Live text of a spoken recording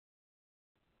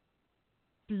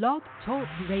Blog Talk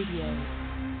Radio.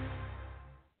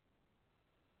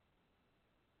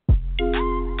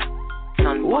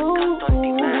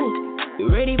 You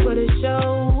ready for the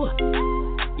show?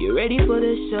 You ready for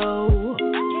the show?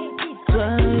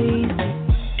 Twice.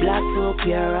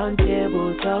 Blacktopia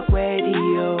Roundtable Talk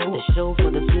Radio. The show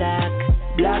for the black.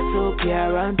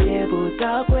 Blacktopia Roundtable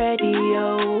Talk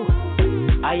Radio.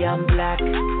 I am black.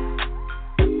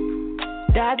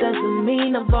 That doesn't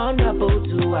mean I'm vulnerable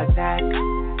to attack.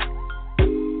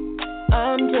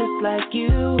 I'm just like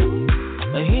you,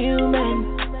 a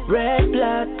human. Red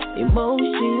blood,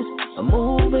 emotions, a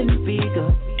moving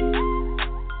figure.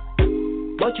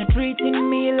 But you're treating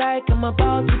me like I'm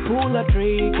about to pull a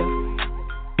trigger.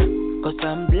 Cause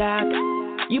I'm black,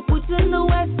 you put in the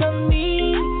West on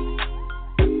me.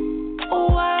 Oh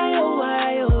why, oh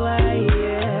why, oh why,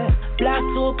 yeah.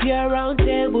 Blacktopia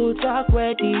Roundtable Talk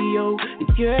Radio.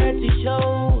 It's here to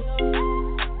show,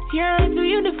 it's here to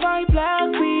unify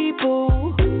black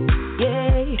people. Yeah.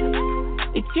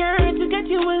 It's here to get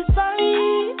you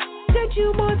inspired, get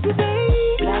you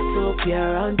motivated.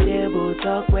 Blacktopia Roundtable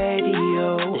Talk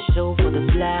Radio. The show for the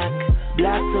black.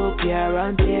 Blacktopia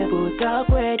Roundtable Talk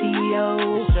Radio.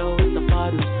 The show is the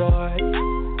part who starts.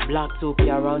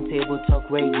 Blacktopia Roundtable Talk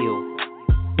Radio.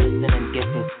 Listen and get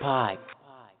inspired.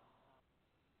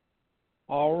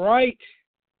 All right.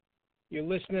 You're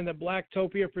listening to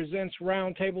Blacktopia Presents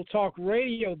Roundtable Talk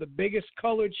Radio, the biggest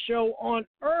colored show on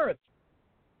earth.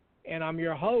 And I'm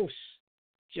your host,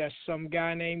 just some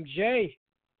guy named Jay,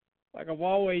 like I've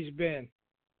always been.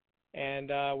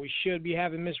 And we should be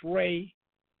having Miss Ray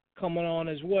coming on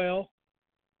as well.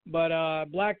 But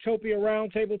Blacktopia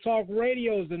Roundtable Talk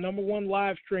Radio is the #1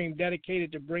 live stream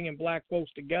dedicated to bringing black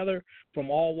folks together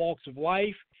from all walks of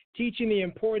life, teaching the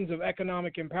importance of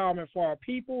economic empowerment for our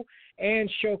people, and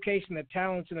showcasing the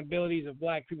talents and abilities of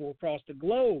black people across the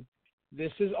globe.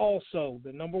 This is also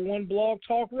the #1 blog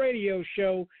talk radio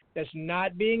show that's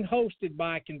not being hosted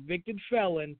by a convicted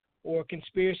felon or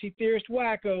conspiracy theorist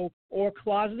wacko or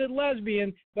closeted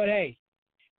lesbian. But hey,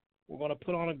 we're going to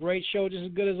put on a great show just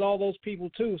as good as all those people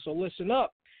too. So listen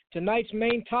up. Tonight's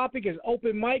main topic is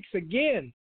open mics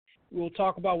again. We'll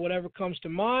talk about whatever comes to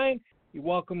mind. You're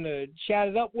welcome to chat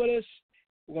it up with us.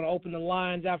 We're going to open the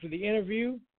lines after the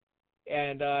interview.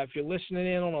 And if you're listening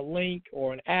in on a link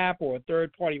or an app or a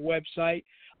third-party website,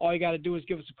 all you got to do is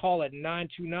give us a call at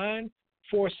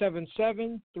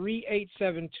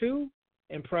 929-477-3872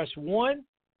 and press 1.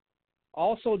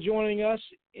 Also joining us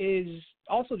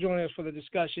for the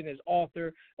discussion is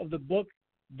author of the book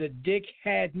The Dick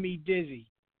Had Me Dizzy,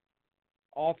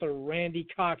 author Randy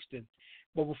Coxton.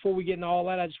 But before we get into all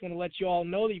that, I just want to let you all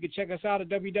know that you can check us out at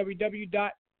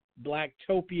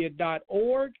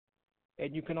www.blacktopia.org.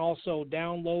 And you can also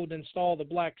download and install the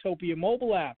Blacktopia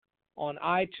mobile app on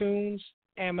iTunes,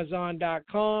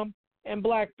 Amazon.com, and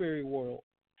BlackBerry World.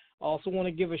 I also want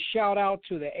to give a shout-out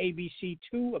to the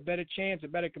ABC2, A Better Chance, A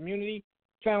Better Community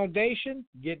Foundation.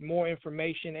 Get more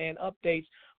information and updates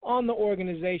on the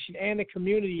organization and the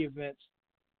community events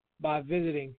by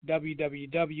visiting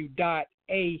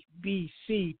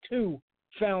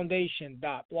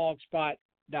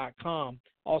www.abc2foundation.blogspot.com.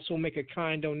 Also make a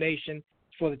kind donation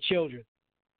for the children.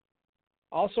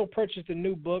 Also purchased a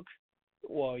new book.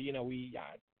 Well, we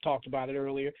talked about it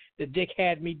earlier. The Dick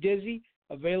Had Me Dizzy,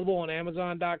 available on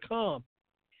Amazon.com.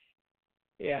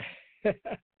 Yeah.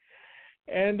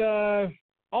 And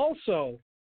also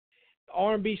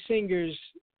R&B singer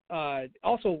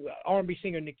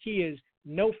Nakia's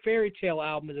No Fairy Tale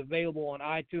album is available on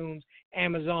iTunes,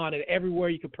 Amazon, and everywhere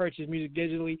you can purchase music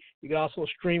digitally. You can also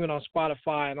stream it on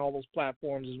Spotify and all those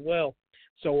platforms as well.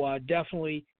 So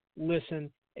definitely listen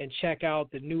and check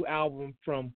out the new album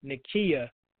from Nakia,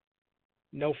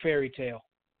 No Fairy Tale.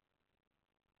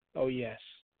 Oh, yes.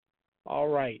 All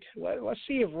right. Let's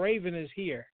see if Raven is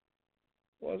here.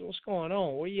 What's going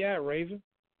on? Where you at, Raven?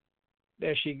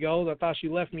 There she goes. I thought she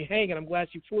left me hanging. I'm glad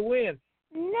she flew in.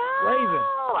 No, Raven.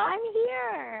 I'm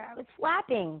here. I was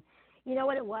flapping. You know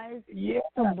what it was? Yeah.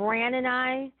 So Bran and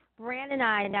I,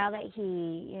 now that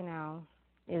he,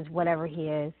 is whatever he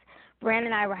is, Bran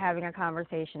and I were having a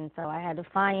conversation, so I had to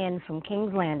fly in from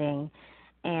King's Landing,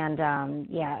 and,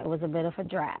 it was a bit of a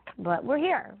drag. But we're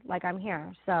here, like I'm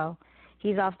here. So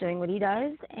he's off doing what he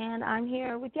does, and I'm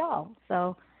here with y'all.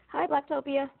 So, hi,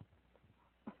 Blacktopia.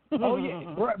 Oh,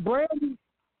 yeah. Brandon,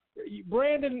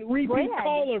 repeat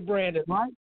caller Brandon,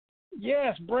 right?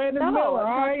 Yes, Brandon Miller.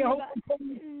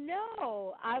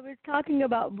 No, I was talking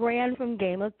about Bran from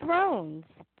Game of Thrones.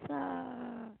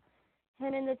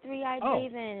 Him and the Three-Eyed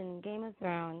Raven, Game of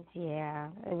Thrones. Yeah,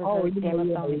 it was a Game of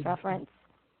Thrones reference.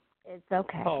 It's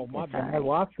okay. Oh, my it's bad. Right.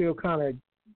 Well, I feel kind of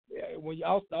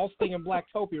I was thinking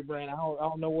Blacktopia brand. I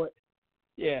don't know what.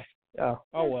 Yeah. Oh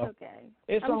well. Okay.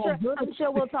 It's all good. I'm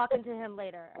sure we'll talking to him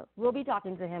later. We'll be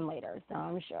talking to him later, so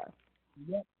I'm sure.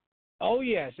 Yep. Oh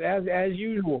yes, as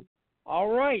usual. All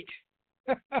right.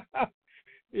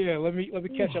 Yeah. Let me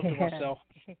catch up to myself.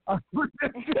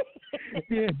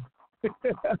 Yeah.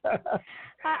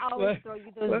 I always throw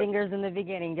you those fingers in the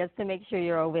beginning just to make sure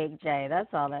you're awake, Jay.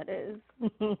 That's all that is.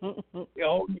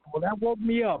 Oh, well, that woke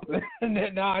me up.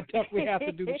 Now I definitely have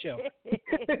to do the show.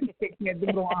 Can't do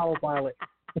it on autopilot.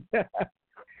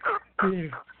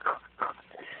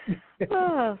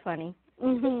 Oh, funny.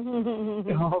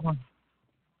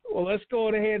 Well, let's go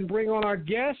ahead and bring on our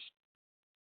guest,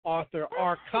 Author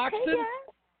R. Coxton.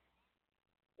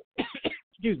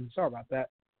 Excuse me, sorry about that.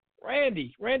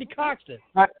 Randy Coxton.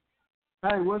 Hi.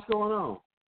 Hey, what's going on?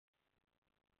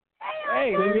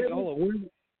 Hey, hold on.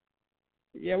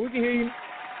 Yeah, we can hear you.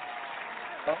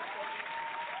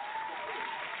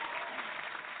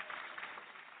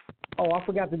 Oh, I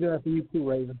forgot to do that for you too,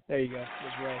 Raven. There you go,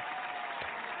 Miss Ray.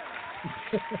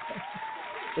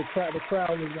 The crowd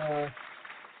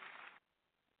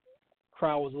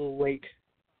was a little late.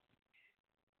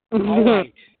 All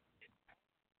right.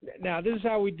 Now, this is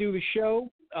how we do the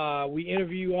show. We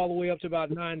interview all the way up to about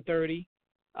 9:30.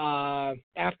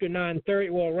 After 9:30,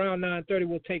 well, around 9:30,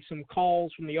 we'll take some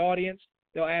calls from the audience.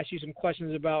 They'll ask you some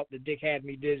questions about The Dick Had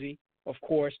Me Dizzy, of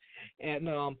course. And,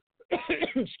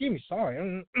 excuse me,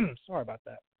 sorry. Sorry about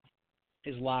that.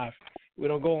 It's live. We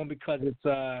don't go on because it's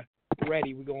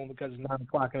ready. We go on because it's 9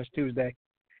 o'clock and it's Tuesday.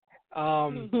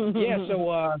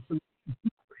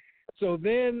 So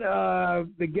then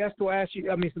the guest will ask you,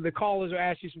 the callers will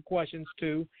ask you some questions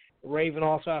too. Raven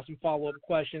also has some follow-up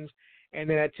questions. And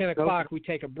then at 10 o'clock, we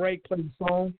take a break, play a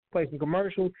song, play some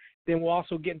commercials. Then we'll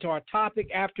also get into our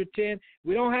topic after 10.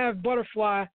 We don't have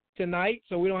Butterfly tonight,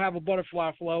 so we don't have a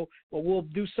Butterfly flow, but we'll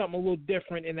do something a little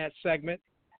different in that segment.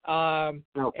 And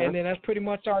then that's pretty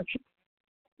much our show.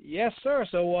 Yes, sir.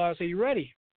 So you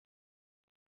ready?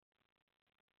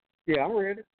 Yeah, I'm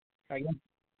ready.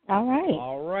 All right.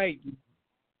 All right.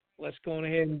 Let's go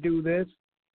ahead and do this.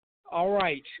 All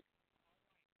right.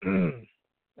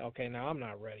 Okay, now I'm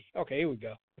not ready. Okay, here we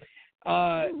go.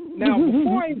 Now,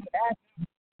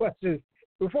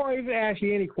 before I even ask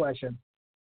you any questions,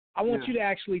 I want you to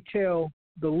actually tell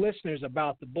the listeners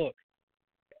about the book.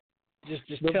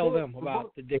 Just tell them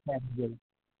about The Dick Had Me Dizzy.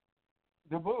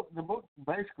 The book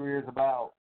basically is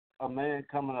about a man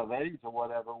coming of age or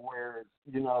whatever, where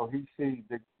he sees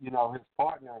his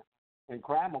partner in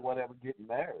crime or whatever getting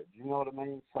married. You know what I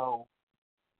mean? So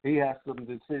he has some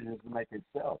decisions to make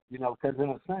himself. Because in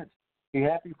a sense, he's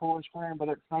happy for his friend, but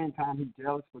at the same time he's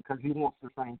jealous because he wants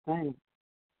the same thing.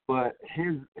 But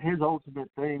his ultimate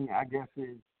thing, I guess,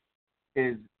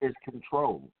 is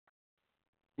control.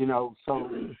 So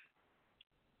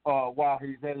while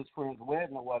he's at his friend's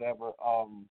wedding or whatever,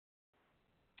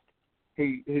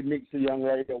 he meets a young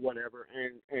lady or whatever,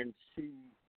 and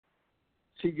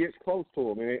she gets close to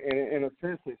him, and in a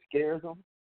sense it scares him,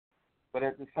 but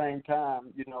at the same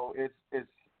time,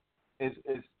 it's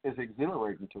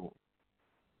exhilarating to him.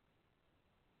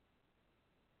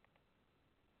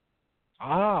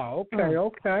 Ah,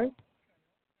 okay.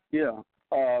 Yeah.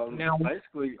 Now,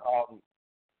 basically,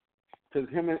 because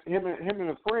him and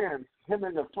the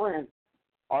friend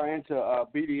are into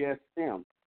BDSM.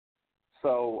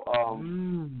 So,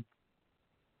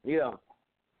 yeah.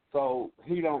 So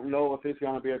he don't know if it's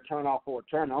going to be a turn off or a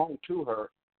turn on to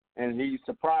her, and he's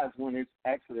surprised when it's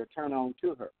actually a turn on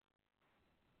to her.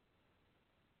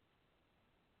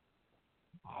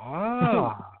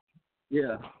 Ah.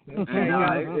 Yeah.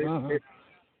 Okay.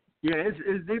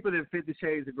 It's deeper than 50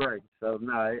 Shades of Grey. So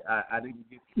no, I didn't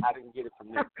get it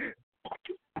from there.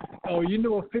 Oh, you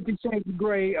knew 50 Shades of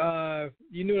Grey.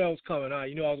 You knew that was coming, huh?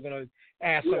 You knew I was going to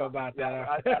ask something about that.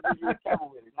 I knew you were coming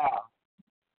with it now.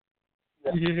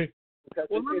 Yeah.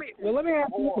 Let me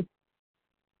ask you.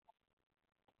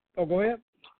 Oh, go ahead.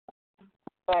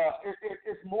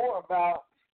 It's more about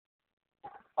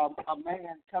a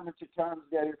man coming to terms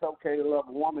that it's okay to love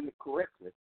a woman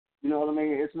correctly. You know what I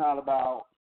mean? It's not about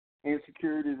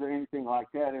insecurities or anything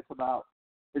like that.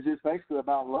 It's just basically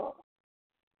about love.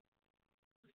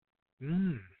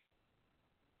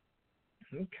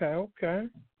 Okay.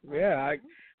 Yeah,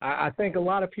 I think a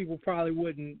lot of people probably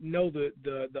wouldn't know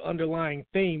the underlying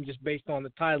theme just based on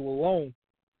the title alone.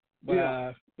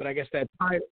 But but I guess that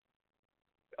title.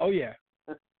 Oh yeah.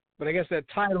 But I guess that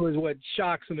title is what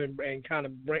shocks them and kind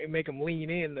of make them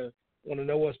lean in to want to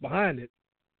know what's behind it.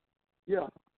 Yeah,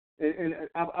 and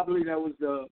I believe that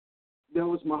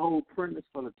was my whole premise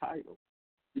for the title.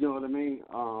 You know what I mean?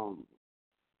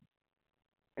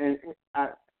 and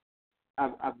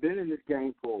I've been in this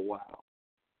game for a while,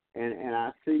 and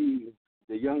I see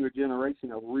the younger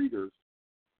generation of readers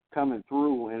coming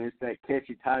through, and it's that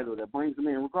catchy title that brings them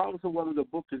in, regardless of whether the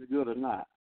book is good or not.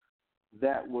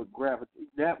 That what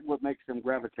makes them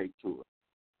gravitate to it.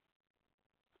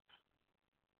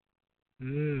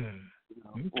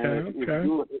 Okay.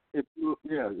 If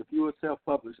you're a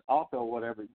self-published author or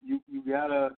whatever, you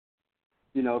gotta,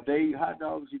 if they eat hot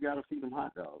dogs, you gotta feed them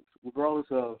hot dogs, regardless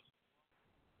of,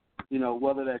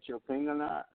 whether that's your thing or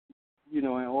not. In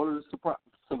order to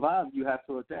survive, you have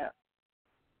to adapt.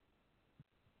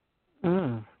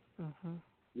 Mm-hmm.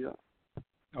 Yeah.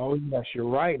 Oh, yes, you're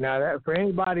right. Now, that for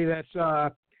anybody that's,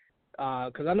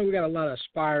 because I know we got a lot of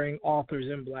aspiring authors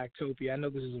in Blacktopia. I know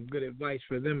this is some good advice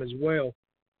for them as well.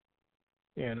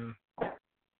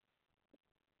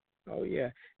 Oh, yeah.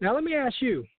 Now, let me ask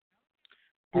you,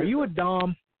 are you a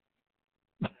Dom?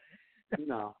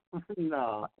 No.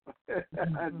 No.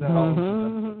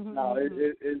 Mm-hmm. No,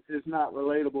 it's not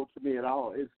relatable to me at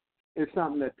all. It's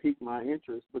something that piqued my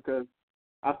interest because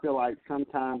I feel like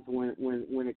sometimes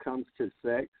when it comes to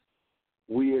sex,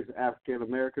 we as African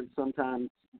Americans sometimes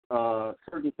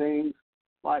certain things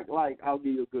like I'll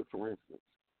give you a good for instance.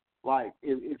 Like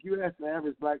if you ask the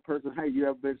average black person, hey, you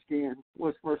have been skiing,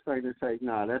 what's the first thing they say?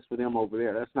 Nah, that's for them over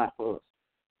there. That's not for us.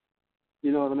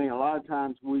 You know what I mean? A lot of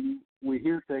times we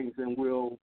hear things and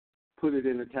we'll put it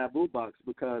in a taboo box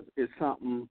because it's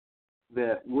something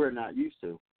that we're not used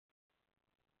to.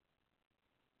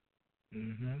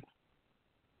 Mm-hmm.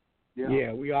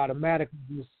 Yeah, we automatically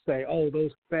just say, "Oh,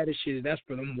 those fetishes, that's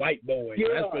for them white boys."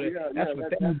 Yeah, that's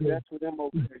for them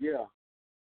over there. Yeah.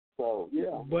 So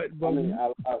yeah, but I mean,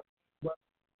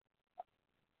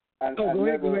 go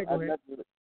ahead.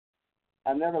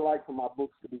 I never like for my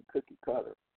books to be cookie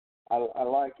cutter. I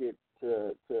like it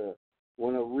to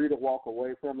when a reader walk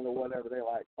away from it or whatever, they're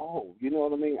like, oh, you know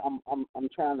what I mean? I'm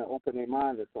trying to open their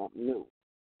mind to something new.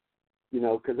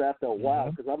 Because after a while,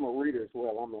 because I'm a reader as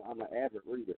well, I'm an avid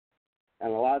reader.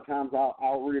 And a lot of times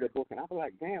I'll read a book and I'll be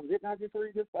like, damn, didn't I just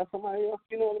read this by somebody else?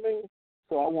 You know what I mean?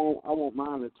 So I won't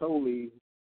mind to totally,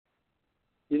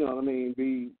 you know what I mean,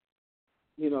 be,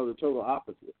 the total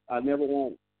opposite. I never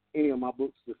want any of my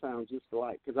books to sound just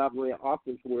alike because I've read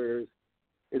authors where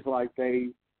it's like they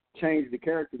changed the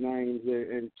character names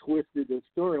and twisted the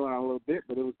storyline a little bit,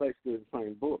 but it was basically the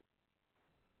same book.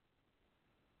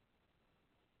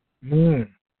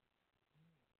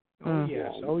 Oh,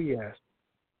 yes. Oh, yeah.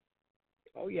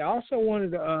 I also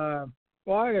wanted to,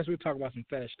 I guess we'll talk about some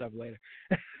fetish stuff later.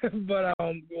 But,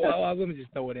 let me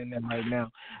just throw it in there right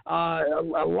now.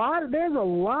 There's a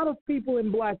lot of people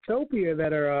in Blacktopia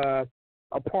that are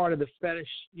a part of the fetish,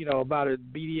 about a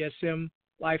BDSM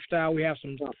lifestyle. We have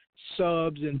some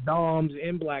subs and doms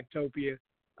in Blacktopia.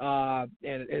 And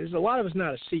there's a lot of it's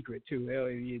not a secret, too.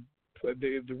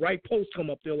 If the right posts come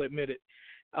up, they'll admit it.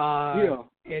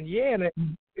 And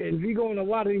if you go in a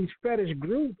lot of these fetish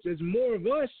groups, there's more of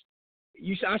us.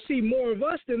 I see more of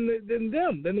us than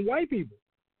the white people.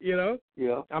 Yeah.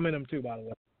 I'm in them too, by the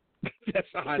way. That's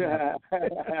how I know.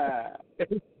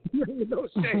 No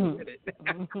shame in it.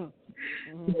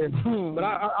 But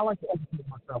I like to educate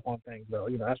myself on things, though.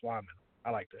 That's why I'm in them.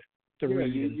 I like to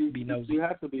read and be nosy. You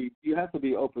have to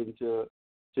be open to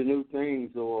new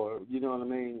things, or you know what I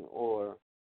mean, or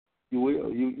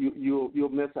you'll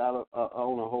miss out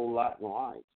on a whole lot in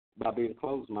life by being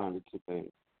closed-minded to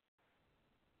things.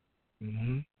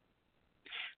 Mm-hmm.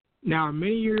 Now, are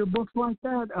many of your books like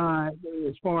that?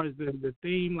 As far as the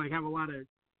theme, like have a lot of,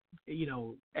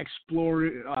 explore.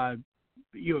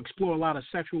 You explore a lot of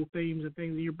sexual themes and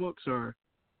things in your books, or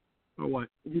what?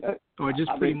 Yeah, or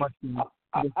just pretty much.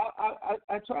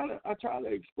 I try to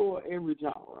explore every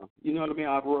genre. You know what I mean?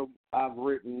 I've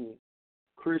written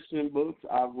Christian books.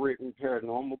 I've written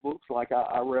paranormal books. Like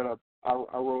I wrote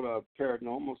a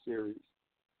paranormal series,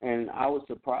 and I was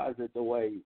surprised at the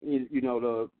way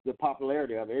the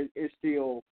popularity of it. It's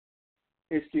still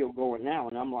going now,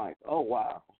 and I'm like, oh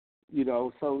wow,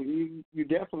 So you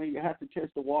definitely have to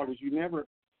test the waters. You never,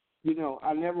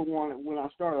 I never wanted when I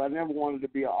started. I never wanted to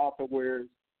be an author where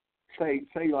say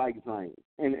like Zane,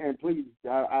 and please,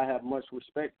 I have much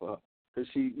respect for her. Because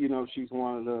she's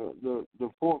one of the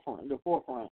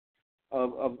forefront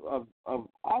of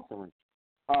authoring.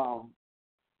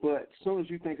 But as soon as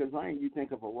you think of Zane, you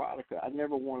think of erotica. I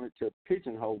never wanted to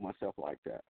pigeonhole myself like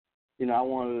that. I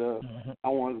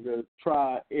wanted to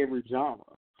try every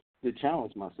genre to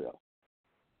challenge myself.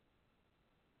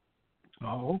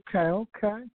 Oh,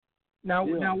 okay. Now,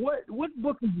 what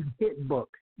book is your hit book?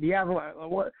 Do you have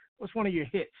what's one of your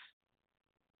hits?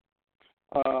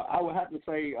 I would have to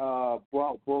say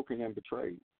Broken and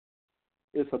Betrayed.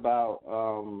 it's about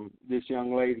this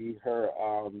young lady. Her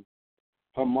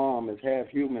mom is half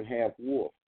human, half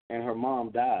wolf, and her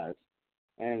mom dies,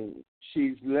 and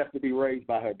she's left to be raised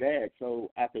by her dad.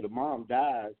 So after the mom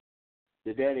dies,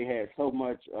 the daddy had so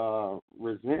much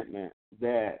resentment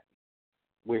that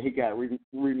when he got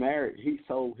remarried, he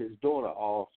sold his daughter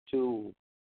off to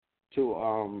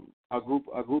a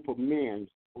group of men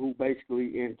who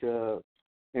basically into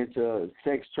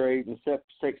sex trade and sex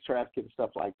trafficking and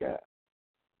stuff like that.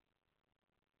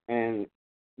 And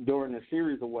during the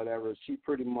series or whatever, she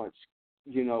pretty much,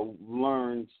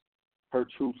 learns her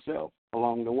true self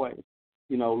along the way.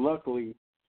 Luckily,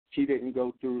 she didn't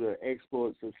go through the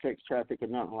exploits of sex trafficking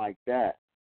or nothing like that,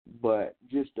 but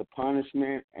just the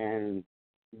punishment and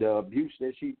the abuse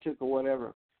that she took or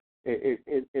whatever,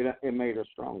 it made her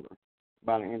stronger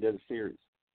by the end of the series.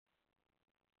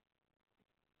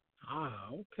 Ah,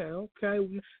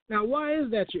 okay. Now, why is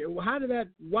that? Why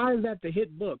is that the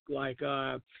hit book? Like,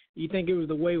 you think it was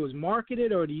the way it was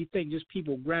marketed, or do you think just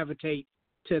people gravitate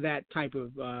to that type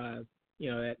of,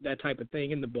 that type of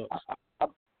thing in the books?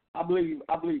 I believe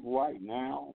right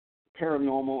now,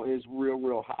 paranormal is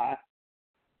real high.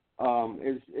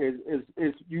 Is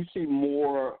you see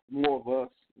more of us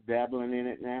dabbling in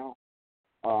it now.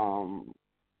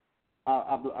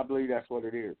 I believe that's what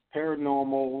it is.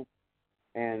 Paranormal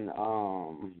and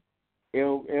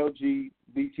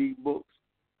LGBT books,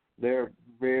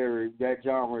 that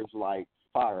genre is like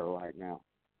fire right now.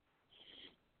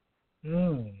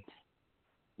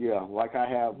 Yeah, like I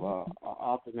have an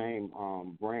author named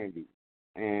Brandy,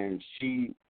 and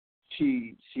she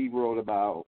wrote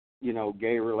about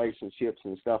gay relationships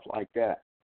and stuff like that,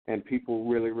 and people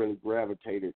really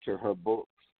gravitated to her books.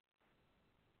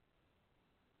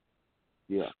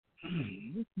 Yeah.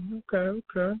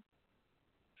 Okay.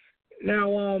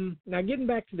 Now getting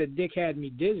back to the Dick Had Me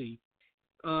Dizzy,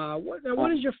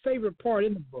 what is your favorite part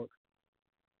in the book,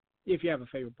 if you have a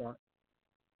favorite part?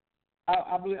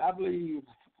 I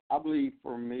believe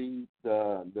for me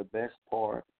the best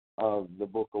part of the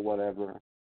book or whatever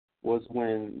was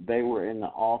when they were in the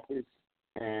office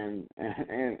and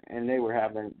they were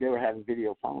having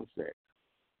video phone sex,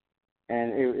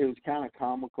 and it was kind of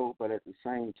comical, but at the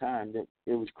same time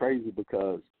it was crazy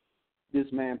because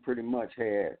this man pretty much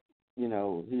had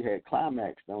he had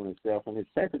climaxed on himself, and his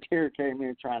secretary came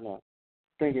in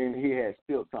thinking he had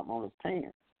spilled something on his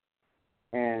pants,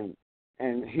 and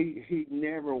he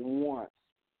never once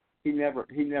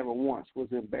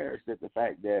was embarrassed at the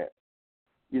fact that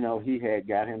he had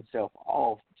got himself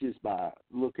off just by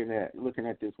looking at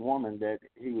this woman that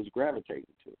he was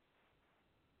gravitating to.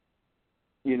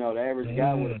 The average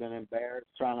guy would have been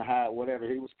embarrassed, trying to hide whatever.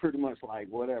 He was pretty much like,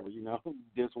 whatever,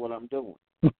 this is what I'm doing.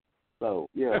 So,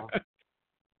 yeah.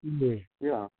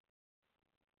 Yeah.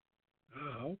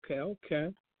 Oh,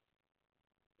 okay.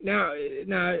 Now,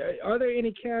 are there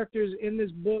any characters in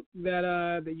this book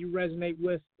that you resonate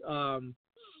with?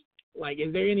 Like,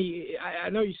 is there any? I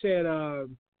know you said,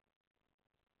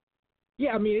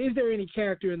 is there any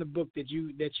character in the book that's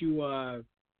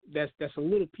a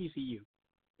little piece of you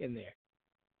in there?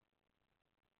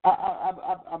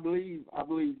 I believe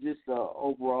just the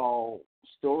overall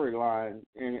storyline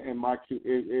in my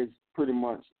is pretty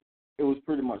much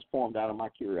formed out of my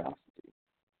curiosity.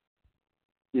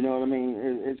 You know what I mean?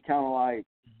 It's kind of like,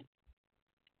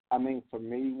 for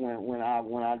me,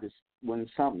 when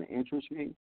something interests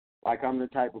me, like I'm the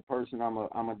type of person, I'm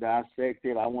a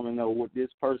dissected. I want to know what this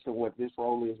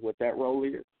role is, what that role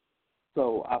is.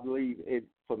 So I believe it,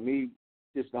 for me,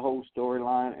 just the whole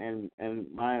storyline and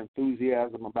my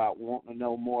enthusiasm about wanting to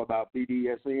know more about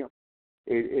BDSM,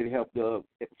 it helped the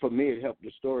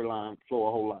storyline flow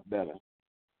a whole lot better.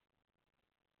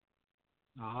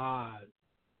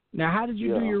 Now, how did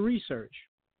you do your research?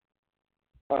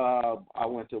 I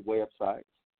went to websites.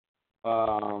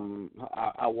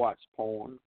 I watched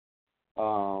porn.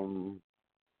 I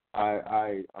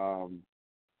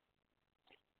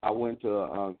went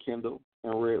to Kindle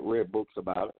and read books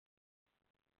about it.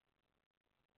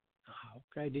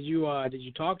 Okay. Did you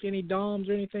talk to any DOMs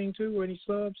or anything too, or any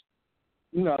subs?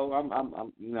 No,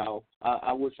 no.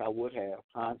 I wish I would have.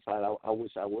 Hindsight, I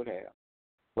wish I would have.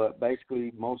 But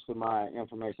basically, most of my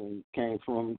information came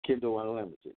from Kindle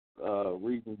Unlimited,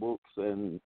 reading books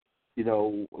and,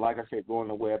 like I said, going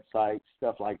to websites,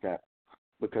 stuff like that.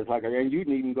 Because, and you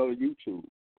can even go to YouTube.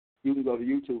 You can go to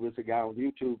YouTube. There's a guy on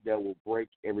YouTube that will break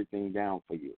everything down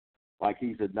for you. Like,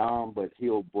 he's a dom, but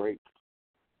he'll break,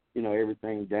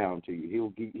 everything down to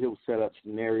you. He'll set up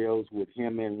scenarios with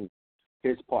him and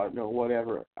his partner or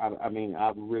whatever. I was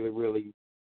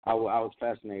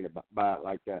fascinated by it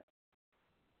like that.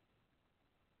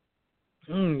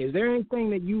 Is there anything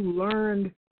that you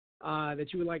learned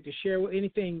that you would like to share with?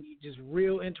 Anything just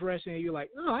real interesting? And you're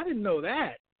like, oh, I didn't know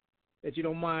that you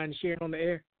don't mind sharing on the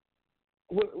air?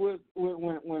 When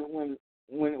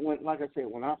like I said,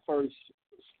 when I first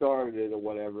started it or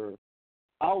whatever,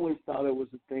 I always thought it was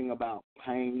a thing about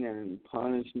pain and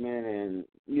punishment and,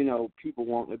 people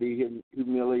wanting to be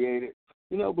humiliated,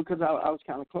 because I was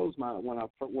kind of closed-minded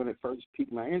when it first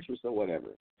piqued my interest or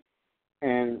whatever.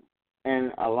 And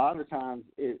a lot of times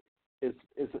it is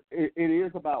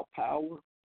about power,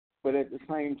 but at the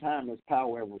same time it's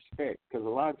power and respect, because a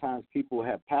lot of times people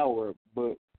have power,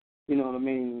 but,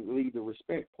 leave the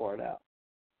respect part out.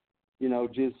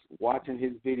 Just watching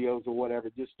his videos or whatever,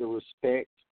 just the respect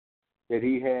that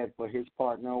he had for his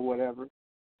partner or whatever,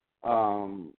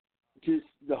 just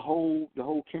the whole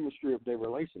chemistry of their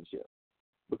relationship,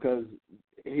 because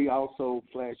he also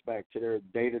flashed back to their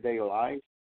day-to-day life,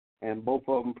 and both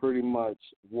of them pretty much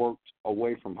worked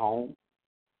away from home,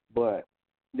 but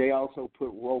they also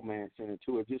put romance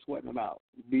into it. It just wasn't about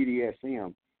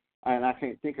BDSM, and I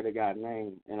can't think of the guy's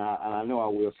name, and I know I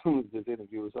will as soon as this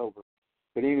interview is over.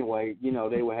 But anyway,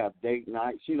 they would have date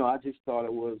nights. I just thought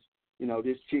it was,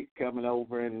 this chick coming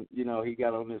over and, he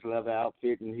got on this leather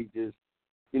outfit and he just,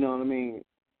 he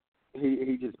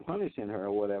just punishing her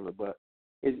or whatever. But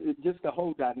it's just the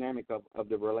whole dynamic of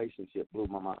the relationship blew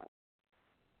my mind.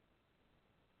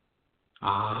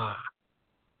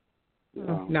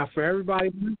 Now for everybody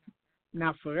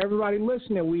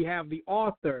listening, we have the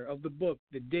author of the book,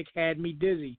 The Dick Had Me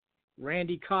Dizzy,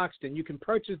 Randy Coxton. You can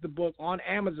purchase the book on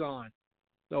Amazon.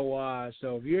 So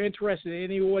if you're interested in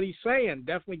any of what he's saying,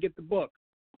 definitely get the book.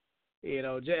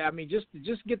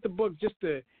 Just get the book just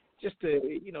to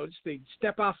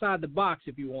step outside the box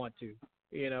if you want to.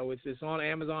 It's on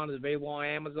Amazon. It's available on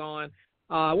Amazon.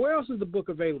 Where else is the book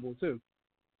available too?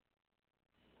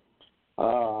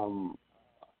 I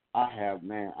have,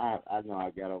 I know I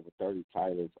got over 30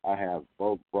 titles. I have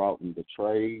both Brought in the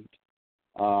Trade.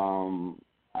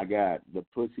 I got The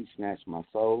Pussy Snatched My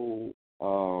Soul.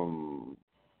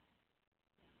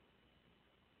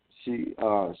 She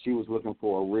was looking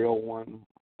for a real one.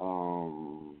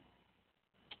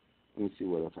 Let me see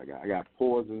what else I got. I got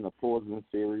Poison, the Poison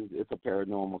series. It's a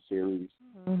paranormal series.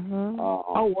 Mm-hmm.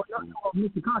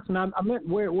 Mr. Coxton, I meant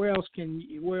where else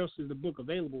is the book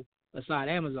available aside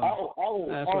Amazon?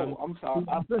 I'm sorry.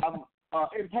 I'm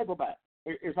in paperback.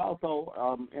 It's also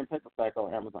in paperback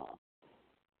on Amazon.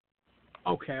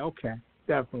 Okay,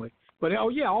 definitely. But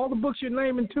all the books you're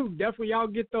naming too, definitely y'all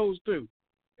get those too.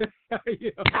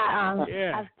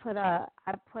 I put a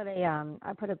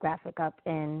graphic up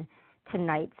in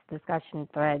tonight's discussion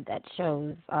thread that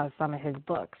shows some of his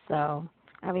books, so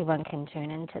everyone can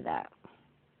tune into that.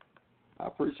 I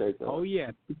appreciate that.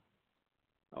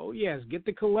 Oh yes, get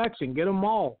the collection, get them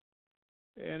all.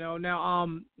 Now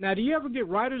do you ever get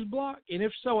writer's block? And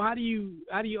if so, how do you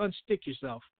unstick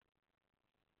yourself?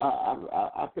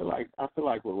 I feel like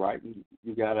with writing,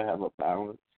 you gotta have a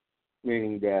balance,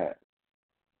 meaning that,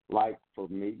 like for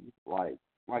me, like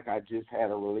I just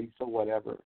had a release or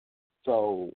whatever,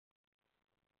 so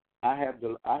I have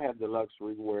the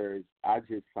luxury where I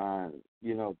just signed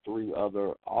 3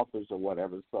 other authors or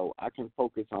whatever, so I can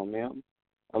focus on them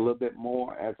a little bit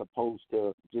more as opposed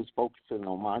to just focusing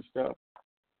on my stuff.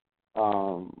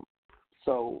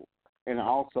 So, and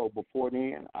also before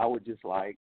then, I would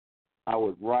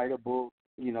write a book,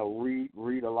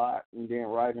 read a lot, and then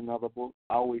write another book.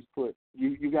 I always put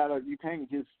you gotta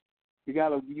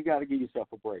give yourself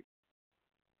a break.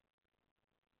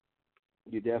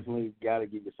 You definitely gotta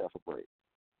give yourself a break.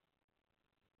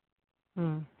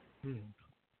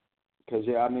 Because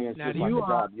it's now, just like a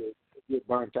job. You get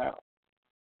burnt out.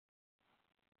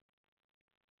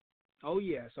 Oh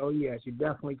yes, you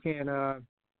definitely can't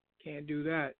do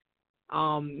that.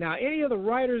 Now, any of the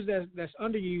writers that's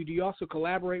under you, do you also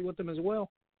collaborate with them as well?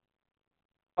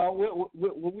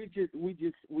 We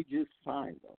just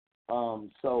signed them.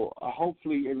 So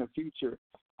hopefully in the future,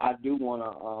 I do want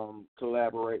to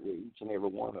collaborate with each and every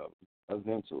one of them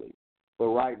eventually. But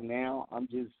right now, I'm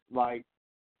just like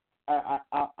I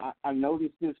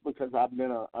noticed this because I've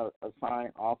been a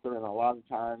signed author, and a lot of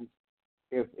times,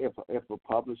 if a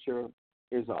publisher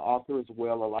is an author as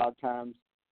well, a lot of times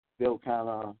they'll kind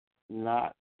of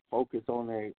not focus on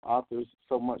their authors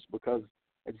so much because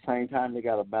at the same time they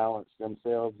got to balance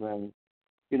themselves and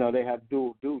they have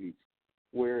dual duties.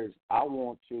 Whereas I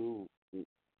want to,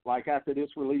 like after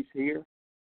this release here,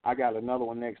 I got another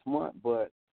one next month,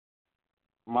 but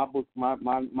my book, my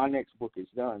next book is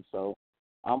done, so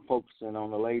I'm focusing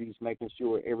on the ladies, making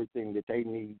sure everything that they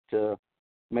need to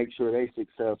make sure they're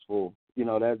successful.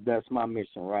 That's my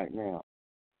mission right now.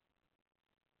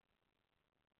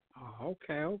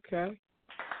 Okay.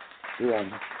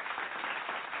 Yeah.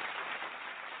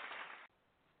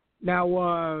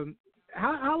 Now,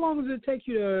 how long does it take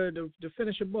you to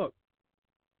finish a book?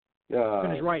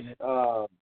 Finish writing it? I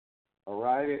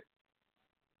write it.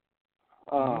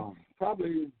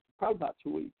 Probably about 2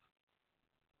 weeks.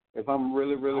 If I'm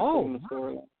really putting the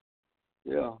storyline.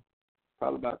 Yeah,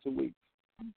 probably about 2 weeks.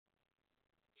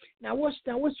 Now, what's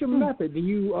your method? Do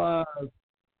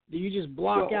you just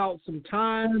block out some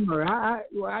time, or how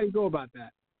do you go about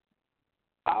that?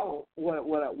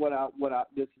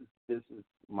 This is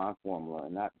my formula,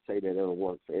 and not to say that it'll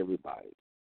work for everybody.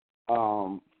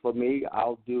 For me,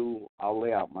 I'll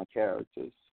lay out my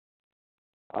characters.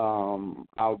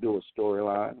 I'll do a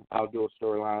storyline. I'll do a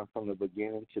storyline from the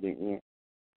beginning to the end,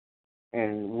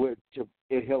 and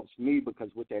it helps me because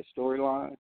with that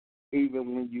storyline,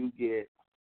 even when you get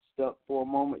stuck for a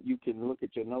moment, you can look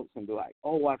at your notes and be like,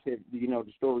 "Oh, I said,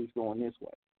 the story's going this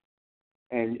way,"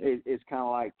 and it's kind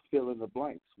of like fill in the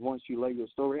blanks. Once you lay your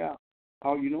story out,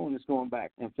 all you're doing is going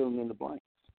back and filling in the blanks.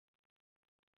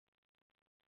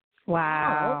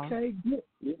 Wow. Oh, okay.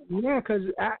 Yeah, because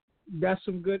that's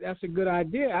a good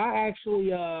idea. I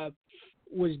actually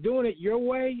was doing it your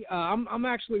way. I'm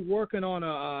actually working on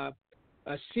a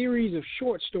series of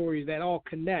short stories that all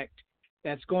connect.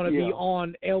 That's going to be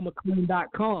on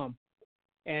lmclean.com,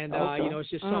 and it's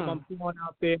just something I'm throwing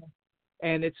out there.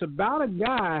 And it's about a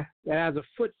guy that has a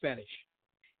foot fetish,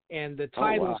 and the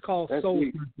title is called Soul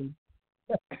Searching.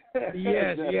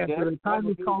 Yes. So the title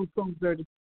is called Soul Searching.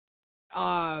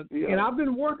 And I've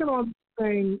been working on this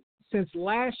thing since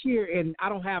last year, and I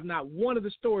don't have not one of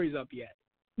the stories up yet.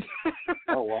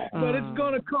 Oh wow! But it's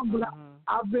gonna come. But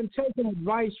I've been taking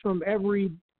advice from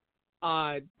every.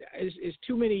 It's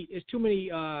too many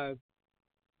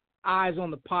eyes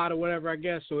on the pot or whatever, I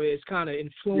guess. So it's kind of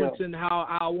influencing how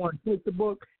I want to take the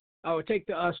book or take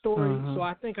the story. So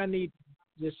I think I need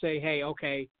to just say, hey,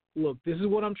 okay, look, this is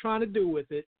what I'm trying to do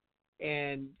with it,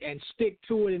 and stick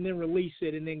to it, and then release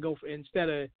it, and then go for, instead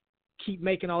of keep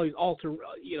making all these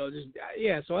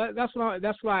So that's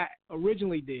what I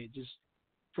originally did, just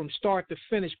from start to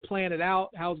finish, plan it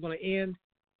out how it's going to end.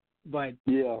 But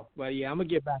I'm gonna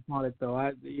get back on it though.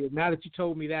 Now that you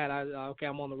told me that,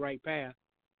 I'm on the right path.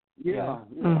 Yeah,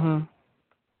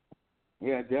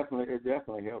 it definitely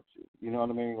helps you. You know what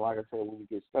I mean? Like I said, when you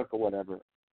get stuck or whatever,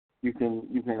 you can.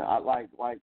 I like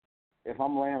if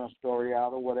I'm laying a story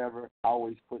out or whatever, I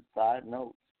always put side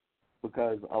notes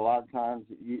because a lot of times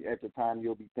at the time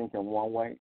you'll be thinking one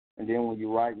way, and then when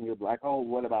you write, you'll be like, oh,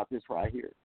 what about this right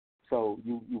here? So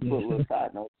you put little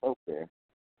side notes up there.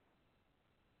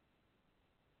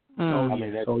 I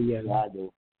mean, that's what I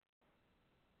do.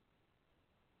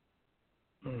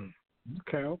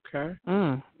 Okay.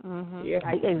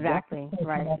 Yeah, exactly.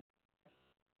 Right.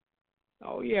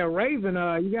 Oh yeah, Raven.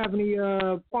 You have any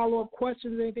follow-up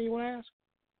questions? Anything you want to ask?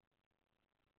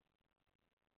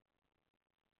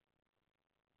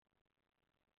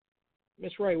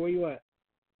 Miss Ray, where you at?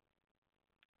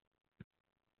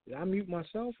 Did I mute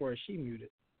myself or is she muted?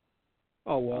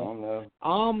 Oh well. I don't know.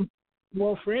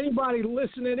 Well, for anybody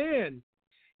listening in,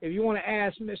 if you want to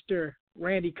ask Mr.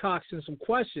 Randy Coxton some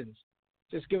questions,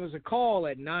 just give us a call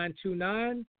at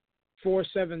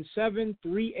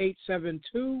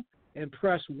 929-477-3872 and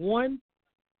press 1.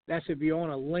 That's if you're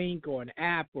on a link or an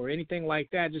app or anything like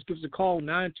that. Just give us a call,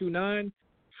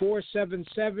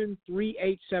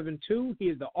 929-477-3872. He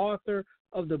is the author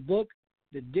of the book,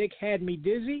 The Dick Had Me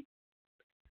Dizzy.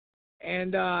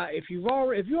 And if you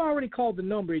already called the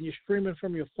number and you're streaming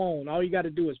from your phone, all you got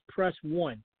to do is press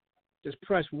 1. Just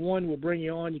press 1. We'll bring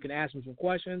you on. You can ask him some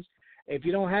questions. If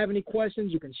you don't have any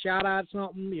questions, you can shout out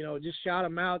something. Just shout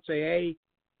them out. Say, hey,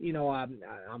 I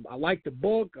like the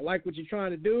book. I like what you're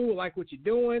trying to do. I like what you're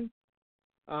doing.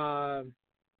 I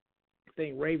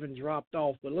think Raven dropped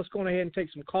off, but let's go ahead and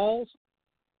take some calls.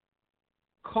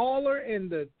 Caller in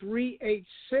the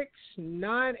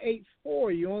 386-984.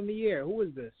 You're on the air. Who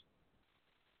is this?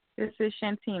 This is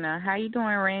Shantina. How you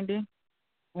doing, Randy?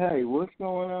 Hey, what's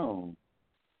going on?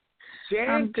 Shantina.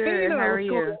 I'm good. How are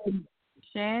you?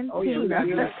 Shantina. Oh,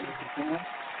 yeah,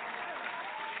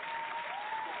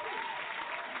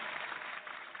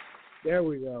 there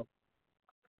we go.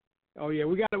 Oh yeah,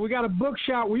 we got a book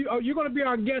shop. You're going to be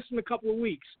our guest in a couple of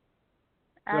weeks.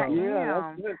 I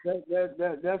am.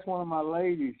 That's one of my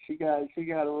ladies. She got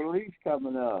a release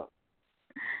coming up.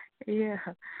 Yeah.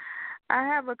 I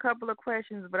have a couple of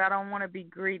questions, but I don't want to be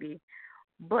greedy.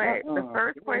 But the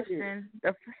first question,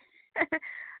 the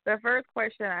first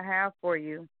question I have for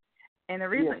you, and the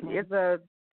reason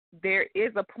there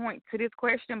is a point to this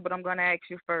question, but I'm going to ask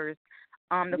you first.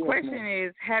 The Yes, question ma'am.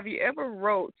 is, have you ever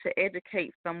wrote to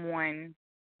educate someone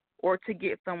or to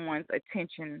get someone's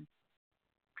attention?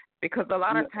 Because a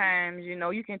lot Yeah. of times,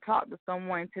 you can talk to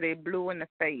someone till they're blue in the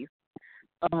face,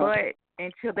 Uh-huh. but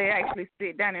until they actually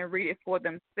sit down and read it for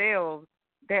themselves,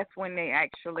 that's when they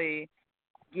actually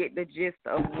get the gist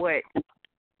of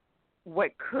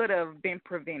what could have been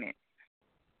prevented.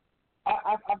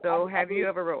 So have you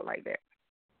ever wrote like that?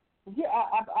 Yeah,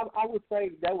 I would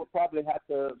say that would probably have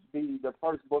to be the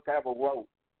first book I ever wrote.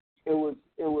 It was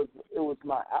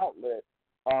my outlet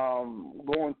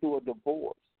going through a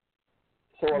divorce.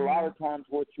 So a lot of times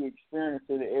what you experience,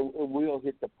 it will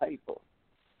hit the paper.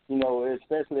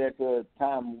 Especially at the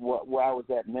time where I was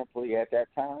at mentally at that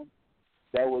time.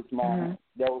 That was my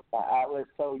outlet.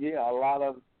 So yeah, a lot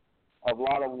of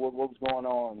what was going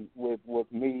on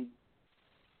with me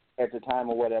at the time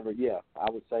or whatever. Yeah, I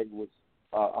would say was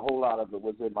a whole lot of it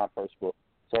was in my first book.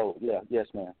 So yeah,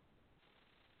 yes, ma'am.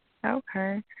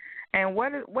 Okay. And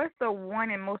what's the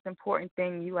one and most important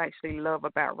thing you actually love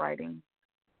about writing?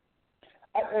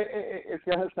 It's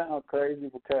gonna sound crazy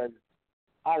because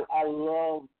I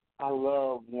love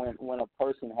when a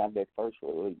person have their first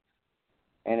release,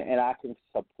 and I can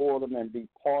support them and be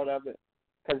part of it,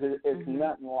 because it's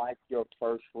nothing like your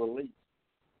first release,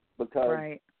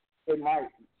 because it might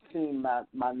seem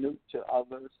minute to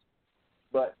others,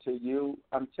 but to you,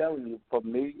 I'm telling you, for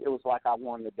me, it was like I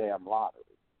won the damn lottery.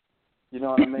 You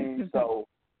know what I mean? So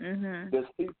to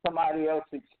see somebody else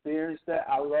experience that,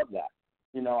 I love that.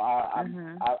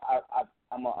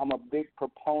 I'm a big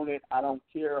proponent. I don't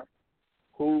care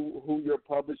who your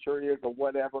publisher is or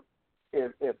whatever.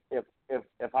 If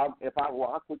I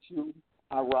rock with you,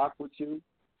 I rock with you.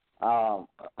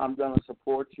 I'm gonna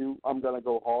support you. I'm gonna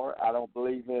go hard. I don't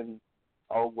believe in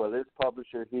this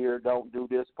publisher here don't do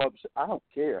this publisher. I don't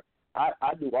care.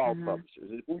 I do all publishers.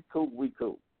 If we cool, we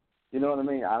cool. You know what I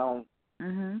mean? I don't.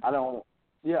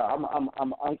 Yeah,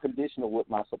 I'm unconditional with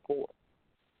my support.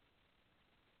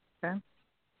 Okay.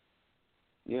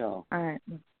 Yeah. All right.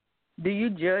 Do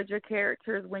you judge your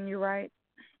characters when you write?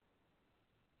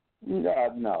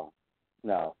 No.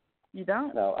 You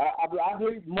don't? No. I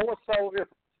believe more so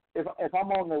if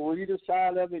I'm on the reader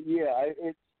side of it. Yeah,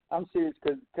 I'm serious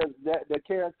because the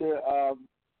character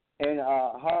and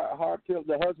Hardpill,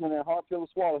 the husband in Hardpill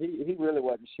Swallow, he really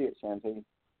wasn't shit, Shantine.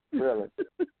 Really,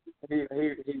 he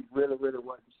really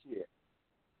wasn't shit.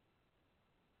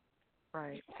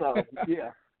 Right. So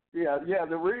yeah.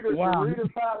 The reader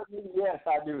side of me, yes,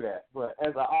 I do that. But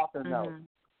as an author, no.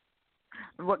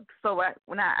 So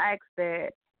when I asked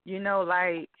that,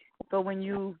 so when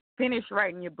you finish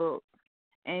writing your book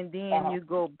and then you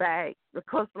go back,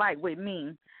 because like with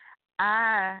me,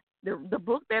 the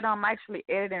book that I'm actually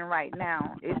editing right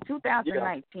now is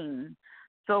 2019. Yeah.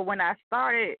 So when I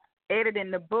started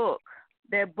editing the book,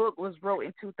 that book was wrote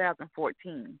in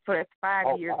 2014. So that's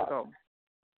 5 years ago.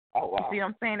 Oh, wow. You see what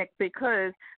I'm saying?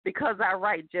 Because I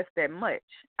write just that much.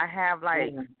 I have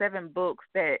like 7 books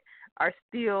that are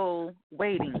still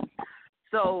waiting.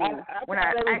 So when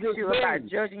I ask you about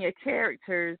judging your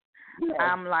characters,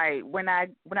 I'm like, when I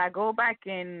go back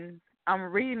and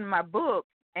I'm reading my book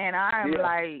and I'm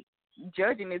like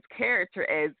judging this character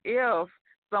as if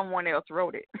someone else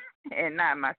wrote it and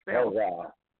not myself. Oh,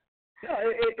 wow. Yeah,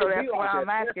 so that's why I'm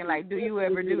asking, like, do you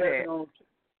ever do that?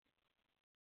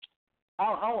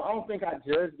 I don't think I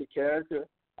judge the character.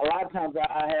 A lot of times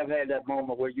I have had that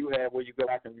moment where you go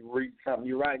back and you read something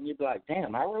you write and you be like,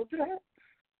 damn, I wrote that?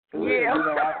 Yeah.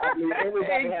 I mean,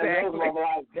 everybody has those moments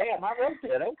like, damn, I wrote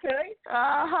that, okay.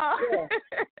 Yeah.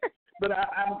 But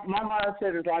my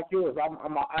mindset is like yours.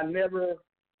 I never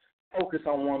focus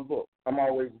on one book. I'm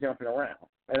always jumping around.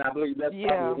 And I believe that's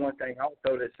probably one thing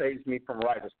also that saves me from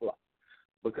writer's block,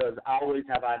 because I always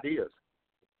have ideas.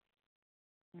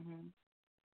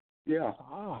 Yeah.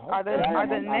 Oh, okay. Are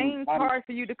the names hard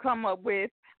for you to come up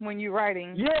with when you're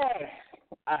writing? Yeah.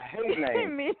 I hate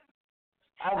names.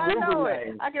 I know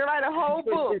it. I can write a whole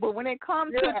book, but when it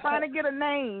comes to trying to get a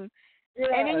name,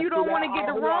 and then you don't want to get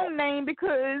the wrong name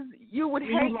because you would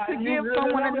hate to give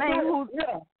someone a name who's...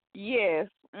 Yes.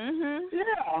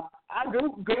 Yeah. I do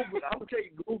Google. I'm going to tell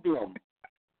you, Google them.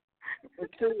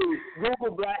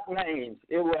 Google black names.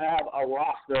 It will have a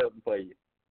roster of them for you.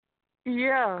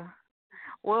 Yeah.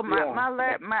 Well,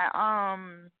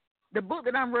 the book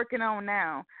that I'm working on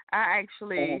now, I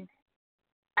actually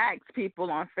ask people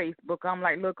on Facebook. I'm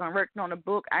like, look, I'm working on a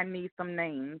book. I need some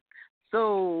names.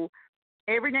 So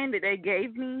every name that they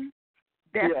gave me,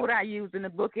 that's what I use in the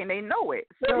book, and they know it.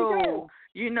 So,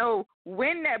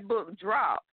 when that book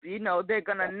drops, they're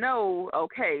gonna know.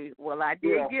 Okay, well, I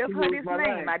did give her this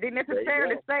name. I didn't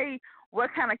necessarily say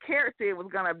what kind of character it was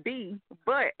gonna be,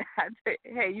 but I said,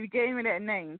 hey, you gave me that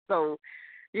name. So,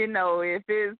 if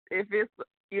it's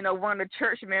one of the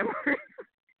church members,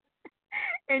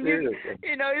 and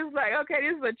it's like, okay,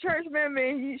 this is a church member,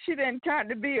 and she didn't turn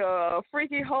to be a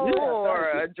freaky hoe or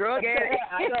a drug addict.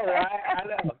 I know, right? I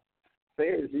know.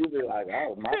 You be like,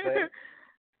 oh, my bad.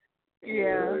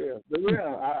 Yeah. But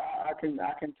I can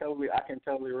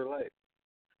totally relate.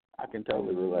 I can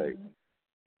totally relate.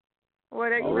 Well,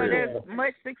 there's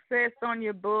much success on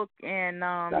your book, and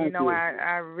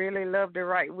I really love to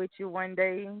write with you one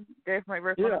day. Definitely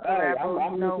work on a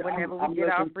collab. Whenever we get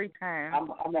our free time. I'm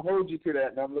gonna hold you to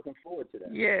that, and I'm looking forward to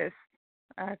that. Yes.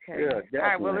 Okay. Yeah, definitely. All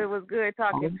right. Well, it was good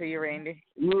talking to you, Randy.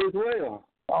 You as well.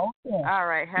 Okay. All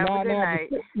right. Have a good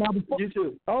night. You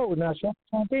too. Oh, now,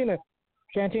 Shantina.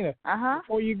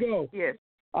 Before you go. Yes.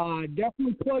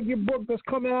 Definitely plug your book that's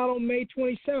coming out on May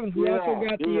 27th. We also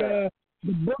got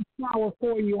the book flower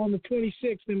for you on the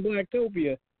 26th in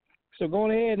Blacktopia. So go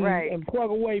ahead and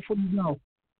plug away for you know.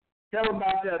 Tell them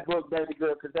about that book, baby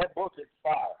girl, because that book is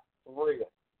fire, for real.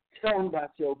 Tell them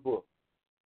about your book.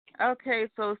 Okay,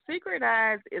 so Secret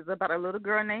Eyes is about a little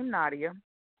girl named Nadia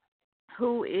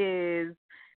who is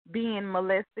being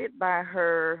molested by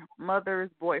her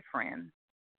mother's boyfriend,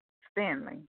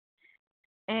 Stanley.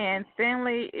 And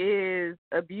Stanley is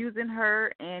abusing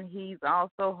her, and he's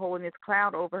also holding this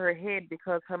cloud over her head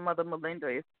because her mother, Melinda,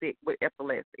 is sick with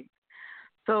epilepsy.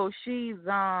 So she's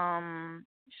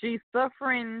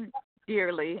suffering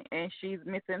dearly, and she's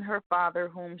missing her father,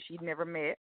 whom she never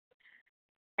met.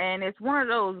 And it's one of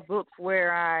those books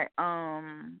where I,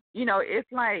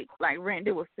 it's like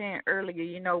Randy was saying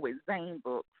earlier, with Zane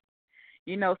books.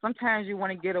 Sometimes you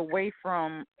want to get away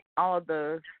from all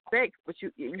the sex, but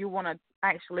you want to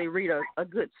actually read a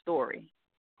good story.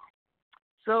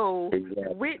 So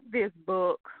with this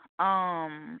book,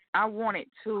 I wanted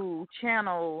to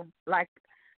channel, like,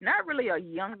 not really a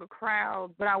younger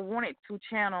crowd, but I wanted to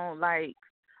channel, like,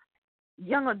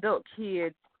 young adult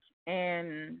kids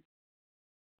and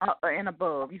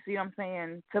above. You see what I'm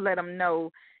saying? To let them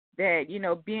know that,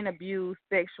 being abused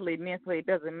sexually, mentally, it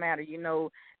doesn't matter.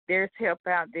 There's help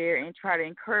out there, and try to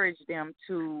encourage them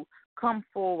to come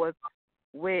forward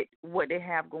with what they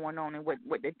have going on and what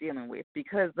they're dealing with.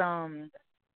 Because, I'm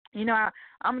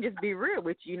just be real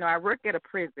with you. I work at a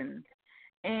prison,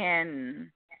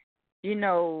 and,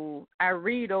 I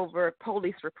read over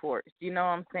police reports, you know what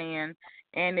I'm saying?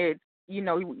 And it's,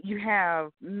 you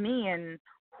have men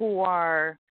who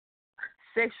are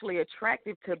sexually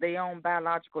attractive to their own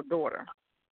biological daughter.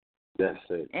 That's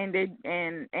it. And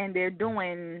they're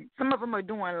doing, some of them are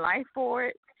doing life for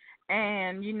it,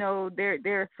 and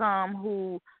there are some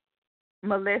who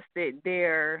molested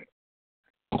their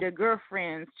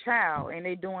girlfriend's child, and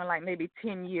they're doing like maybe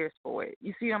 10 years for it.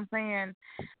 You see what I'm saying?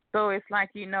 So it's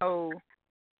like,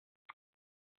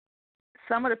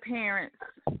 some of the parents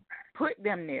put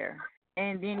them there.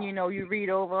 And then, you read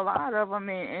over a lot of them,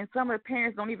 and some of the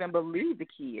parents don't even believe the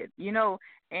kids,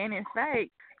 And in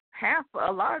fact,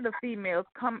 a lot of the females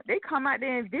come out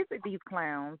there and visit these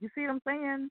clowns. You see what I'm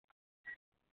saying?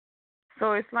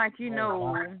 So it's like,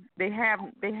 they have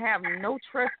no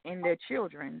trust in their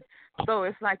children. So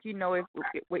it's like,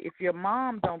 if your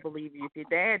mom don't believe you, if your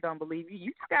dad don't believe you,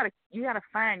 you gotta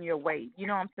find your way. You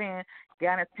know what I'm saying?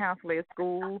 Guidance counselor at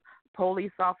school,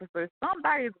 police officers,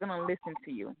 somebody is gonna listen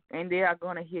to you, and they are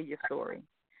gonna hear your story.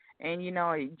 And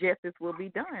justice will be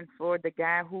done for the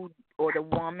guy or the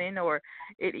woman, or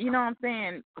it. You know what I'm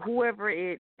saying? Whoever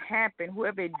it happened,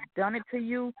 whoever it done it to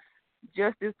you,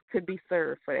 justice could be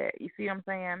served for that. You see what I'm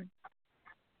saying?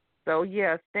 So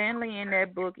yeah, Stanley in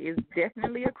that book is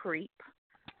definitely a creep.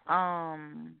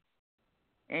 And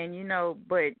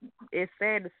but it's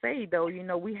sad to say though,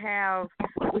 we have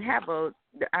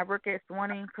I work at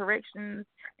Swanee Corrections,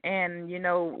 and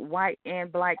white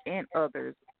and black and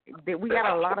others. That we got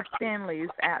a lot of Stanleys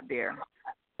out there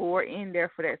who are in there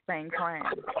for that same crime.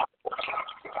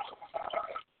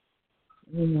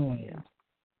 Yeah.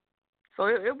 So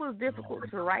it was difficult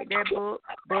to write that book,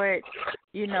 but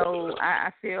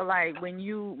I feel like when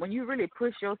you really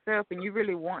push yourself and you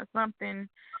really want something,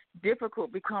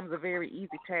 difficult becomes a very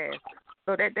easy task.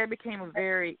 So that became a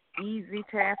very easy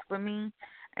task for me,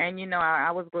 and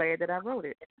I was glad that I wrote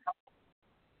it.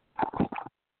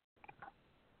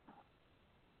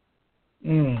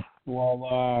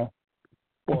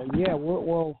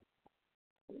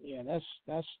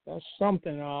 That's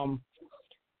something.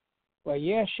 But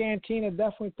yeah, Shantina,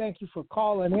 definitely thank you for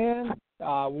calling in.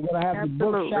 We're gonna have the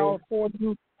book shower for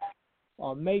you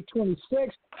on May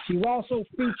 26th. She's also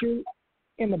featured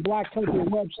in the Blacktopia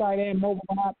website and mobile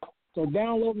app. So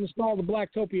download and install the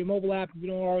Blacktopia mobile app if you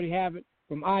don't already have it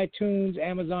from iTunes,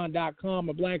 Amazon.com,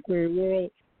 or BlackBerry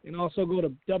World. And also go to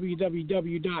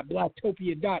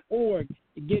www.blacktopia.org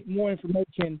to get more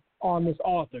information on this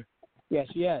author. Yes,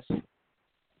 yes.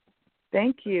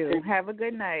 Thank you. Have a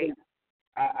good night.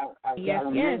 I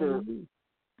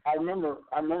remember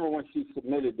when she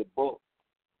submitted the book,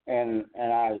 and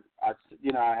I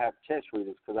have test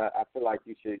readers because I feel like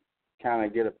you should kind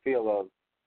of get a feel of,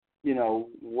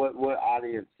 what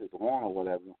audiences want or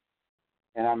whatever.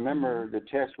 And I remember the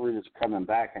test readers coming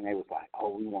back, and they was like,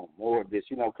 "Oh, we want more of this,"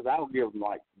 because I'll give them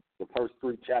like the first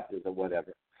 3 chapters or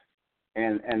whatever.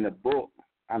 And the book,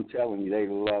 I'm telling you, they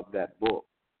love that book.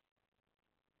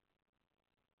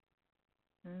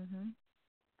 Mhm.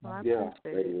 Well, yeah,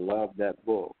 they love that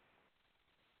book.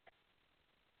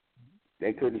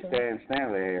 They couldn't stand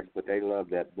Stanley ass, but they love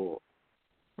that book.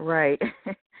 Right.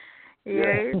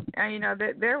 Yeah. And,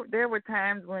 there were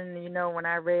times when when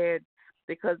I read,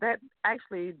 because that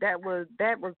was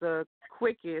the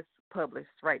quickest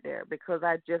published right there, because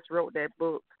I just wrote that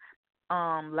book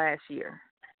last year.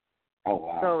 Oh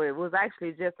wow. So it was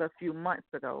actually just a few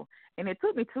months ago, and it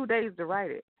took me 2 days to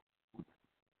write it.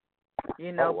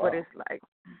 Oh, wow. But it's like,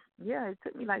 it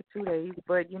took me like 2 days,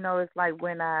 but it's like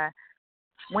when I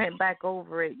went back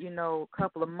over it, a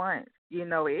couple of months,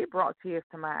 it brought tears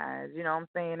to my eyes, you know what I'm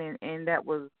saying? And that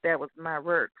was my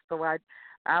work. So I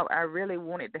really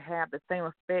wanted to have the same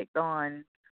effect on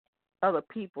other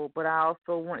people, but I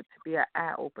also wanted to be an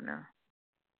eye opener.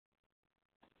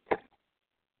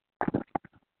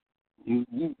 You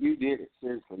did it,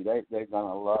 seriously. They're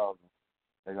gonna love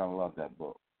that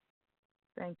book.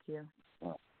 Thank you.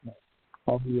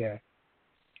 Oh yeah.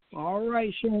 All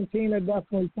right, Shantina,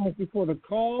 definitely thank you for the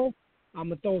call. I'm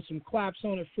going to throw some claps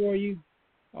on it for you.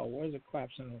 Oh, where's the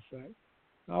clap sound effect?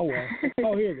 Oh, well.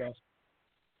 Oh, here it goes.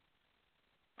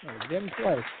 Oh, it didn't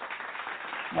play.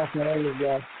 Okay, there you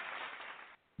go.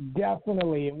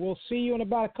 Definitely. And we'll see you in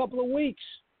about a couple of weeks.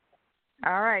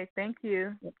 All right, thank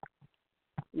you.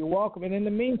 You're welcome. And in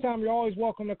the meantime, you're always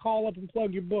welcome to call up and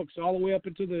plug your books all the way up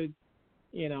into the,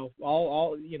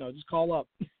 just call up.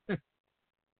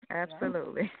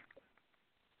 Absolutely.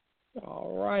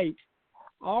 All right.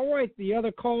 The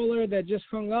other caller that just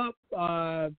hung up,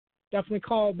 definitely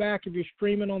call back if you're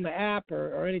streaming on the app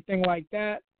or anything like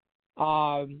that.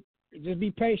 Just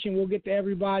be patient. We'll get to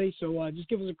everybody. So just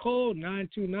give us a call,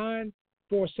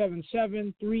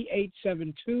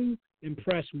 929-477-3872, and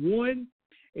press 1.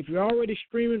 If you're already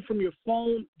streaming from your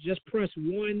phone, just press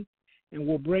 1, and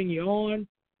we'll bring you on.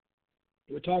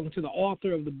 We're talking to the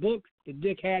author of the book, The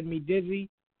Dick Had Me Dizzy,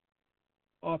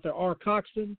 author R.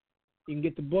 Coxton. You can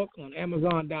get the book on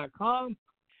Amazon.com.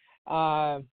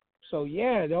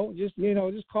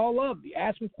 Just call up,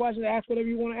 ask some questions, ask whatever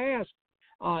you want to ask.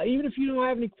 Even if you don't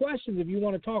have any questions, if you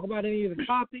want to talk about any of the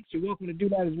topics, you're welcome to do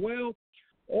that as well.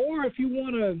 Or if you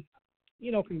want to,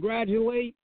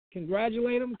 congratulate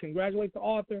the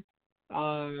author.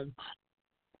 Want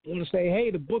to say, hey,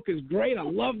 the book is great, I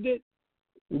loved it.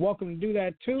 You're welcome to do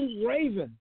that too.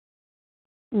 Raven.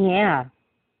 Yeah.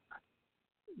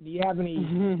 Do you have any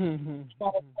you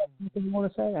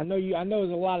want to say? I know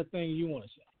there's a lot of things you want to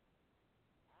say.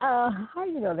 How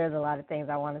do you know there's a lot of things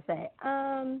I want to say?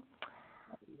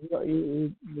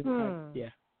 Yeah.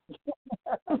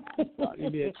 You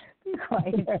did. Be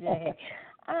quiet, Jay.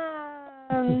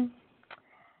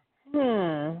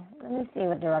 Let me see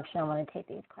what direction I want to take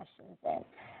these questions in.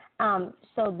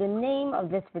 So the name of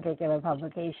this particular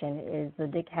publication is The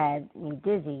Dick Had Me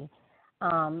Dizzy. Yes.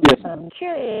 But I'm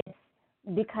curious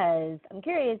because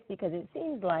it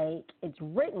seems like it's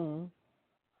written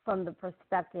from the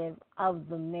perspective of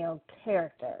the male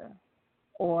character,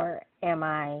 or am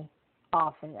I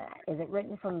off in that? Is it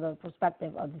written from the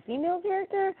perspective of the female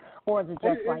character, or is it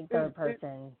just third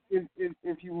person?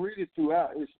 If you read it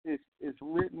throughout, it's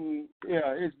written.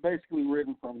 Yeah, it's basically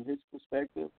written from his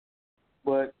perspective,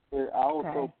 but I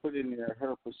also put in there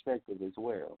her perspective as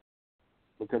well,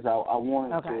 because I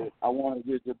wanted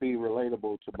it to be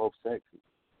relatable to both sexes.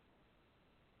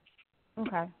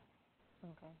 Okay.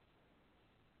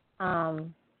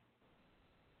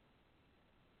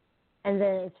 And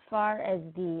then as far as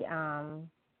the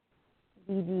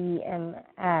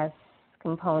BDMS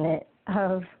component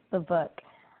of the book,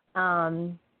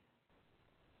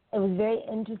 it was very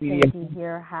interesting to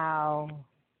hear how,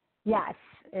 it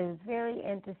was very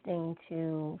interesting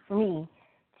for me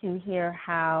to hear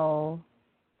how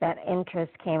that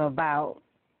interest came about,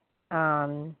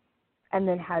 and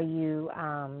then how you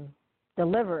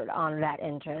delivered on that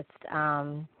interest.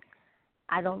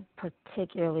 I don't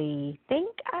particularly think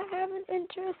I have an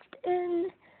interest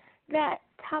in that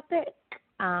topic,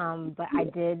 but I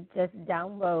did just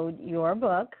download your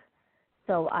book,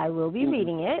 so I will be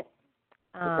reading it.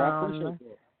 I appreciate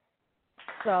that.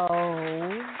 So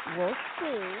we'll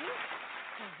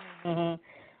see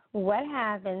what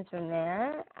happens from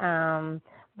there.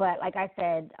 But like I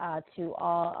said to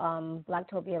all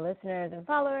Blacktopia listeners and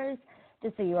followers,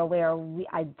 just so you're aware,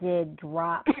 I did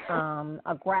drop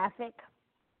a graphic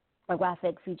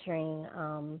featuring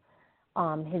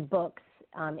his books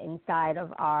inside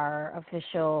of our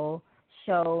official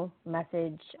show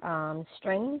message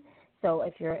string. So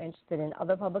if you're interested in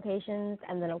other publications,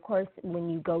 and then, of course, when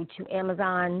you go to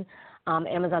Amazon,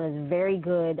 Amazon is very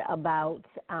good about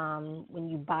when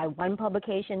you buy one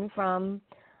publication from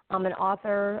an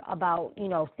author about,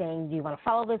 saying, do you want to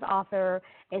follow this author,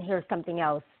 and here's something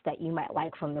else that you might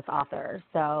like from this author.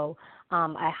 So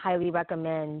I highly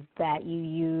recommend that you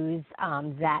use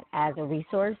that as a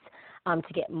resource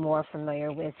to get more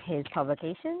familiar with his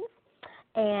publications.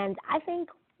 And I think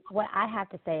what I have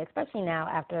to say, especially now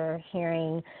after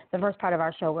hearing the first part of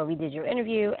our show where we did your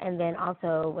interview, and then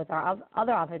also with our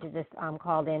other author who just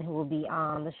called in, who will be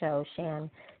on the show,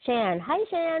 Shan. Hi,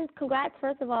 Shan. Congrats,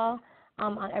 first of all,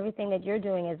 on everything that you're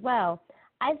doing as well.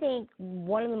 I think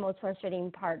one of the most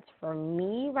frustrating parts for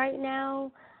me right now,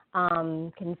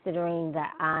 considering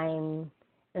that I'm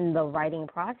in the writing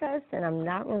process, and I'm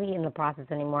not really in the process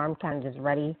anymore, I'm kind of just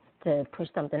ready to push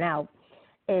something out,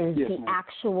 is the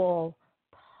actual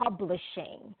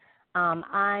publishing.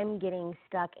 I'm getting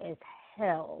stuck as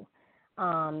hell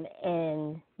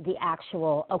in the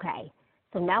actual, okay,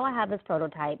 so now I have this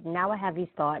prototype, now I have these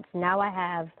thoughts, now I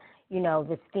have,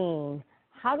 this theme.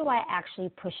 How do I actually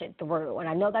push it through? And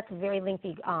I know that's a very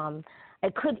lengthy,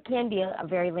 can be a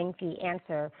very lengthy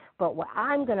answer, but what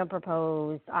I'm going to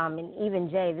propose, and even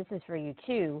Jay, this is for you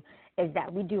too, is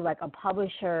that we do like a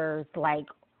publisher's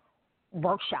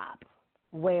workshop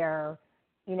where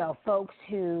folks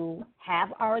who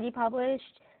have already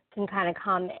published can kind of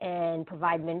come and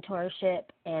provide mentorship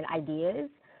and ideas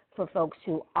for folks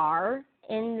who are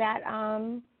in that,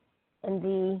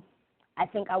 I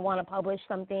think I want to publish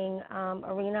something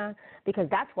arena, because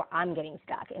that's where I'm getting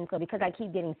stuck. And so because I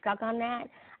keep getting stuck on that,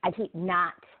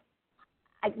 that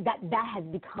has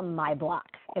become my block,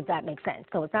 if that makes sense.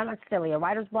 So it's not necessarily a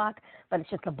writer's block, but it's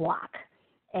just a block.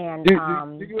 And do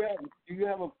you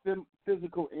have a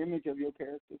physical image of your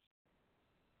characters?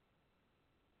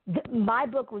 My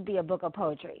book would be a book of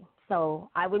poetry, so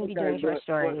I wouldn't be doing short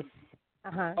stories.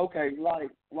 Okay,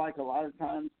 like a lot of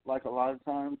times,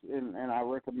 and I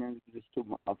recommended this to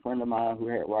a friend of mine who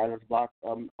had writer's block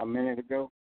a minute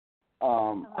ago.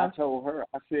 I told her,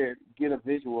 I said, get a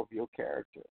visual of your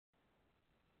character.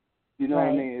 You know what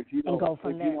I mean? If you don't,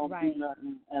 do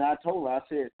nothing, and I told her, I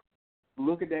said,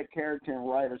 look at that character and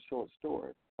write a short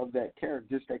story of that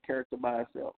character, just that character by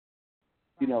itself.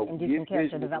 And do some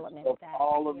character development of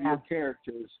all of your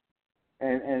characters,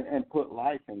 and put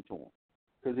life into them.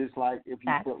 Because it's like if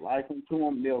you put life into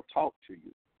them, they'll talk to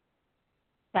you.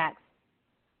 Facts.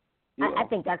 Yeah. I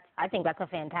think that's a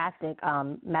fantastic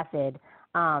method.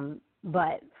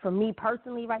 But for me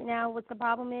personally, right now, what the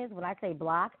problem is, when I say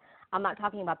block, I'm not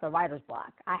talking about the writer's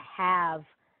block. I have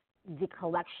the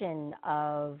collection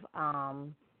of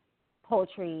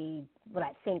poetry, what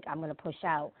I think I'm going to push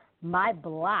out. My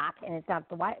block, and it's not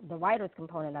the writer's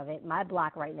component of it, my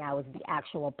block right now is the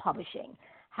actual publishing.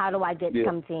 How do I get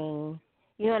something,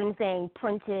 you know what I'm saying,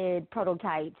 printed,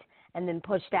 prototyped, and then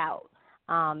pushed out?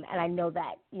 And I know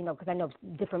that, because I know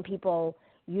different people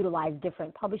utilize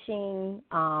different publishing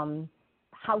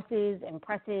houses and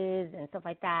presses and stuff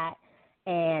like that.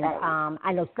 And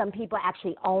I know some people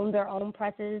actually own their own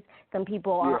presses. Some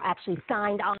people are actually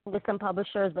signed on with some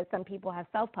publishers, but some people have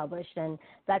self-published, and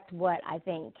that's what I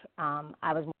think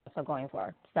I was more so going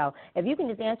for. So if you can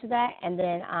just answer that, and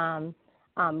then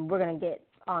we're going to get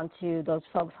on to those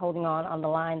folks holding on the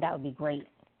line, that would be great.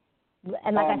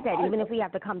 And like I said, even if we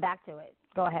have to come back to it,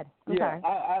 go ahead. I'm sorry.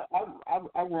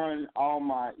 I run all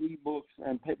my ebooks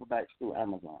and paperbacks through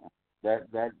Amazon.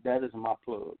 That is my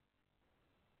plug.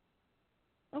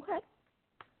 Okay.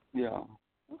 Yeah.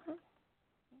 Okay.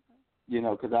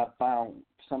 Because I found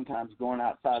sometimes going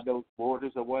outside those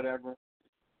borders or whatever,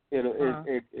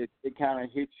 it kind of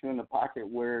hits you in the pocket,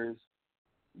 whereas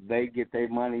they get their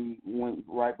money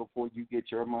right before you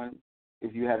get your money,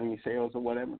 if you have any sales or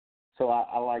whatever. So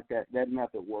I like that. That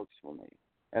method works for me,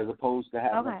 as opposed to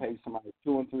having to pay somebody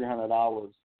 $200 and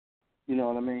 $300. You know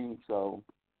what I mean? So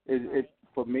it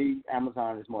for me,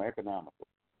 Amazon is more economical.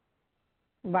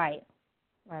 Right.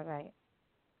 Right.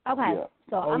 Okay, Yeah.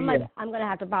 so I'm gonna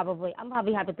have to probably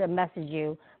have to message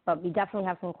you, but we definitely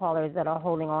have some callers that are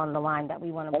holding on the line that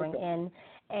we want to bring in.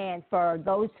 And for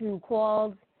those who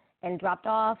called and dropped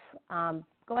off,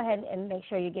 go ahead and make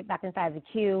sure you get back inside the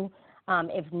queue.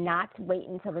 If not, wait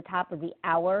until the top of the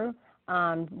hour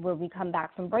where we come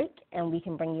back from break and we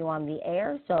can bring you on the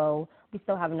air. So we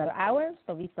still have another hour,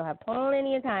 so we still have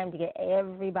plenty of time to get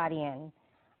everybody in.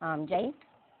 Jay?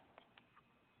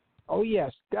 Oh,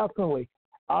 yes, definitely.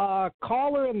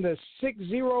 Caller in the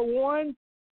 601.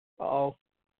 Uh-oh.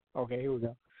 Okay, here we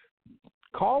go.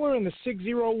 Caller in the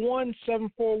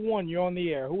 601-741. You're on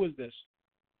the air. Who is this?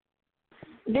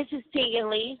 This is Tegan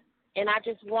Lee, and I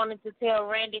just wanted to tell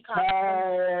Randy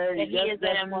Coxton that he is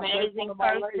an amazing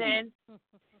person,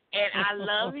 and I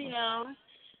love him.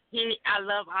 I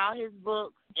love all his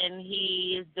books, and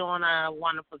he is doing a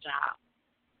wonderful job.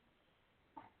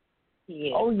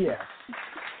 Yeah. Oh, yes.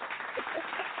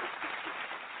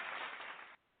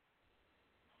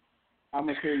 I'm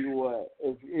gonna tell you what.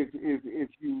 If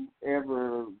you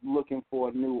ever looking for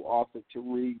a new author to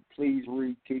read, please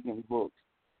read Tegan books.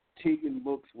 Tegan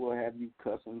books will have you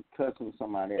cussing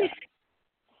somebody out.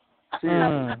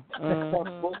 Seriously, her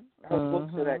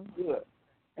books are that good,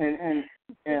 and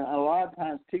a lot of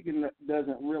times Tegan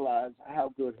doesn't realize how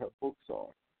good her books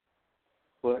are.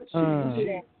 But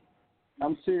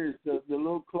I'm serious. The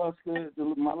little cluster,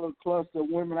 my little cluster of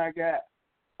women I got.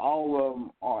 All of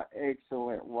them are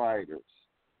excellent writers.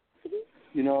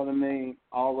 You know what I mean?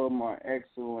 All of them are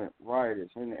excellent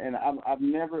writers. And I've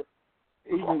never,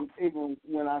 even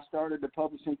when I started the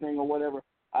publishing thing or whatever,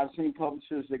 I've seen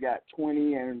publishers that got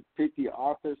 20 and 50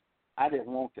 authors. I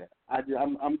didn't want that.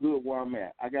 I'm good where I'm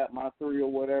at. I got my 3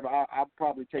 or whatever. I'll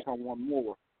probably take on one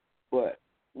more. But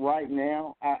right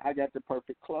now, I got the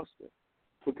perfect cluster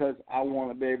because I want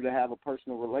to be able to have a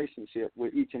personal relationship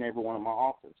with each and every one of my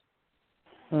authors.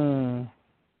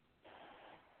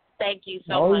 Thank you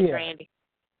so much, Randy.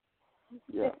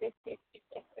 Yeah.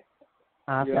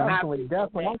 Definitely.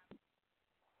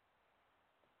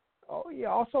 Oh yeah.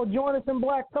 Also join us in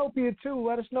Blacktopia too.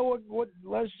 Let us know what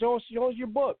show us your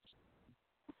books.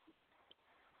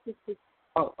 She'll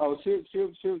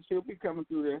be coming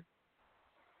through there.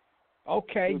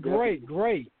 Okay, great.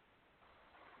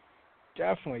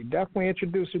 Definitely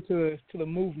introduce her to the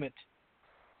movement.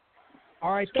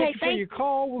 All right, thank you for your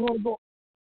call. We're going to go.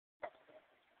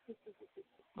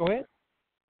 Go ahead.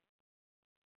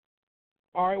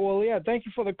 All right, well, yeah, thank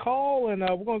you for the call, and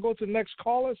we're going to go to the next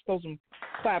caller. Let's throw some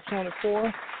claps on it for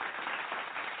her.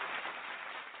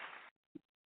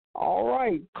 All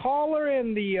right, caller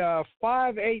in the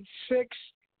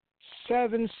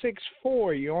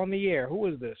 586-764. You're on the air. Who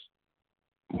is this?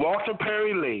 Walter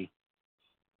Perry Lee.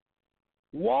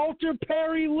 Walter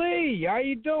Perry Lee, how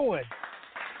you doing?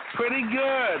 Pretty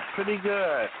good.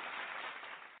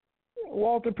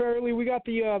 Walter Perry Lee, we got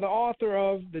the author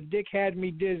of The Dick Had Me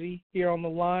Dizzy here on the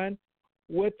line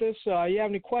with us. You have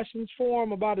any questions for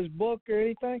him about his book or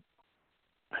anything?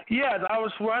 Yes, I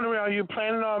was wondering, are you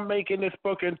planning on making this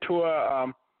book into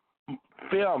a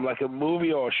film, like a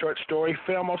movie or a short story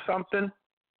film or something?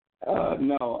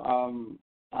 No.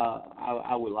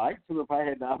 I would like to if I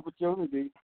had the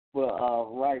opportunity, but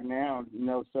right now,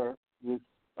 no, sir. Just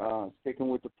sticking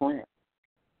with the print.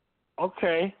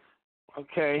 Okay.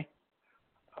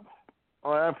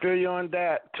 Well, I feel you on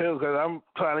that too, because I'm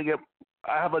trying to get.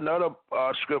 I have another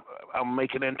script I'm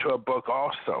making into a book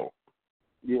also.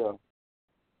 Yeah.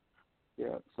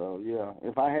 So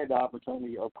if I had the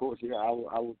opportunity, of course, I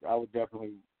would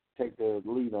definitely take the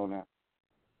lead on that.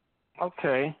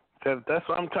 Okay, because that's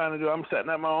what I'm trying to do. I'm setting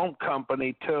up my own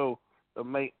company too to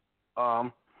make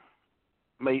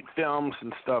films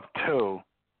and stuff too.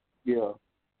 Yeah.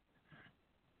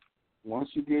 Once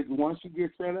you get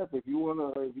set up, if you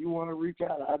wanna reach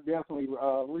out, I definitely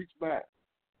reach back.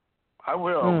 I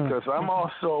will, because I'm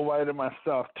also a writer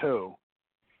myself too.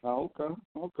 Oh,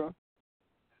 okay.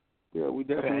 Yeah, we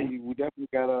definitely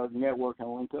got a network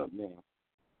and link up now.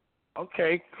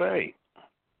 Okay, great.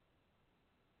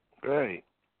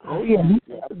 Oh yeah,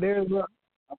 there's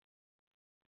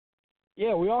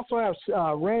we also have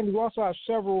Randy. We also have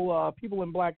several people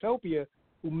in Blacktopia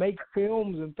who make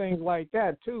films and things like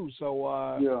that too. So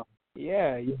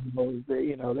they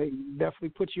definitely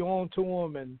put you on to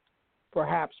them and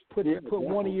perhaps put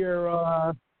one of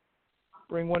your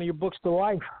bring one of your books to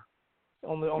life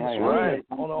on the screen. Right.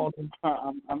 On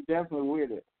I'm definitely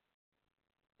with it.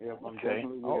 Yeah, I'm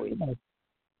definitely with it.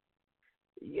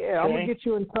 Yeah, I'm gonna get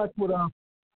you in touch with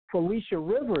Felicia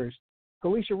Rivers.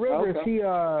 Felicia Rivers, she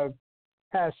has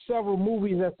several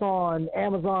movies that's on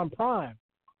Amazon Prime.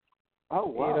 Oh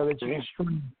wow! That you can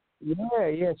stream.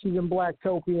 Yeah, she's in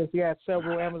Blacktopia. She had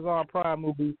several Amazon Prime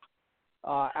movies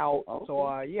out. Okay. So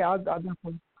I'll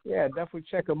definitely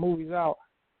check her movies out.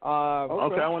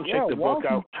 Okay, I want to check the book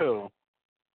out too.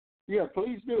 Yeah,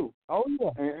 please do. Oh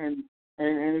yeah. And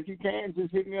if you can,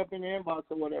 just hit me up in the inbox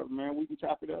or whatever, man. We can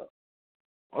chop it up.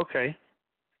 Okay.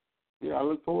 Yeah, I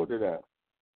look forward to that.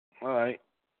 All right.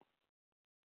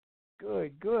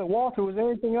 Good. Walter, was there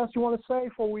anything else you want to say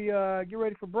before we get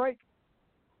ready for break?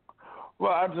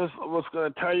 Well, I just was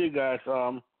going to tell you guys,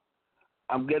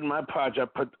 I'm getting my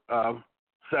project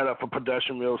set up for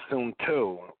production real soon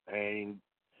too, and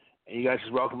you guys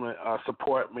is welcome to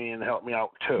support me and help me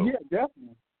out too.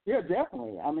 Yeah,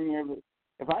 definitely. I mean,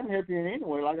 if I can help you in any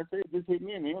way, like I said, just hit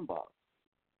me in the inbox.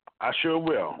 I sure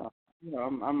will.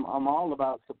 I'm all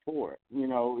about support.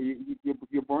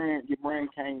 Your brand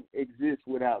can't exist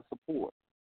without support.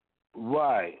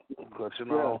 Right, because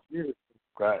Yeah.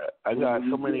 I got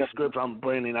so many scripts I'm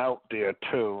bringing out there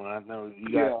too, and I know you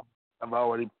got. I've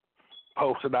already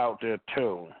posted out there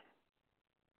too.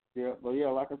 Yeah, but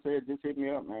like I said, just hit me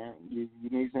up, man. You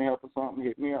need some help or something,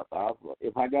 hit me up.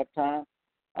 If I got time,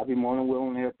 I'll be more than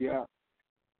willing to help you out.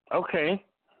 Okay,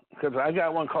 because I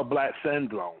got one called Black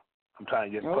Syndrome. I'm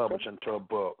trying to get published into a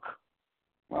book.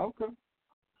 Okay.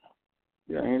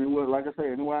 Yeah, anyway, like I said,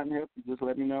 anywhere I can help you, just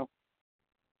let me know.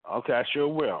 Okay, I sure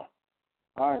will.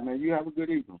 All right, man. You have a good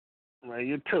evening. Man,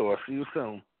 you too. I'll see you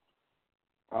soon.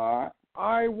 All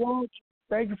right, Walt.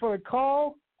 Thank you for the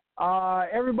call.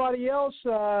 Everybody else,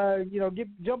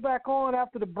 jump back on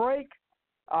after the break.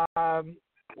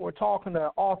 We're talking to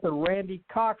author Randy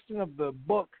Coxton of the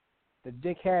book The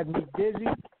Dick Had Me Dizzy.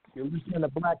 You're listening to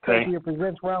Blacktopia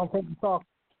Presents Roundtable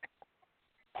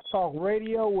Talk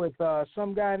Radio with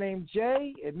some guy named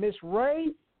Jay and Miss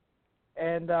Ray.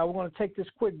 And we're going to take this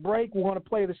quick break. We're going to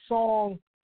play the song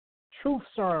Truth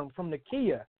Serum from the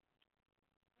Kia.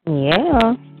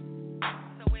 Yeah.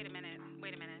 So wait a minute.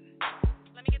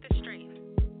 Let me get this straight.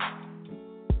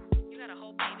 You got a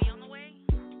whole baby on the way?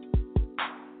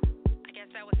 I guess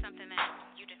that was something that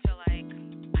you didn't feel like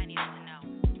I needed to know.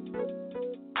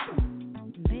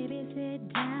 Baby,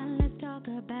 sit down, let's talk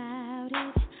about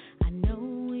it. I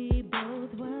know we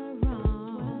both were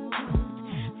wrong.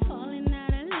 Falling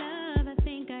out of love, I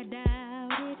think I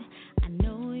doubt it. I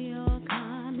know you're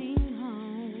coming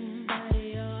home, but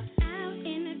you're out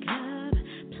in the club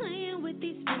playing with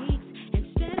these freaks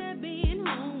instead of being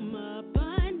home up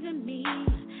under me.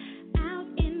 Out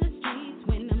in the streets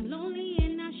when I'm lonely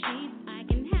in our sheets, I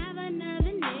can have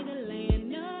another nigga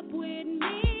laying up with me.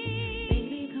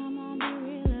 Baby, come on, be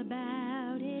real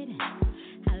about it.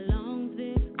 How long's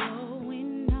this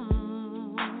going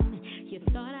on? You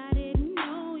thought I didn't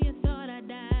know, you thought I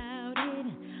doubted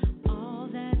all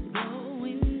that's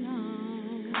going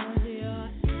on. 'Cause you're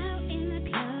out in the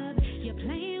club, you're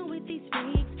playing with these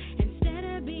freaks instead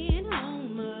of being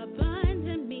home up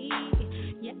under me.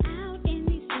 You're out in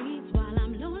these streets while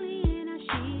I'm lonely in our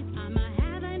sheets. I'ma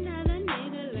have another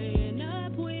nigga laying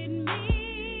up with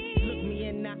me. Look me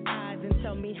in the eyes and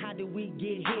tell me, how did we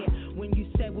get here? When you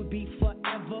said we'd be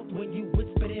forever, when you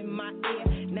whispered in my ear.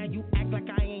 Now you act like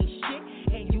I ain't shit,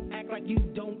 and you act like you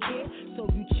don't care. So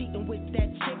you cheating with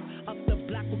that chick up the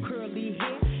block with curly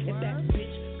hair. If that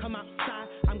bitch come outside,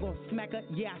 I'm gonna smack her,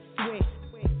 yeah, I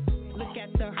swear. Look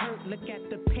at the hurt, look at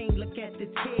the pain, look at the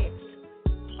tears.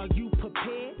 Are you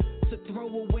prepared to throw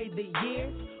away the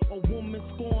years? A woman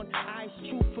scorned eyes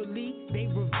truthfully, they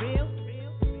reveal.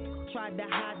 Tried to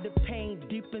hide the pain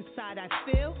deep inside I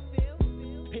feel.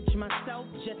 Pinch myself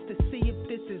just to see if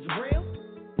this is real.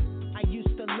 I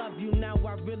used to love you, now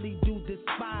I really do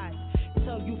despise.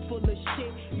 Tell you full of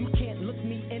shit, you can't look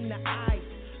me in the eyes.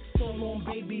 So long,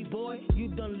 baby boy, you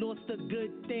done lost a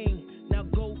good thing. Now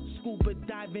go scuba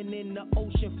diving in the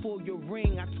ocean for your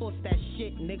ring. I toss that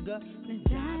shit, nigga. Let's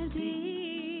dive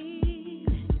deep.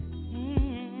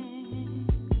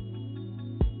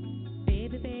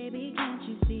 Baby, baby, can't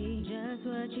you see just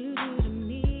what you do to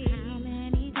me? How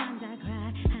many times I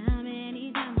cry, how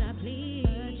many times I plead,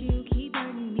 but you keep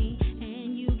hurting me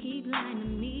and you keep lying to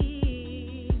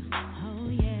me. Oh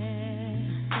yeah,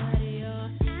 but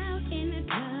you're out in the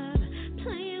club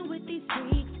playing with these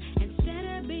freaks instead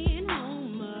of being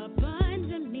home up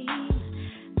under me.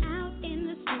 Out in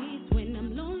the streets when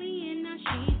I'm lonely in our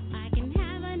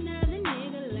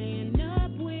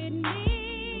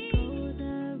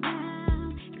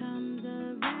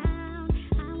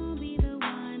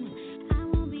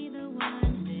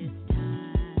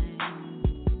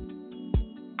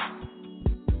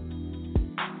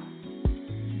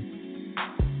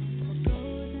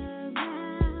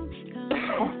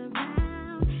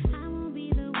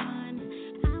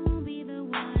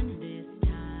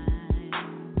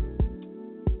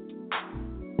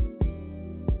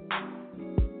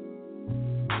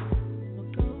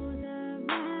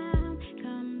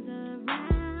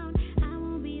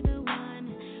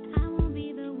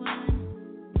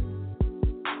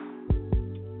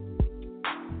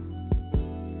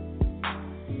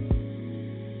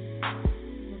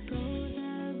What goes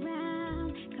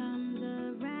around comes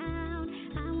around.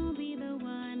 I won't be the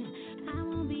one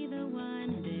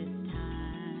this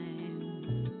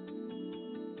time.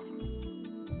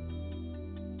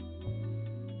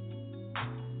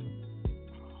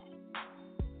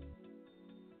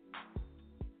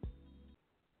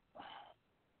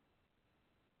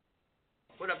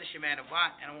 What up, this your man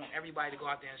Avant, and I want everybody to go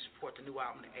out there and support the new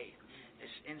album, The 8th.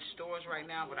 It's in stores right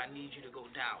now, but I need you to go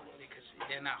download it because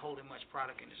they're not holding much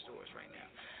product in the stores right now.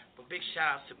 But big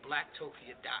shout outs to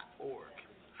blacktopia.org. All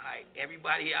right,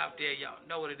 everybody out there, y'all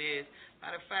know what it is.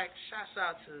 Matter of fact, shouts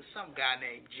out to some guy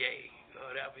named Jay, or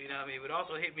whatever, you know what I mean? But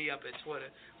also hit me up at Twitter,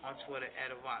 on Twitter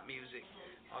at Avant Music,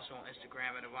 also on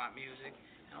Instagram at Avant Music,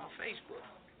 and on Facebook,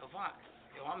 Avant.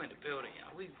 Yo, I'm in the building,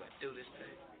 y'all. We gonna do this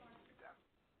thing.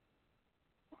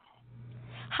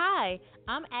 Hi,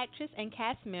 I'm actress and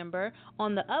cast member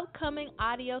on the upcoming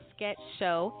audio sketch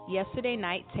show Yesterday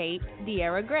Night Tape,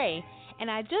 De'Ara Gray, and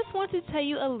I just want to tell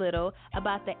you a little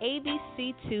about the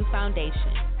ABC2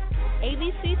 Foundation.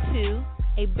 ABC2,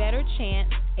 A Better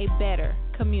Chance, A Better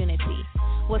Community,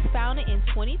 was founded in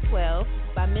 2012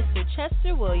 by Mr.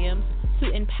 Chester Williams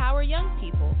to empower young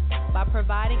people by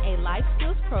providing a life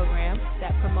skills program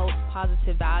that promotes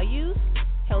positive values,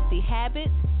 healthy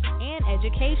habits, and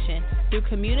education through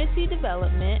community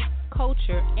development,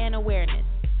 culture, and awareness,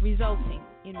 resulting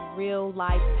in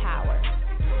real-life power.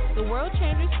 The World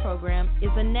Changers Program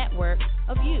is a network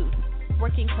of youth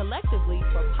working collectively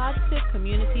for positive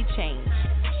community change.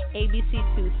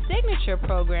 ABC2's signature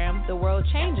program, The World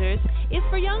Changers, is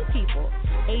for young people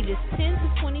ages 10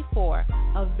 to 24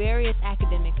 of various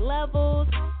academic levels,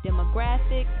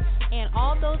 demographics, and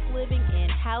all those living in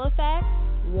Halifax,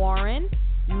 Warren,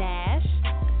 Nash,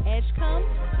 Edgecombe,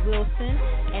 Wilson,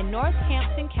 and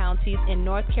Northampton counties in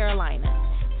North Carolina.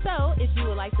 So, if you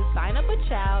would like to sign up a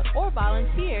child or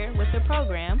volunteer with the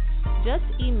program, just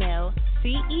email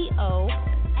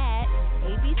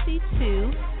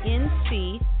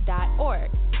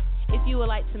ceo@abc2nc.org. If you would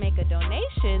like to make a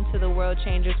donation to the World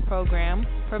Changers program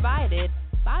provided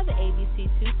by the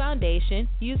ABC2 Foundation,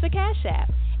 use the Cash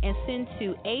App and send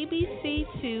to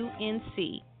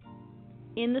ABC2NC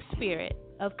in the spirit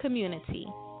of community.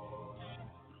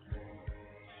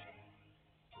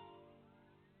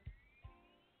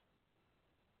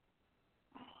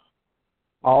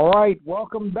 All right,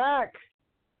 welcome back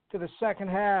to the second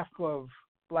half of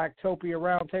Blacktopia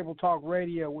Roundtable Talk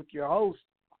Radio with your host,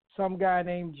 some guy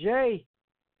named Jay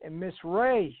and Miss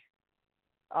Ray.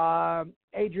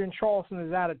 Adrian Charleston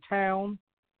is out of town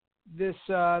this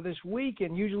week,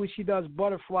 and usually she does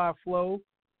Butterfly Flow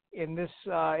in this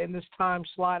time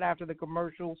slot after the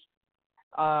commercials,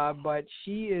 but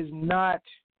she is not.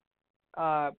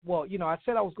 Well, I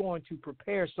said I was going to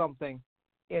prepare something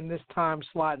in this time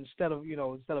slot instead of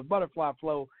Butterfly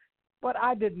Flow, but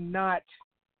I did not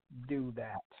do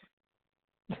that.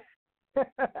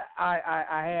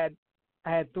 I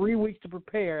had 3 weeks to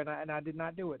prepare, and I did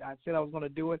not do it. I said I was going to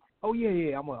do it. Oh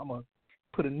yeah, I'm gonna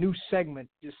put a new segment,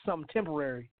 just something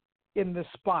temporary, in this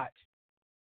spot,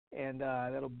 and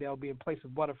that'll be in place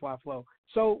of Butterfly Flow.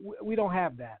 So we don't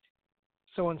have that.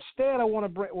 So instead, I want to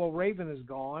bring. Well, Raven is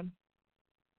gone.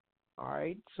 All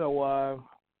right, so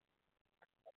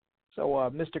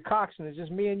Mr. Coxton, it's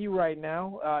just me and you right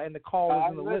now, and the callers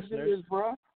and the listeners.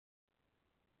 Bro.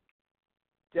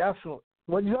 Definitely.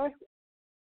 What'd you say?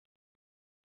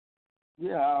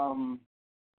 Yeah.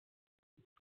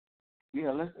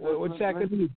 Yeah. What's that gonna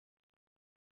be?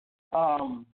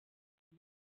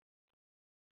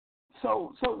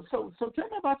 So tell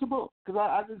me about your book, because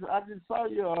I just saw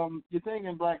your thing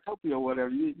in Blacktopia or whatever.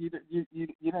 You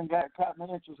done got caught my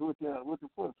interest with the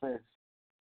foot fetish.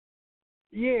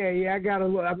 Yeah, I got to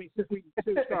look. I mean, since we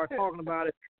started talking about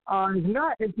it,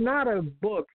 it's not a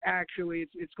book actually.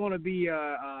 It's going to be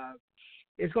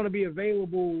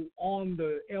available on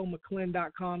the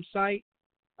lmcclin.com site.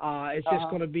 It's just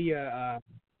going to be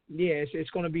it's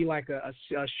going to be like a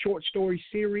short story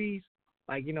series,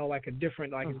 like a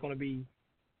different, like it's going to be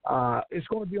on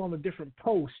the different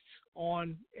posts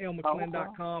on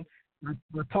lmcclin.com. I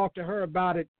talked to her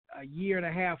about it a year and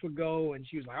a half ago, and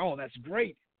she was like, "Oh, that's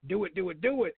great. Do it."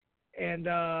 And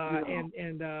I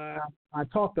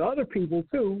talked to other people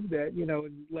too that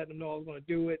let them know I was going to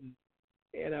do it,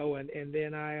 and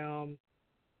then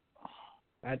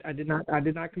I did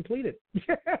not complete it.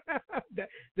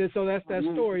 So that's that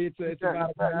story. It's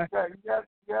about you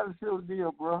got to seal the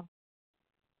deal, bro.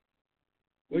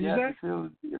 What you say?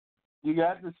 You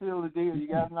got to seal the deal. You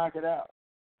got to knock it out.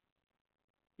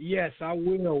 Yes, I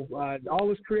will. All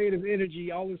this creative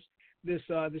energy, all this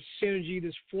synergy,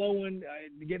 this flowing,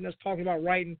 getting us talking about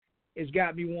writing. it's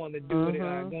got me wanting to do it.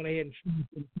 Going ahead and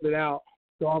put it out.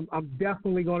 So I'm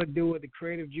definitely going to do it. The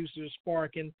creative juices are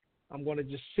sparking. I'm going to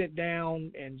just sit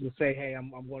down and just say, hey,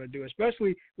 I'm going to do it.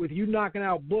 Especially with you knocking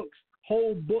out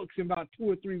whole books in about 2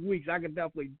 or 3 weeks. I could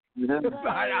definitely.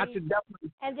 I should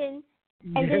definitely. And then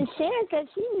Sharon said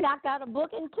she knocked out a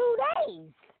book in 2 days.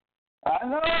 I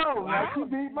know. Wow. She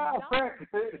beat my friend.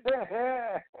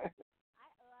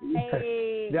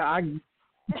 Yeah,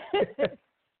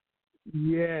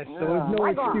 yeah, so there's no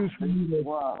excuse for me to.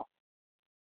 Wow.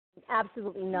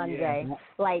 Absolutely none, Jay.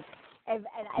 Like, and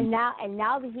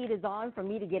now the heat is on for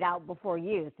me to get out before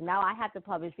you. So now I have to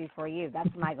publish before you.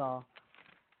 That's my goal.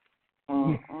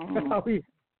 Oh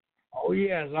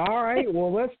yes. All right.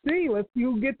 Well, let's see. Let's see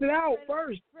who gets it out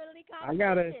first.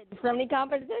 Friendly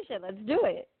competition. Let's do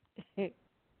it.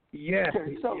 Yes.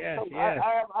 Okay, so yes.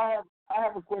 I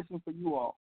have a question for you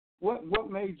all. What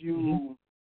made you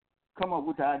come up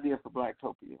with the idea for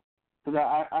Blacktopia?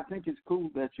 Because I think it's cool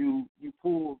that you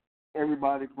pull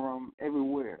everybody from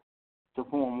everywhere to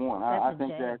form one. I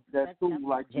think that's cool.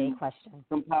 Like you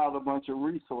compiled a bunch of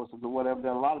resources or whatever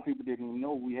that a lot of people didn't even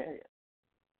know we had.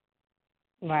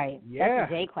 Right. Yeah.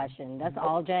 That's a Jay question. That's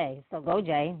all Jay. So go,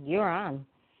 Jay. You're on.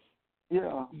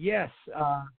 Yeah. Yes.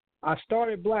 I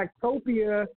started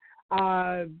Blacktopia.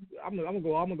 I'm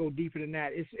gonna go deeper than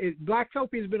that.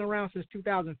 Blacktopia has been around since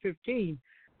 2015,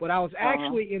 but I was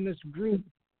actually in this group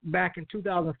back in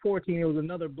 2014. It was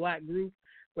another black group,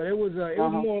 but it was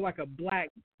more like a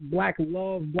black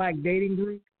love, black dating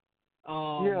group.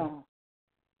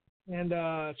 And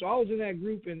so I was in that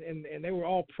group, and they were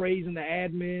all praising the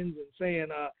admins and saying,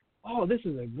 "Oh, this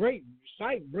is a great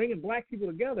site, bringing black people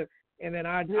together." And then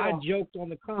I joked on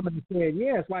the comment and said,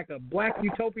 "Yeah, it's like a black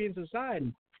utopian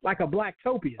society, like a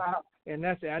Blacktopia." And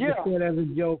that's it. I just said as a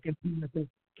joke and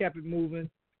kept it moving.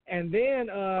 And then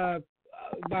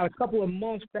about a couple of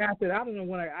months after that, I don't know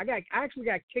when I actually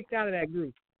got kicked out of that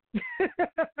group. You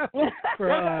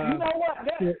know what?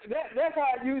 That's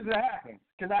how it usually happens.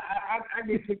 Because I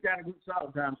get kicked out of groups all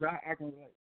the time, so I can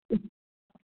relate.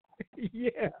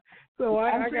 Yeah. So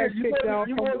I got kicked out. If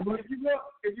you go against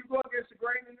the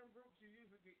grain in them groups, you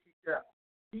usually get kicked out.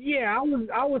 Yeah,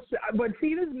 I was, but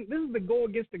see, this is the go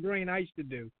against the grain I used to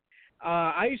do.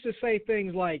 I used to say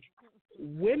things like,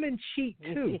 "Women cheat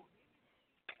too,"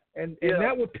 and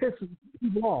that would piss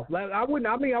people off. I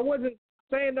wasn't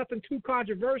saying nothing too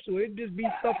controversial. It'd just be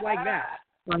stuff like that.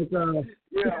 Like,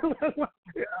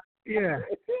 yeah.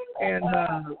 And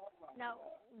now,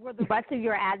 were the rest of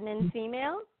your admins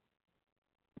female?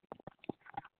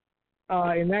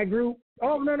 In that group?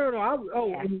 Oh no.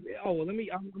 Let me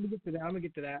get to that. I'm gonna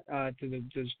get to that. To the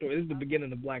story. This is the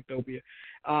beginning of Blacktopia.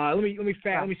 Let me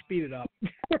speed it up.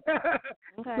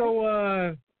 Okay.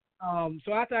 So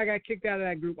after I got kicked out of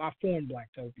that group, I formed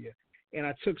Blacktopia, and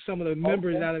I took some of the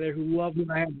members out of there who loved what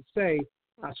I had to say.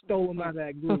 I stole them out of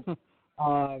that group.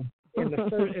 One of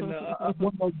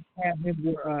those admins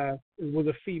was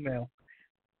a female,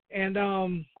 and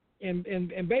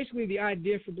basically the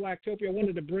idea for Blacktopia, I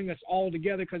wanted to bring us all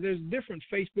together because there's different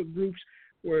Facebook groups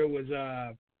where it was,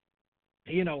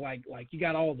 like you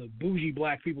got all the bougie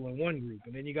black people in one group,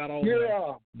 and then you got all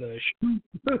the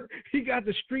you got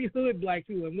the street hood black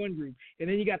people in one group, and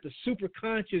then you got the super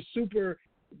conscious, super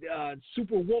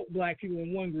woke black people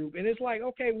in one group, and it's like,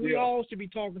 okay, we all should be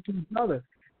talking to each other.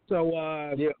 So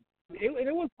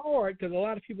it was hard because a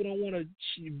lot of people don't want to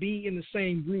be in the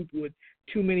same group with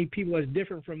too many people that's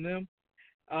different from them.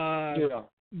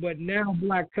 But now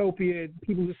Blacktopia,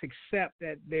 people just accept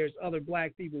that there's other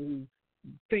black people who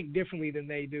think differently than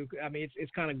they do. I mean,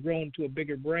 it's kind of grown to a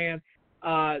bigger brand.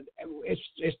 It's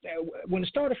when it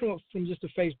started from just a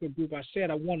Facebook group, I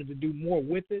said I wanted to do more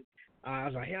with it. I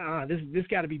was like, this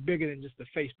got to be bigger than just a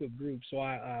Facebook group. So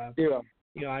I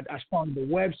started the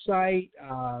website,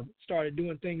 started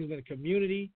doing things in the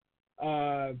community,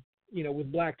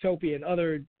 with Blacktopia and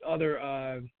other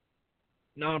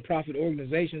nonprofit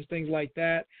organizations, things like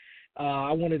that.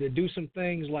 I wanted to do some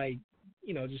things like,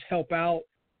 just help out,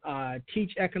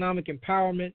 teach economic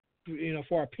empowerment,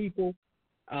 for our people.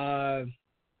 And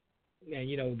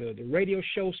the radio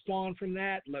show spawned from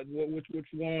that, which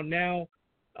we're on now.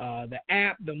 The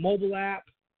app, the mobile app,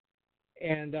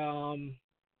 and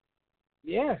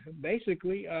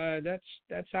basically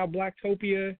that's how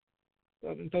Blacktopia.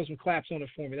 Throw some claps on it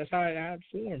for me. That's how it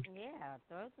formed. Yeah,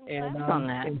 throw some claps on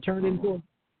that. And turned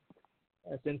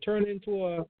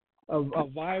into a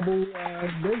viable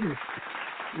business.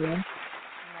 Right.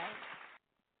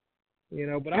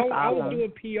 But I was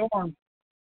doing PR.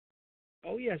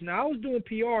 Oh yes, now I was doing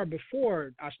PR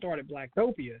before I started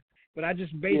Blacktopia, but I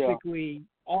just basically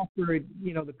offered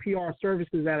the PR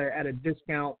services at a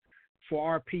discount for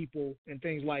our people and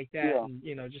things like that,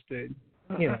 Yeah. and just to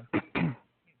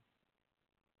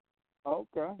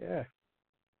Okay. Yeah.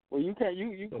 Well, you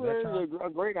So created a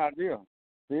great idea.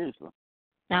 Seriously.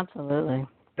 Absolutely.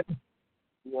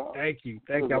 Yeah. Thank you.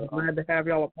 I'm glad to have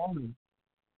y'all upon me.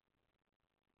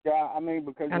 Yeah, I mean,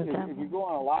 because Okay. if you go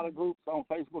on a lot of groups on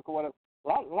Facebook or whatever, a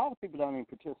lot of people don't even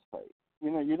participate. You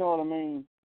know what I mean?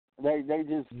 They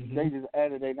just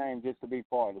added their name just to be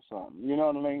part of something. You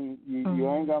know what I mean? You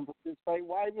ain't gonna participate.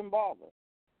 Why even bother?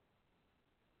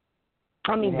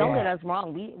 I mean, don't get us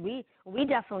wrong. We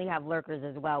definitely have lurkers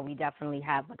as well. We definitely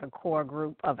have like a core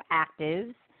group of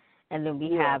actives, and then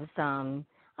we have some.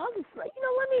 I'll just let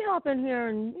me hop in here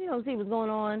and see what's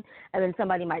going on, and then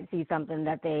somebody might see something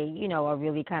that they are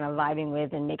really kind of vibing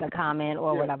with and make a comment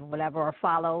or whatever, or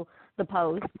follow the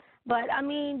post. But I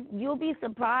mean, you'll be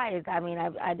surprised. I mean,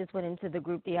 I just went into the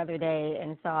group the other day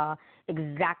and saw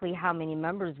exactly how many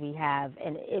members we have,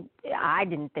 and I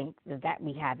didn't think that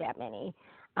we had that many.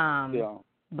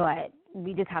 But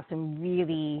we just have some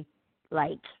really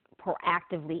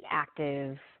proactively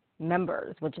active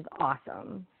members, which is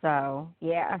awesome. So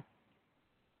yeah.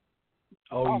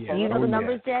 Oh yeah. You know the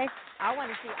numbers, Jay? I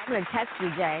want to see. I'm going to test you,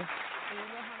 Jay.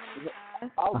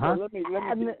 Also, let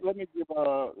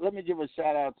me give a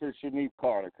shout out to Shanique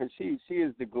Carter, because she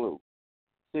is the glue.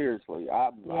 Seriously,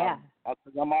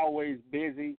 I'm always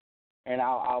busy, and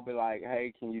I'll be like,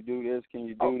 hey, can you do this? Can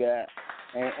you do that?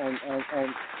 And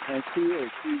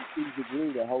she's the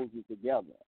glue that holds it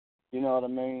together. You know what I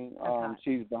mean?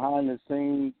 She's behind the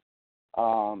scenes.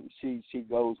 She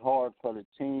goes hard for the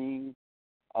team.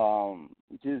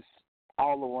 Just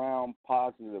all around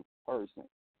positive person.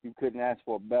 You couldn't ask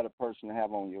for a better person to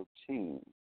have on your team.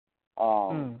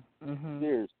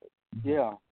 Seriously.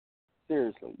 Yeah.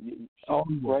 Seriously. She's a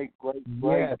great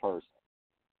person.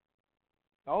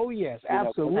 Oh, yes,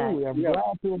 absolutely. I'm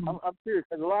glad to. I'm serious,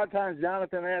 because a lot of times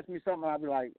Jonathan asks me something, I'll be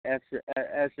like, ask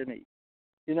Shanique.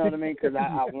 You know what I mean? Because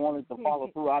I wanted to follow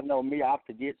through. I know me, I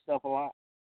forget stuff a lot.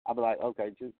 I'll be like,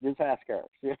 okay, just ask her.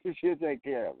 She'll take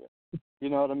care of it. You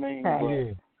know what I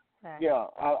mean? Yeah,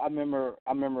 I remember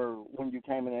when you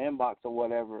came in the inbox or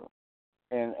whatever,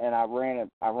 and I ran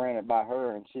it by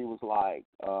her, and she was like,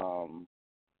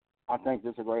 I think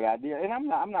this is a great idea. And I'm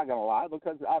not gonna lie,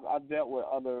 because I've dealt with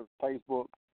other Facebook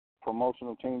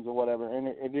promotional teams or whatever, and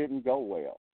it didn't go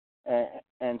well.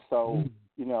 And so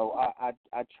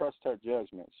I trust her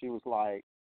judgment. She was like,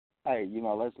 hey,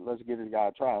 let's give this guy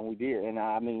a try, and we did. And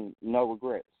I mean, no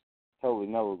regrets, totally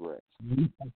no regrets.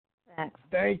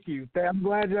 Thank you. I'm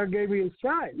glad y'all gave me a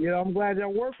shot. I'm glad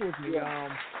y'all worked with me. We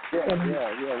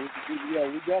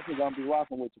definitely gonna be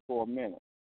rocking with you for a minute.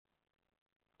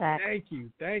 Thank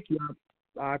you.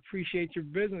 I appreciate your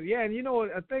business. Yeah, and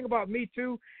a thing about me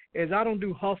too is I don't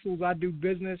do hustles. I do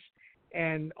business,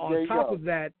 and on top of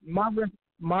that,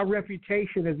 my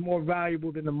reputation is more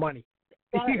valuable than the money.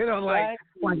 Oh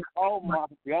my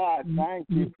God! Thank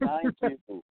you.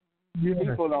 Yeah.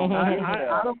 People don't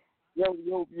I don't.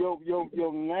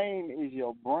 Your name is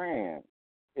your brand.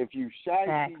 If you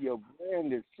shiesty, your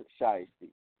brand is shiesty.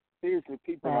 Seriously,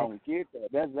 people don't get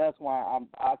that. That's why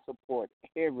I support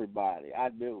everybody. I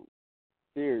do.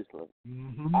 Seriously,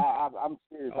 I'm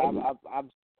serious.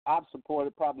 I've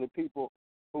supported probably people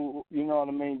who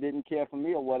didn't care for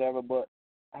me or whatever. But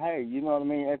hey, you know what I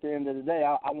mean. At the end of the day,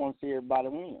 I want to see everybody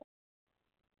win.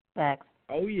 Facts.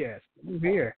 Oh yes, I'm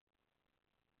here.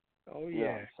 Oh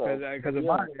yeah, because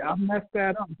I messed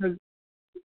that up.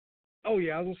 I was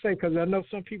gonna say, because I know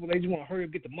some people, they just want to hurry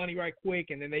up, get the money right quick,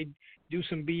 and then they do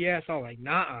some BS. I'm like,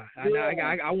 nah,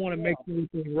 I want to make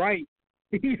everything right.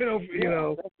 There you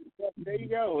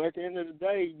go. At the end of the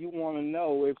day, you want to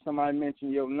know if somebody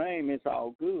mentioned your name, it's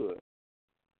all good.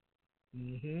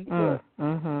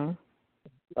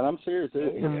 But I'm serious.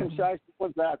 There's some shiesty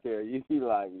ones out there. You be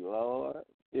like, Lord,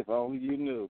 if only you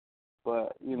knew.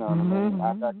 But you know what I mean.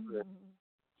 I got you.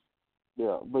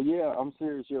 Yeah, but yeah, I'm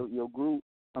serious. Your group,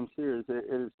 I'm serious. It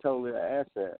is totally an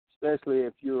asset, especially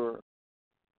if you're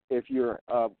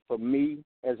for me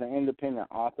as an independent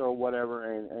author or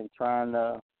whatever, and trying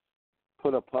to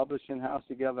put a publishing house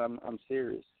together. I'm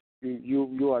serious.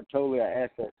 You are totally an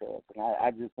asset to us, and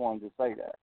I just wanted to say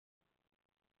that.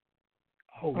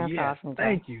 Oh, that's yeah. Awesome,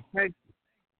 Thank you.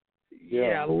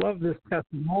 Yeah, I love this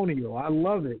testimonial. I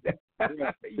love it.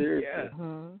 Yeah,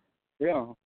 seriously. Yeah.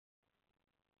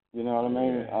 You know what I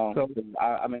mean?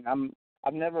 I mean,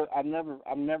 I've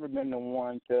never been the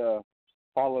one to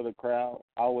follow the crowd.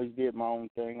 I always did my own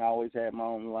thing. I always had my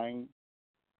own lane.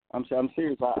 I'm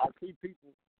serious. I see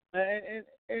people,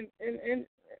 and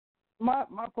my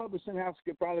publishing house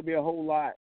could probably be a whole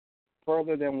lot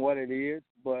further than what it is,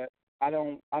 but I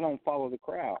don't follow the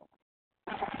crowd.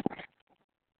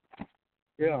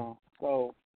 Yeah,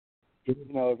 so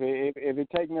if it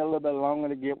takes me a little bit longer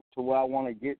to get to where I want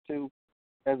to get to,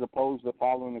 as opposed to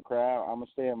following the crowd, I'm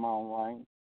gonna stay in my own lane.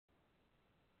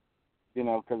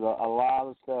 Because a lot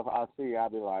of stuff I see, I'll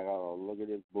be like, oh, look at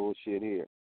this bullshit here.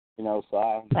 So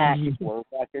I just work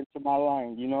back into my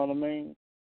lane. You know what I mean?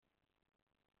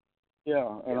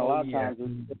 Yeah, and a lot of times,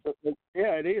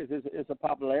 it is. It's a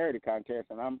popularity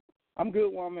contest, and I'm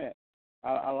good where I'm at.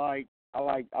 I like.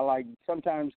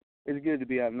 Sometimes it's good to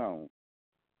be unknown.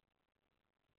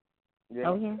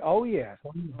 Yeah. Oh yeah.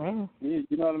 You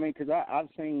know what I mean? Because I've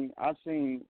seen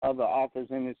other authors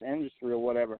in this industry or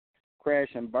whatever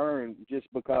crash and burn just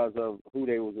because of who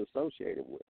they was associated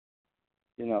with.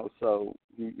 So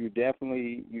you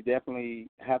definitely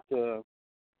have to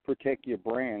protect your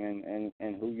brand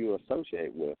and who you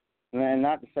associate with. And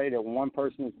not to say that one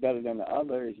person is better than the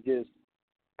other. It's just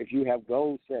if you have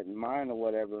goals set in mind or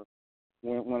whatever,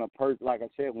 when a person, like I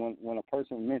said, when a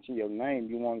person mentions your name,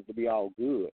 you want it to be all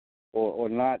good, or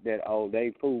not that, oh,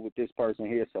 they fool with this person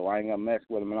here, so I ain't gonna mess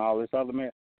with them and all this other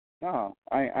man. No,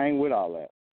 I ain't with all that.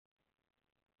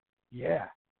 Yeah.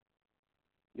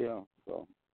 Yeah. So.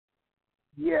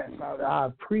 Yes, I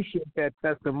appreciate that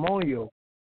testimonial.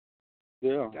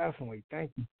 Yeah. Definitely.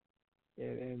 Thank you.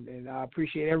 And I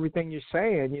appreciate everything you're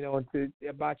saying,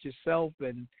 about yourself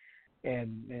and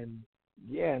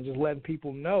just letting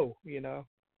people know, Yeah,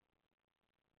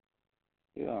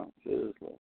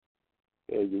 seriously.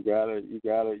 Yeah, you gotta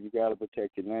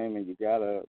protect your name and you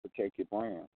gotta protect your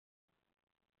brand.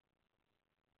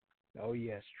 Oh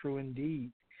yes, true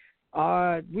indeed.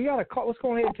 We got a call. Let's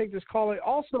go ahead and take this call.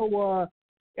 Also,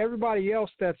 everybody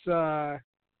else that's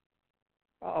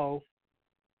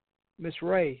Miss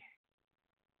Ray.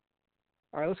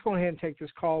 All right, let's go ahead and take this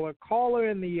caller. Caller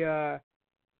in the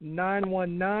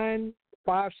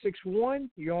 919-561.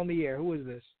 You're on the air. Who is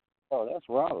this? Oh, that's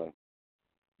Raleigh.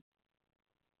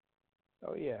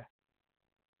 Oh yeah.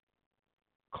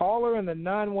 Caller in the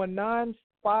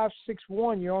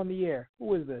 919-561. You're on the air.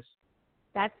 Who is this?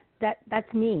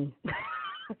 That's me.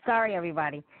 Sorry,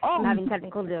 everybody. I'm having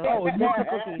technical difficulties.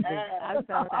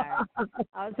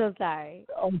 I'm so sorry.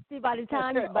 See, by the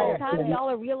time y'all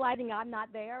are realizing I'm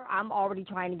not there, I'm already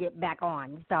trying to get back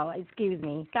on. So, excuse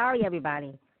me. Sorry,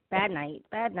 everybody. Bad night.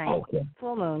 Okay.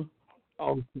 Full moon.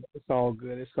 Oh, it's all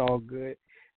good.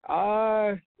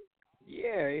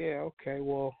 Yeah. Okay.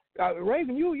 Well,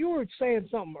 Raven, you were saying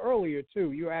something earlier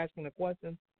too. You were asking a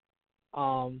question.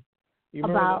 You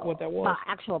remember what that was? About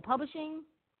actual publishing?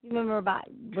 You remember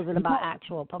was it about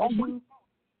actual publishing?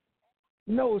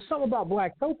 No, it was something about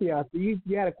Blacktopia. You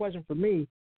had a question for me.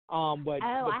 But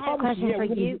I had a question for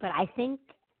you, but I think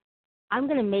I'm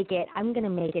gonna make it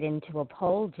into a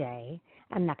poll, Jay.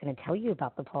 I'm not gonna tell you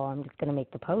about the poll. I'm just gonna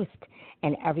make the post,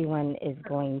 and everyone is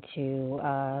going to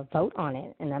vote on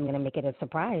it, and I'm gonna make it a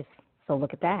surprise. So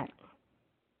look at that.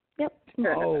 Yep.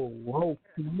 Oh, whoa,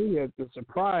 to me it's a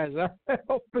surprise.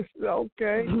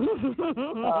 Okay.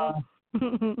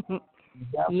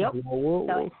 Yep.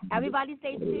 So everybody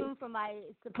stay tuned for my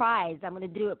surprise. I'm going to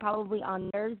do it probably on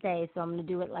Thursday, so I'm going to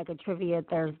do it like a trivia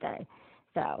Thursday.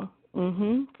 So,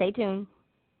 stay tuned.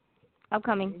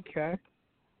 Upcoming. Okay.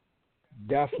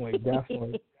 Definitely.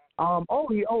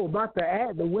 About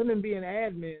the women being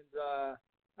admins.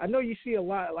 I know you see a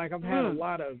lot. Like I've had a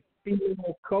lot of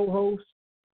female co-hosts,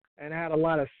 and I had a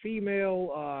lot of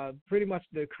female. Pretty much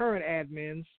the current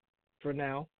admins for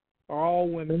now are all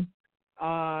women.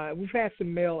 We've had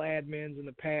some male admins in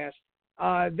the past.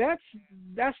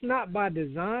 That's not by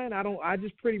design. I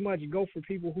just pretty much go for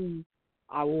people who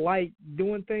I like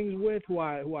doing things with, who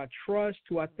I trust,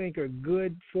 who I think are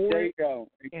good for there it. You go.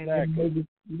 Exactly.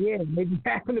 And maybe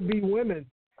happen to be women.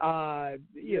 And I've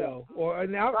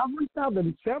reached out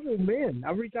to several men.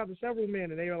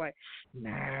 And they were like, "Nah,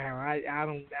 I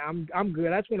don't. I'm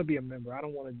good. I just want to be a member. I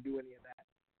don't want to do any of that."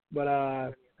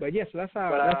 But yes, that's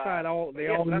how it all. They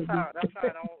all.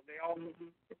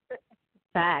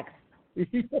 Facts.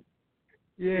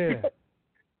 Yeah.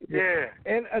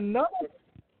 And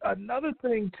another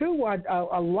thing too,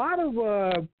 a lot of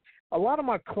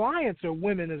my clients are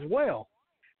women as well.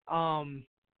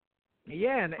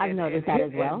 And I've noticed that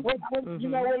as well. You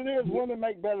know what it is? Women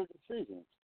make better decisions.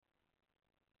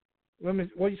 Women,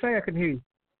 what you say? I can hear you.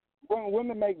 Well,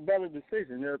 women make better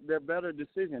decisions. They're better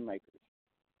decision makers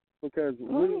because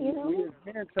we as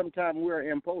men sometimes we're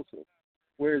impulsive,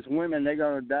 whereas women they're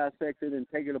gonna dissect it and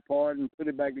take it apart and put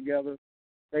it back together.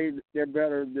 They're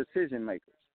better decision makers.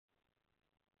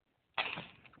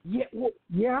 Yeah,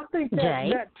 I think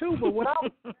that too. But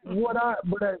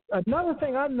another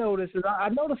thing I noticed is I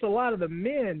notice a lot of the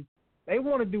men They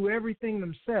want to do everything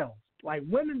themselves. Like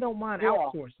women don't mind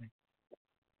outsourcing.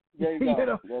 There you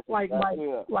go.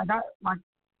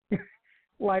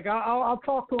 I'll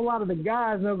talk to a lot of the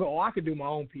guys and they'll go, I could do my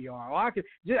own PR. I'll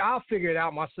figure it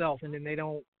out myself, and then they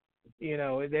don't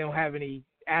have any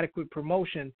adequate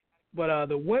promotion. But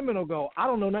the women will go, I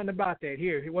don't know nothing about that.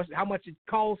 Here, how much it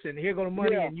costs, and here go the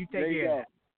money, and you take care of that.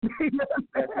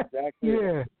 That's exactly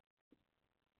it.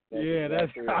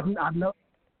 I know.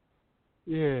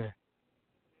 Yeah.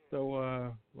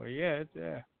 So, it's.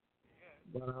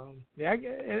 But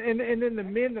and then the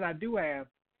men that I do have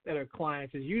that are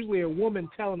clients is usually a woman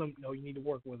telling them, no, you need to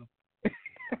work with them.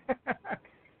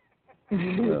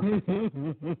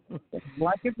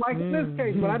 like in this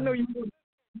case, but I know you would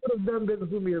have done business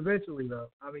with me eventually, though.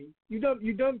 I mean, you doing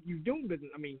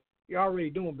business. I mean, you're already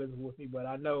doing business with me, but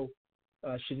I know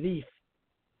Shanice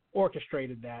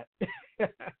orchestrated that.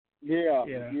 Yeah.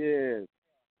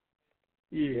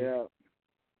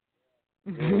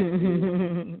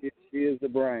 She is the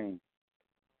brain.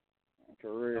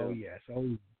 For real. Oh yes.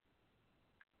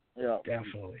 Yeah.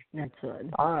 Definitely. That's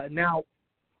good. Now,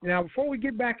 before we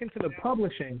get back into the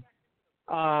publishing,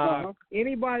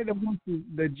 anybody that wants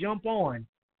to jump on,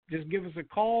 just give us a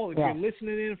call. If you're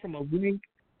listening in from a link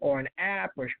or an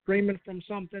app or streaming from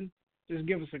something, just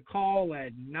give us a call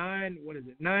at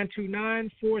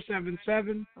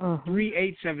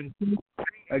 929-477-3872.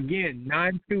 Again,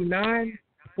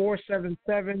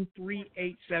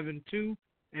 929-477-3872,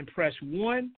 and press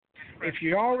 1. If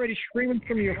you're already streaming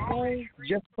from your phone,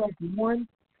 just press 1,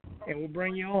 and we'll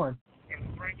bring you on.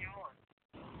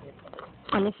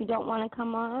 And if you don't want to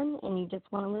come on and you just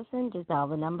want to listen, just dial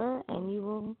the number, and you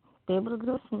will be able to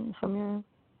listen from your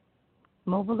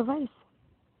mobile device.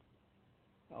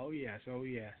 Oh yes.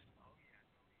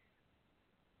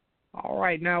 All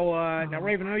right, now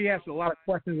Raven, I know you asked a lot of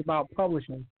questions about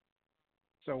publishing.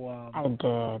 So I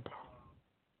did.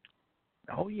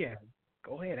 Oh yeah,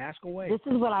 go ahead, ask away. This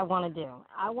is what I want to do.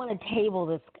 I want to table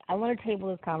this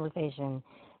conversation,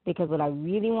 because what I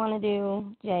really want to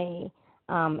do, Jay,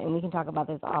 and we can talk about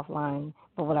this offline,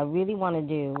 but what I really want to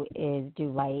do is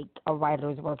do like a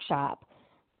writer's workshop,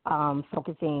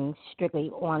 focusing strictly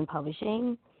on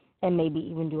publishing, and maybe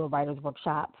even do a writer's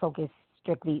workshop focused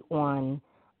strictly on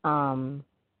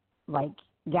like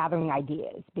gathering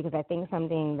ideas, because I think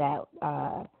something that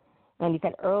Randy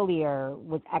said earlier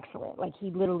was excellent. Like,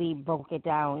 he literally broke it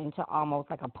down into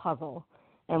almost like a puzzle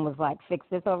and was like, fix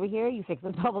this over here, you fix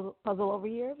this puzzle over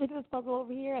here, fix this puzzle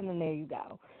over here, and then there you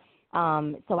go.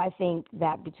 So I think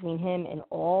that between him and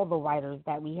all the writers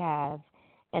that we have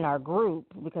in our group,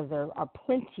 because there are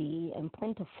plenty and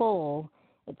plentiful,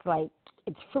 it's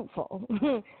fruitful.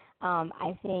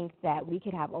 I think that we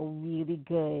could have a really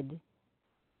good,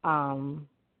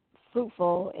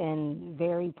 fruitful and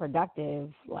very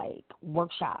productive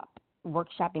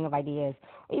workshopping of ideas,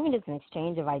 or even just an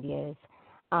exchange of ideas.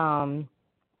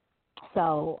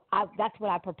 So that's what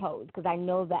I propose, because I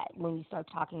know that when you start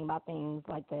talking about things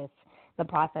like this, the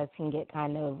process can get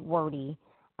kind of wordy,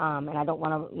 and I don't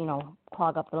want to,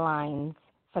 clog up the lines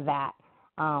for that.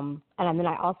 And then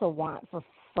I also want for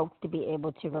folks to be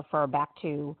able to refer back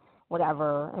to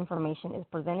whatever information is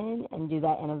presented and do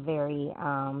that in a very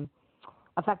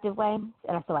effective way.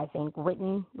 And so I think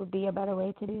written would be a better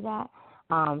way to do that.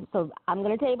 So I'm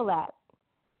going to table that.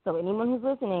 So anyone who's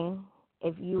listening,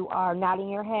 if you are nodding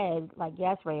your head like,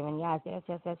 yes, Raven, yes,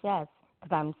 because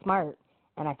I'm smart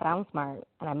and I sound smart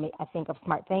and I think of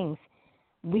smart things,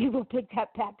 we will pick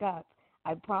that back up.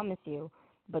 I promise you,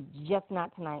 but just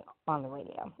not tonight on the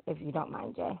radio, if you don't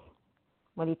mind, Jay.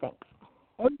 What do you think?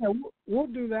 Oh, yeah, we'll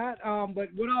do that. But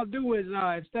what I'll do is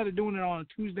instead of doing it on a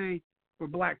Tuesday for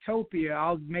Blacktopia,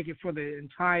 I'll make it for the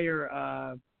entire,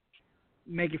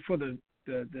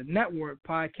 the network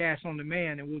podcast on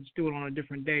demand, and we'll just do it on a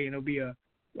different day, and it'll be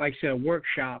like I said, a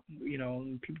workshop.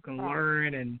 People can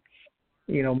learn and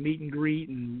meet and greet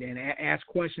and ask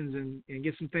questions and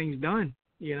get some things done.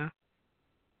 I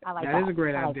like that. That is a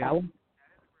great idea.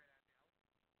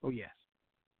 Oh yes.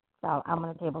 So I'm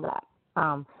going to table that.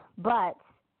 But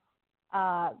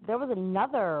there was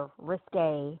another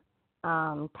risque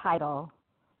title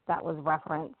that was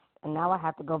referenced, and now I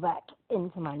have to go back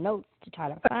into my notes to try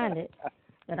to find it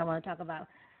that I want to talk about.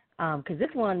 Because this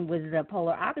one was the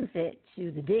polar opposite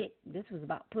to the dick. This was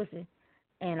about pussy,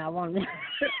 and I wanted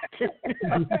to.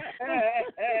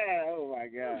 Oh my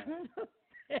God.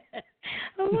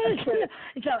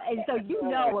 So you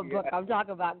know what book I'm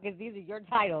talking about, because these are your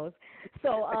titles.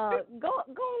 So go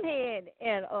ahead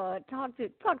and talk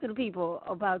to the people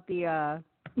about the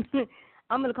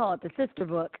I'm going to call it the sister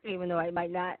book, even though it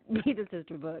might not be the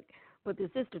sister book, but the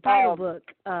sister title book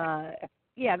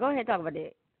Yeah, go ahead, talk about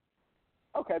it.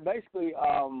 Okay, basically,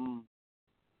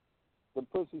 the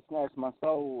Pussy Snatched My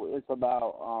Soul is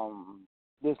about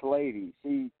this lady.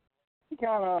 She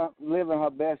kind of living her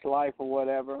best life or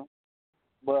whatever,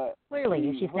 but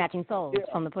clearly she's snatching souls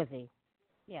from the pussy.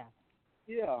 Yeah.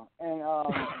 Yeah, and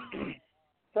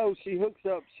so she hooks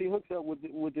up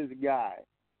with this guy,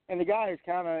 and the guy is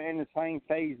kind of in the same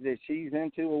phase that she's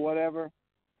into or whatever,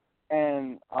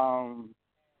 and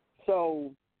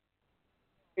so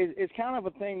it's kind of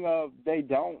a thing of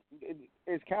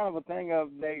it's kind of a thing of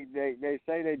they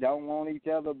say they don't want each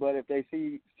other, but if they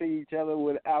see each other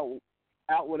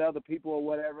out with other people or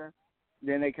whatever,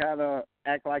 then they kind of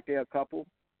act like they're a couple,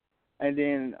 and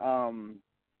then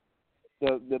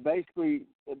the basically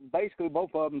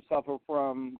both of them suffer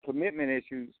from commitment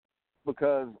issues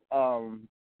because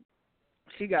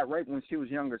she got raped when she was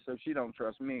younger, so she don't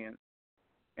trust men,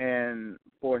 and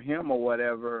for him or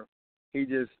whatever, he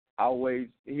always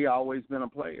been a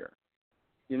player.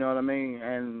 You know what I mean?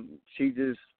 And she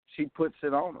puts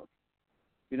it on him.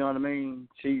 You know what I mean?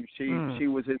 She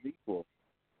was his equal.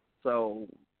 So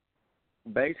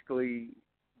basically,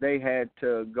 they had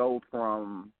to go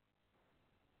from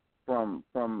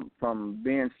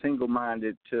being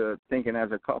single-minded to thinking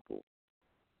as a couple.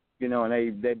 You know,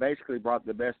 and they basically brought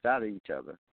the best out of each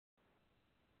other.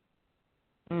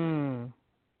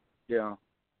 Yeah.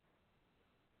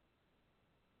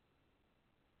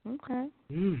 Okay.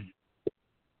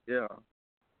 Yeah.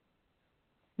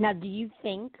 Now, do you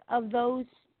think of those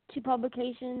two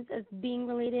publications as being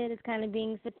related, as kind of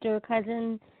being sister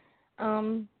cousin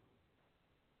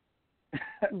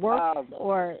works,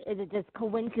 or is it just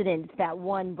coincidence that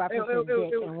one references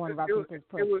dick and one references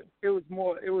pussy? It was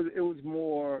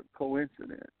more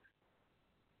coincidence.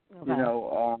 Okay.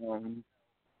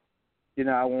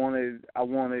 I wanted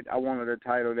a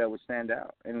title that would stand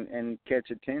out and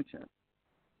catch attention,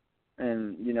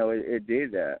 and it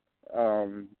did that.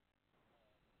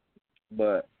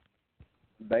 But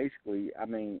basically, I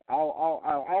mean, I'll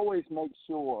always make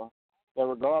sure that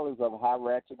regardless of how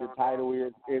ratchet the title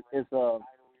is, it's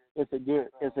a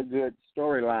good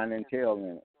storyline and tale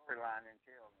in it.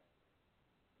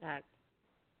 Right.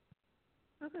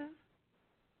 Okay.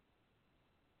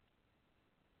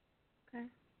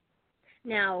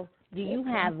 Now, do you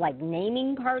have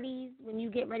naming parties when you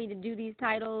get ready to do these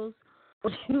titles,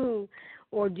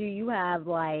 or do you have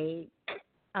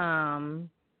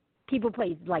people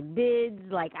play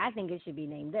bids? I think it should be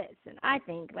named this, and I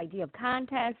think do you have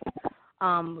contests,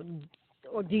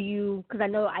 or do you? Because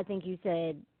I think you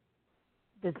said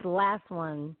this last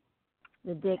one,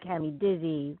 the Dick Had Me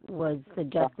Dizzy, was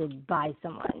suggested by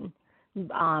someone.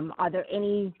 Are there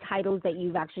any titles that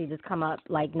you've actually just come up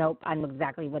nope, I know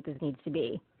exactly what this needs to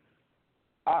be?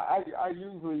 I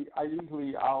usually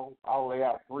I'll lay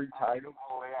out three titles,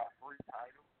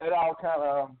 and I'll kind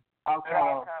of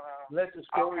let the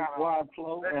story wild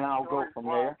flow, and I'll go from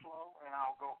there.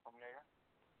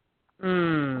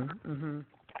 Mhm.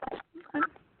 Okay.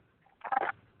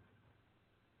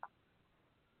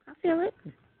 I feel it.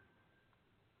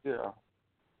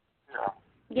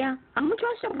 Yeah, I'm gonna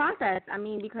trust your process. I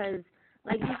mean, because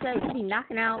like you said, you be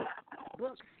knocking out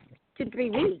books 2-3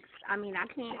 weeks. I mean, I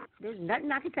can't. There's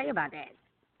nothing I can say about that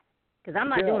because I'm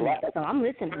not doing that. So I'm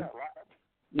listening.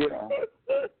 Yeah.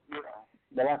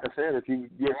 But like I said, if you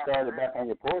get started back on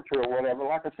your poetry or whatever,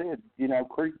 like I said,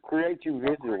 create your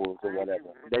visuals or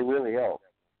whatever. They really help.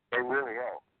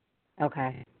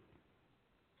 Okay.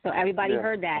 So everybody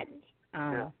heard that.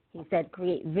 He said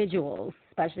create visuals,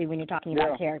 especially when you're talking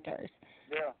about characters.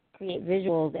 Yeah. Create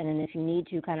visuals, and then if you need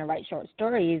to, kind of write short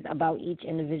stories about each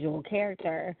individual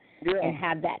character, and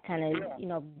have that kind of,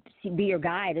 be your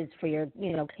guide as for your,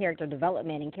 character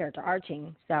development and character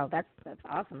arching. So that's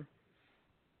awesome.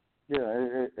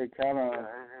 Yeah, it kind of,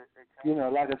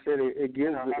 like I said, it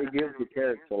gives the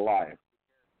character life.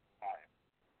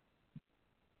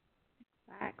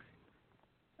 Facts.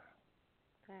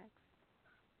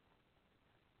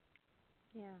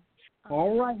 Yeah.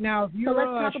 All right, now if you're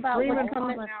streaming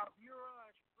from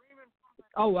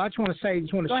I just want to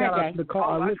shout out to the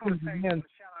call. Listeners again.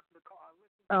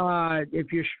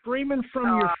 If you're streaming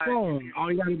from your phone,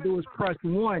 all you got to do is press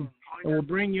 1, and we'll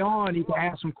bring you on. You can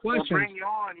ask some questions.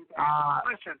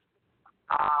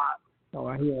 So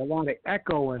I hear a lot of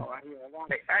echoing.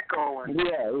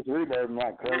 Yeah, it's reverbing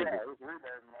like crazy.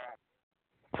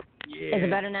 Yeah. Is it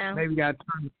better now? Maybe got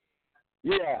time.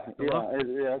 Yeah,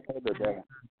 it's a bit better.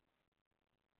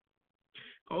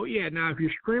 Oh, yeah. Now, if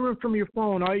you're streaming from your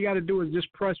phone, all you got to do is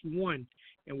just press 1,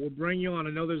 and we'll bring you on. I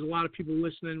know there's a lot of people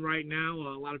listening right now,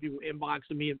 a lot of people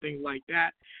inboxing me and things like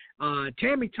that.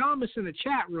 Tammy Thomas in the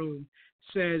chat room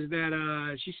says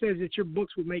that she says that your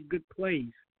books would make good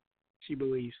plays. She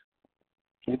believes.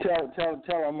 You tell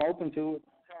I'm open to it.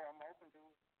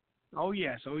 Oh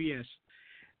yes. Yeah,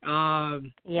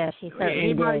 she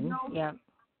certainly did. Yeah.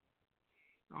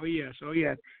 Oh yes.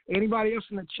 Anybody else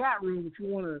in the chat room, if you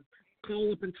want to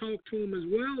call up and talk to them as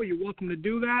well, you're welcome to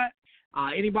do that.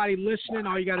 Anybody listening,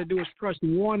 all you got to do is press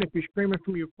 1 if you're streaming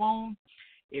from your phone.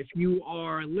 If you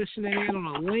are listening in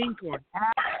on a link or an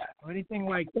app or anything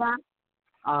like that,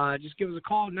 just give us a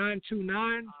call,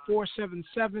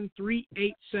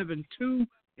 929-477-3872,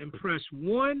 and press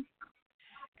 1.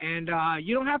 And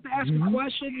you don't have to ask a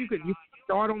question. You could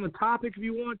start on the topic if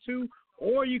you want to,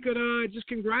 or you could just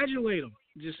congratulate them.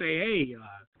 Just say, hey,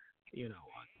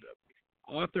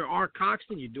 author R.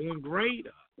 Coxton, you're doing great.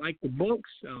 Like the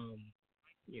books.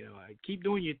 Keep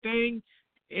doing your thing.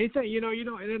 Anything, it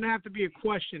doesn't have to be a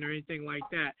question or anything like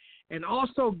that. And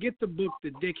also get the book,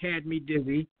 The Dick Had Me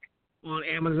Dizzy, on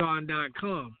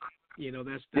Amazon.com.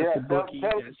 That's the book.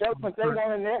 Tell them if they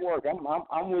want a network.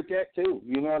 I'm with that too.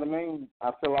 You know what I mean?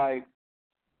 I feel like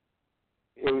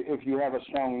if you have a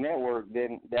strong network,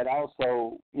 then that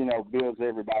also, builds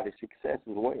everybody's success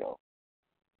as well.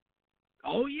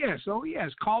 Oh yes.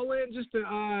 Call in just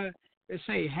to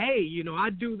say, hey, I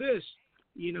do this.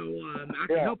 I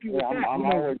can help you with that. I'm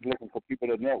always looking for people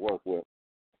to network with.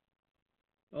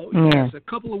 Oh yes. A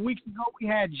couple of weeks ago, we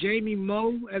had Jamie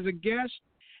Moe as a guest,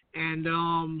 and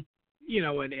and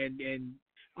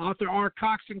author R.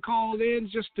 Coxton called in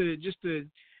just to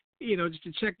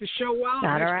check the show out.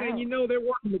 Next thing you know, they're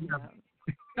working together.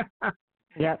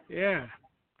 Yep. Yeah.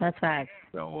 That's right.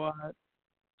 So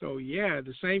yeah,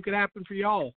 the same could happen for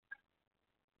y'all.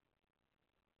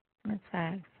 That's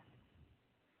right.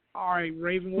 All right,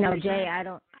 Raven. No, Jay, I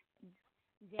don't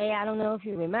know if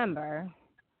you remember,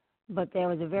 but there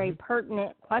was a very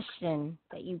pertinent question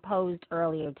that you posed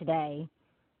earlier today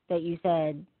that you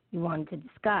said you wanted to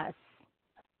discuss.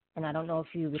 And I don't know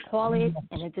if you recall it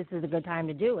and if this is a good time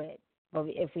to do it. But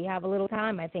if we have a little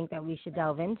time, I think that we should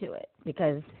delve into it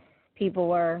because it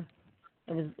was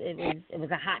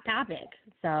a hot topic.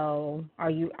 So are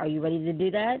you ready to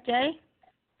do that, Jay?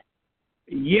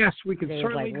 Yes, we can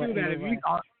certainly do that. If you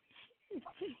are.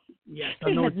 Yes,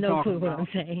 I know what you're talking about. What I'm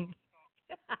saying.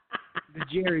 The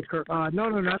Jerry Curl. No,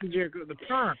 not the Jerry Curl. The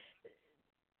perm.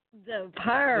 The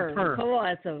perm. Come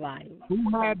on, somebody. Who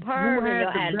had the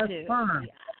best perm?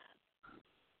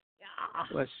 Yeah.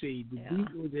 Let's see.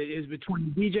 It is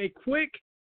between DJ Quick,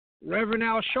 Reverend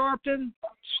Al Sharpton,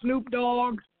 Snoop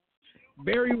Dogg,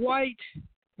 Barry White,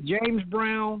 James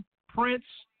Brown, Prince,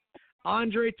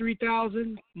 Andre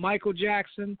 3000, Michael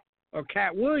Jackson, or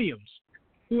Cat Williams.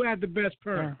 Who had the best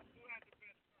perm? Yeah.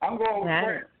 I'm going with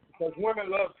Prince because women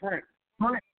love Prince.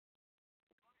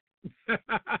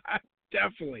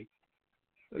 Definitely.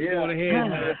 Let's go ahead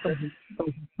and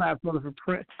clap for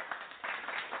Prince.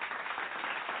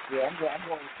 Yeah, I'm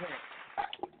going with Prince.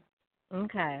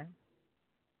 Okay.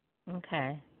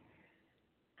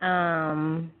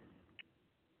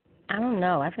 I don't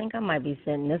know. I think I might be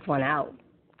sitting this one out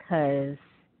because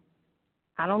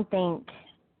I don't think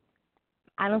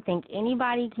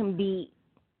anybody can beat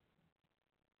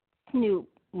Snoop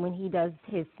when he does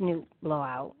his Snoop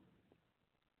blowout.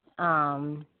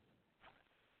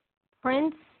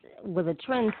 Prince was a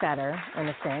trendsetter in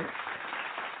a sense,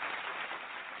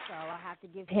 so I have to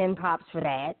give him props for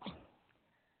that.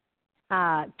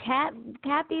 Cat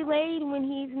be laid when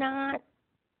he's not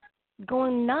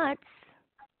going nuts,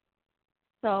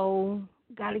 so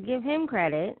got to give him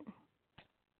credit.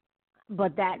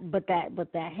 But that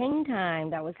hang time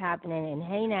that was happening in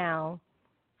Hey Now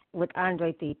with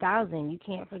Andre 3000, you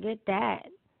can't forget that.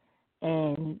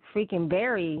 And freaking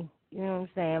Barry, you know what I'm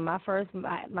saying? My first,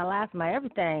 my last, my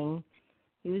everything.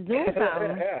 He was doing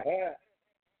something.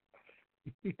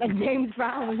 And James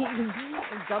Brown, when he was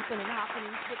jumping and hopping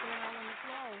and skipping around on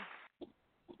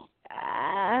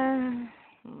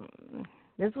the floor.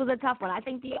 This was a tough one. I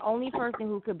think the only person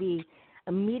who could be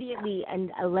immediately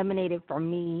eliminated for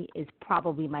me is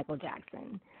probably Michael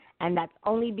Jackson. And that's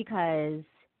only because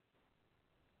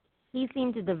he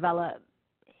seemed to develop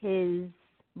his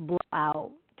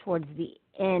blowout towards the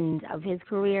end of his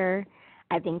career.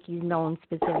 I think he's known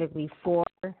specifically for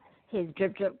his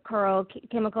drip curl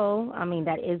chemical. I mean,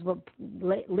 that is what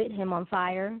lit him on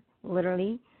fire,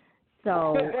 literally.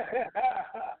 So,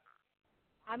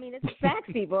 I mean, it's facts,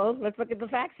 people. Let's look at the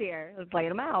facts here. Let's lay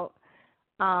them out.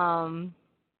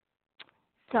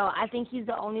 So I think he's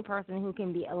the only person who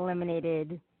can be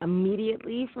eliminated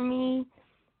immediately for me.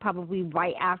 Probably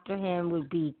right after him would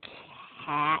be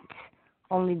Cat,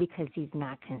 only because he's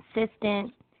not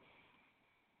consistent.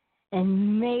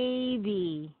 And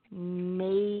maybe I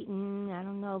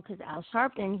don't know, because Al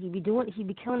Sharpton, he be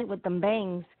killing it with them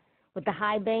bangs, with the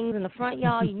high bangs in the front,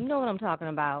 y'all. You know what I'm talking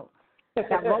about. That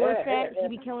roller set, he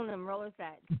be killing them roller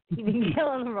sets. He be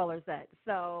killing them roller sets.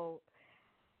 So,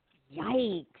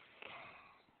 yikes.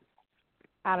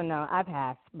 I don't know. I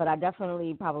pass, but I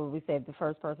definitely probably say the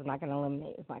first person I can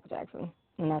eliminate is Michael Jackson,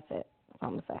 and that's it. That's all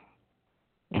I'm gonna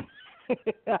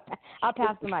say. I'll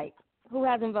pass the mic. Who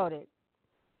hasn't voted?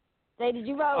 Jay, did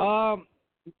you vote?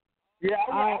 Yeah,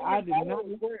 I did not.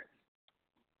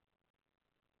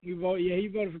 You vote? Yeah, he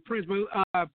voted for Prince. But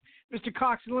Mr.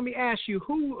 Coxton, let me ask you,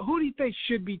 who do you think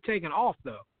should be taken off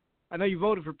though? I know you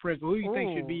voted for Prince, but who do you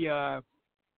think should be?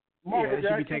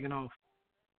 Should be taken off.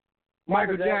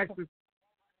 Michael Jackson.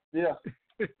 Yeah.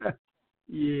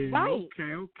 Yeah. Right.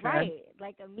 Okay. Right.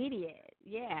 Like immediate.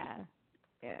 Yeah.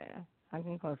 Yeah. I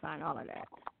can co-sign all of that.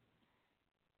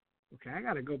 Okay, I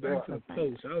gotta go back to the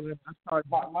post. I started.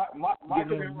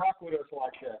 Michael didn't rock with us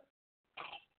like that.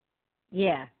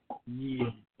 Yeah. Yeah.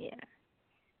 Yeah.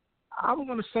 I was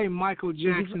gonna say Michael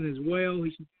Jackson as well.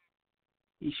 We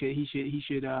should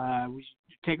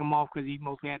take him off because he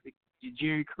mostly had the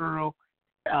Jerry curl.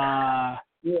 Yeah.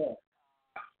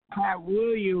 Pat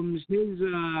Williams, his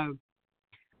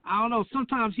I don't know.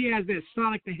 Sometimes he has that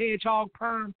Sonic the Hedgehog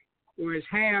perm, where it's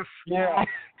half. Yeah.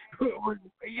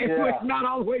 It's not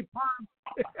all the way perm.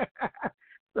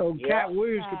 So Cat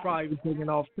Williams could probably be taken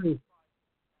off too.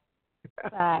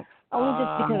 Only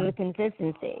just because of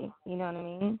consistency. You know what I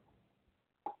mean?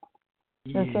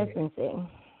 Yeah. Consistency.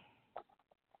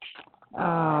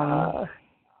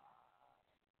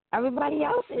 Everybody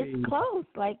else is close.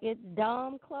 Like, it's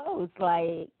dumb close.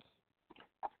 Like,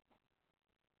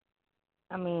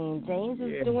 I mean, James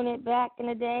was doing it back in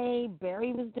the day.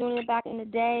 Barry was doing it back in the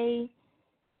day.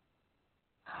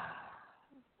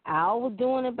 Al was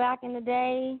doing it back in the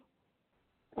day.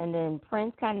 And then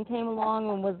Prince kind of came along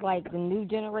and was like the new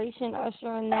generation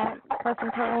ushering that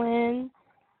person curl in.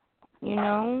 You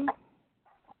know?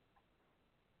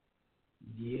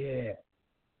 Yeah.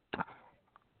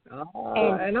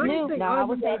 And Snoop, now I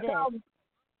would say this.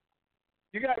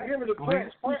 You got to give it to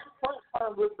Prince. Prince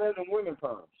perms look better than women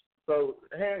perms. So,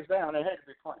 hands down, it had to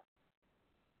be Prince.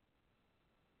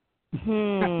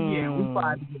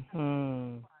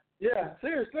 Yeah,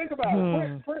 seriously, think about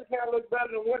it. Prince hair look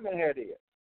better than women hair did.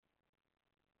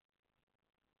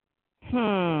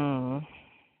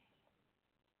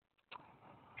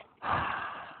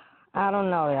 I don't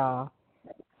know, y'all.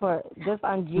 For just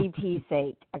on GP's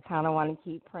sake, I kind of want to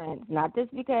keep Prince. Not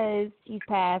just because he's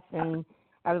passed and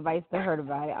everybody's still heard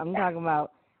about it. I'm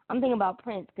thinking about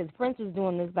Prince because Prince was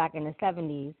doing this back in the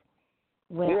 70s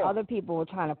when other people were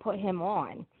trying to put him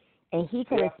on. And he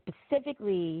could have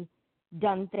specifically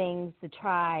done things to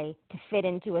try to fit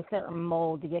into a certain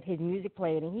mold to get his music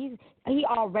played. And he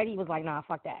already was like, nah,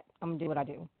 fuck that. I'm going to do what I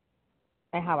do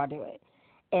and how I do it.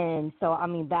 And so, I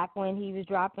mean, back when he was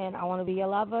dropping I Want to Be Your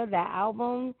Lover, that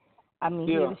album, I mean,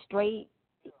 he was straight,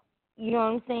 you know what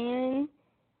I'm saying?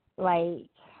 Like,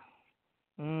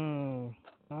 I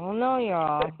don't know,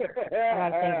 y'all. I got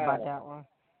to think about that one.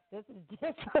 This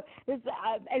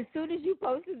as soon as you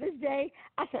posted this day,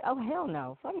 I said, oh, hell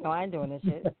no. Fuck no, I ain't doing this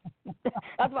shit.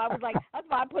 That's why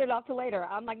I put it off to later.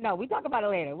 I'm like, no, we talk about it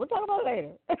later. We'll talk about it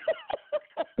later.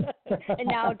 And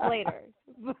now it's later.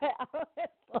 But I was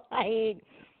like,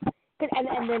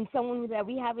 and then someone that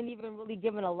we haven't even really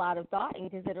given a lot of thought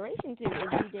and consideration to is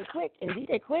DJ Quick. And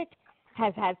DJ Quick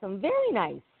has had some very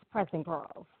nice pressing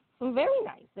curls. Some very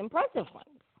nice, impressive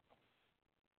ones.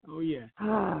 Oh, yeah.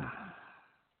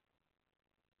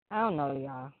 I don't know,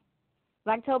 y'all.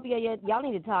 Blacktopia, y'all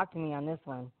need to talk to me on this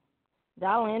one.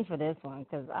 Dial in for this one,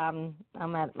 because I'm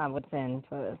at my wit's end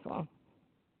for this one.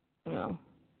 You know.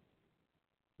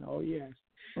 Oh, yes.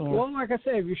 Yeah. Well, like I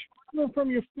said, if you're struggling from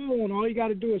your phone, all you got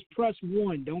to do is press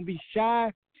 1. Don't be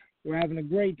shy. We're having a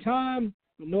great time.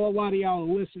 I know a lot of y'all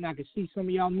are listening. I can see some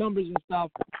of y'all numbers and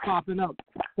stuff popping up.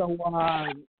 So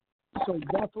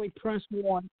definitely press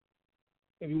 1.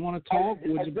 If you want to talk,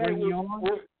 we'll just bring you on.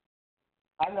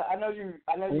 I know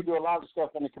you do a lot of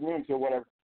stuff in the community or whatever.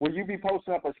 Will you be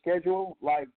posting up a schedule,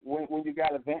 like when you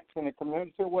got events in the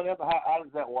community or whatever? How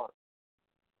does that work?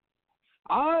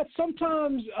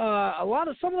 Sometimes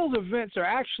some of those events are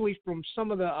actually from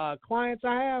some of the clients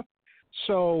I have.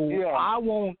 So I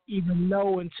won't even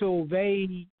know until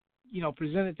they,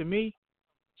 present it to me.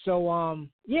 So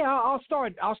I'll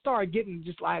start getting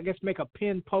just like, I guess, make a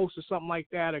pin post or something like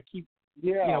that, or keep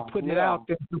putting it out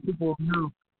there so people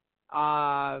know.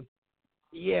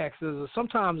 Because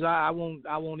sometimes I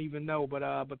won't even know, but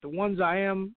the ones I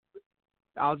am,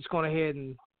 I'll just go ahead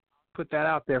and put that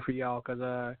out there for y'all,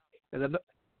 because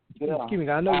Excuse me,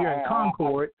 I know you're in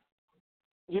Concord.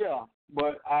 Yeah,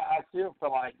 but I still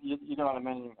feel like, you know what I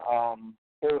mean,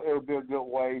 it would be a good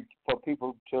way for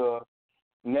people to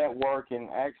network and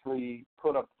actually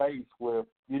put a face with,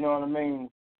 you know what I mean,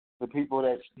 the people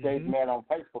that they've met on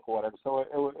Facebook or whatever. So it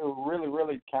would really,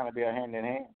 really kind of be a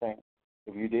hand-in-hand thing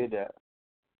if you did that.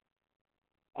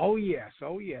 Oh, yes,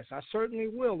 I certainly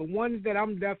will. The ones that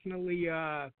I'm definitely,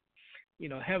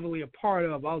 heavily a part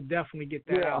of, I'll definitely get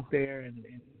that out there and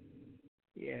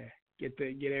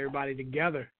get everybody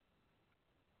together.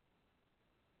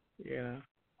 Yeah.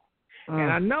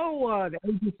 And I know the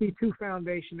ABC2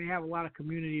 Foundation, they have a lot of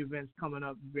community events coming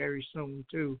up very soon,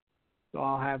 too. So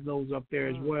I'll have those up there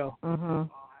as well.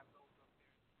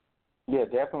 Yeah,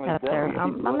 definitely.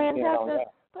 My man Jester,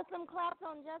 put some claps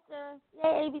on Jester.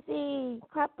 Yay, ABC.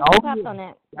 Claps on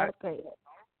that. That's great.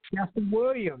 Chester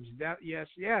Williams. Yes.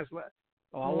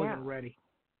 Oh, I wasn't ready.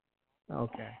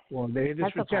 Okay. Well, this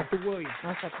is for Chester Williams.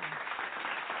 That's okay.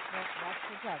 That's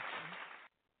protection.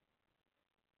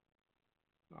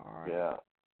 All right. Yeah.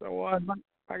 So,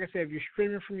 like I said, if you're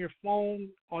streaming from your phone,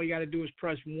 all you got to do is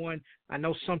press 1. I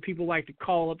know some people like to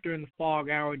call up during the fog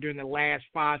hour, during the last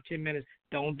 5-10 minutes.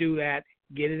 Don't do that.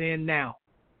 Get it in now.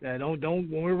 Don't.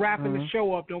 When we're wrapping the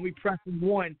show up, don't be pressing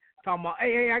 1, talking about,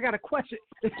 hey, I got a question.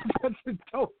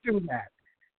 Don't do that.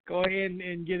 Go ahead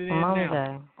and get it in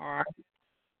now. All right.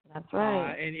 That's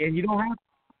right. And you don't have.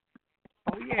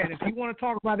 Oh yeah. And if you want to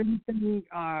talk about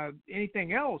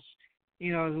anything else,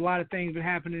 there's a lot of things that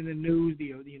happen in the news.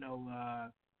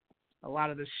 A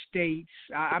lot of the states.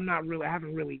 I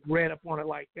haven't really read up on it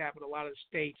like that, but a lot of the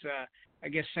states, I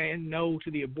guess, saying no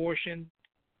to the abortion.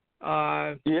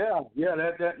 That's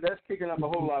kicking up a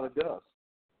whole lot of dust.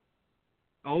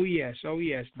 Oh yes. So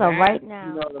right now,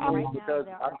 you know what I mean? Because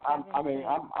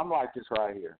I'm like this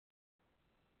right here.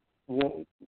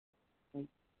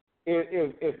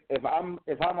 If I'm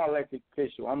an elected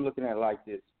official, I'm looking at it like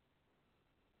this.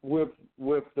 With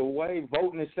the way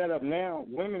voting is set up now,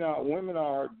 women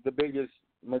are the biggest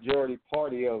majority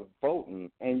party of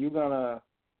voting, and you're gonna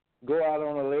go out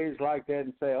on a ledge like that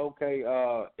and say, okay,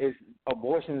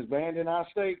 abortion is banned in our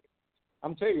state.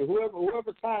 I'm telling you,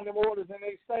 whoever signed them orders in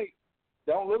their state,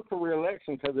 don't look for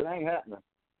re-election because it ain't happening.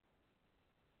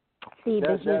 See,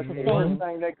 that's the worst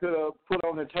thing they could have put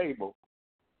on the table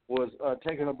was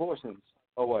taking abortions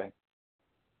away.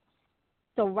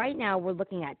 So right now we're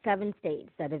looking at 7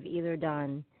 states that have either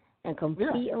done a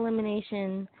complete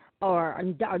elimination or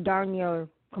darn near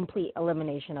complete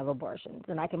elimination of abortions,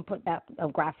 and I can put that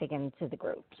graphic into the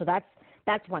group. So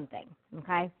that's one thing.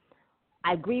 Okay,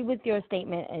 I agree with your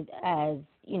statement as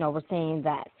we're saying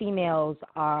that females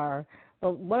are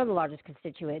one of the largest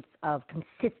constituents of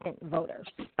consistent voters.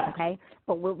 Okay,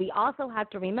 but what we also have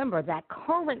to remember that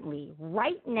currently,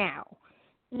 right now,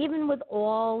 even with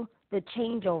all the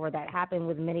changeover that happened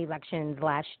with many elections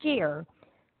last year,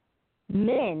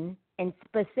 men, and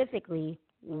specifically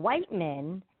white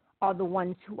men, are the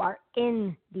ones who are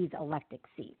in these elected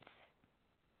seats.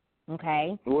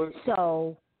 Okay?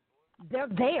 So they're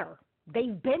there.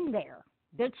 They've been there.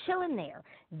 They're chilling there.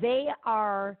 They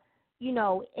are,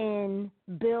 in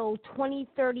Bill 20,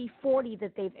 30, 40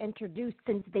 that they've introduced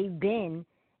since they've been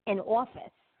in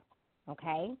office.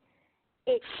 Okay?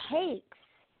 It takes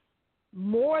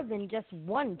more than just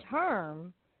one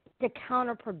term to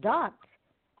counterproduct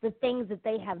the things that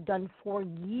they have done for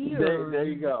years. There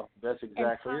you go. That's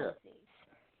exactly it.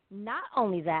 Not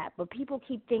only that, but people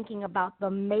keep thinking about the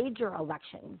major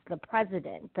elections, the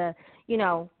president,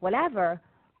 whatever,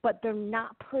 but they're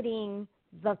not putting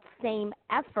the same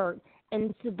effort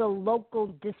into the local,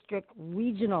 district,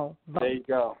 regional vote. There you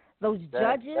go. Those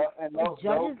judges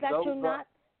that you're not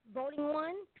voting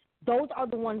on, those are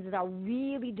the ones that are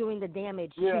really doing the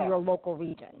damage to your local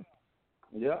region.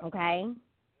 Yeah. Okay?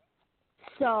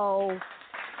 So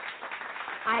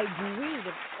I agree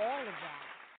with all of that.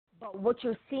 But what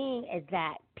you're seeing is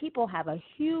that people have a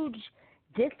huge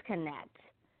disconnect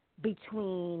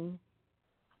between,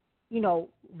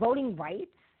 voting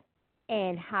rights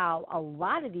and how a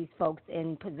lot of these folks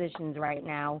in positions right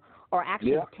now are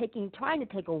actually trying to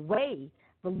take away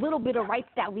the little bit of rights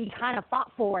that we kind of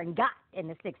fought for and got in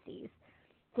the 60s.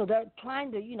 So they're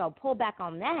trying to, pull back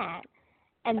on that,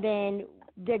 and then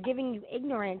they're giving you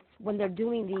ignorance when they're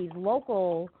doing these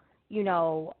local,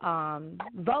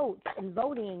 votes and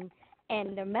voting,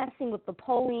 and they're messing with the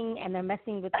polling and they're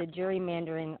messing with the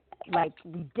gerrymandering like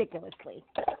ridiculously.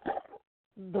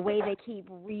 The way they keep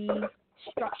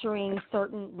restructuring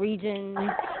certain regions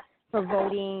for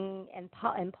voting and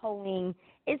polling,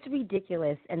 it's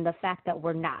ridiculous. And the fact that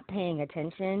we're not paying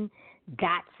attention,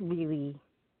 that's the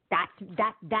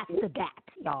bat,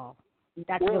 y'all.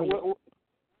 That's really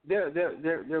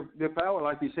their power,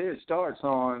 like you said, starts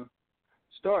on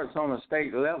a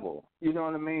state level. You know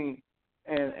what I mean?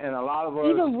 And a lot of us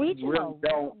even really regional.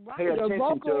 don't pay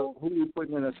attention to who you put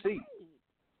in a seat.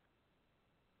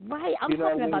 Right. I'm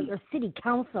talking about your city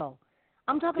council.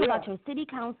 I'm talking about your city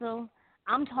council.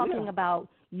 I'm talking about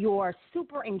your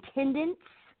superintendents.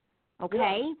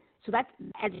 Okay? Yeah. So that's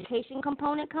the education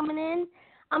component coming in.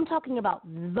 I'm talking about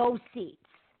those seats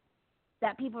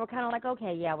that people are kind of like,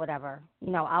 okay, yeah, whatever.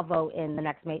 I'll vote in the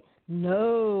next meeting.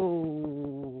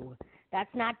 No,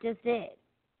 that's not just it.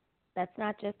 That's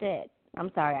not just it. I'm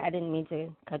sorry. I didn't mean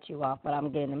to cut you off, but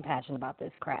I'm getting impassioned about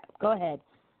this crap. Go ahead.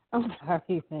 I'm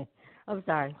sorry, man. I'm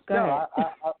sorry. Go ahead.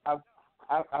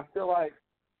 I feel like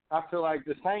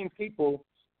the same people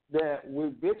that we're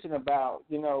bitching about,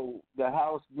 the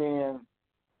House being,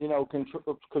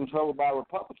 controlled by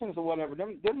Republicans or whatever.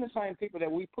 Them the same people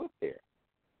that we put there.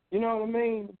 You know what I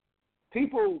mean?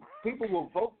 People will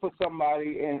vote for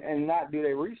somebody and not do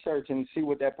their research and see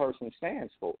what that person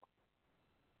stands for.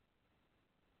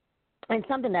 And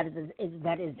something that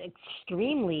is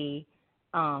extremely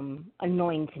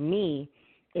annoying to me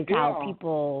is how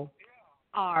people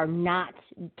are not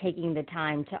taking the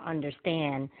time to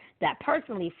understand that.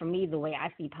 Personally, for me, the way I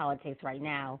see politics right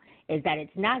now is that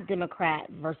it's not Democrat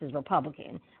versus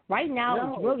Republican. Right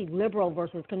now, it's really liberal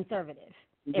versus conservative.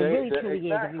 It really truly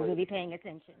is if you're really paying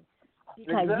attention.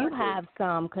 Because you have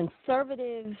some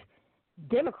conservative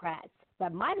Democrats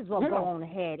that might as well go on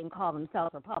ahead and call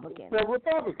themselves Republicans.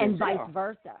 And vice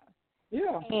versa.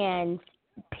 Yeah. And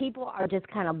people are just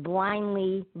kind of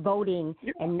blindly voting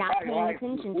and not paying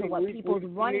attention to what people's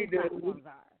running platforms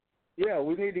are. Yeah,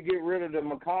 we need to get rid of the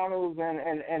McConnells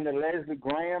and the Leslie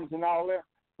Grahams and all that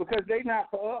because they're not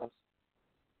for us.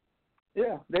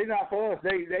 Yeah, they're not for us.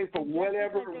 They for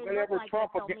whatever like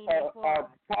Trump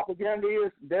propaganda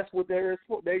is. That's what they're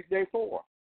for. They for.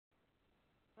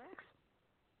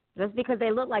 Just because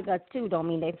they look like us too, don't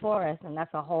mean they for us, and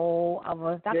that's a whole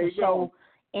other. That's a show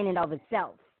in and of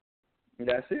itself.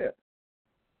 That's it.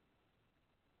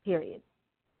 Period.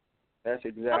 That's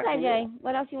exactly. Okay, Jay.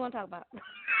 What else you want to talk about?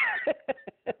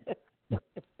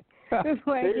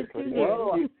 Before I get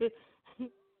too deep.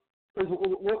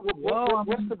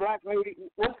 What's the black lady?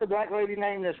 What's the black lady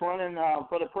name that's running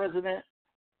for the president?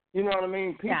 You know what I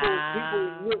mean? People.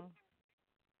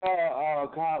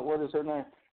 God, what is her name?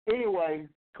 Anyway,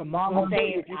 Kamala.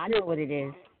 I know what it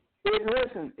is.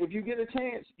 Listen, if you get a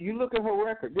chance, you look at her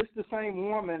record. This is the same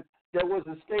woman that was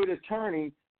a state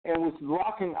attorney and was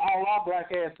locking all our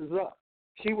black asses up.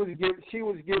 She was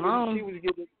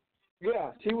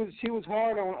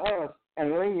hard on us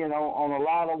and lenient on a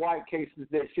lot of white cases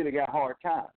that should have got hard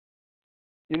time.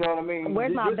 You know what I mean?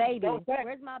 Where's my baby?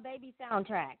 Where's my baby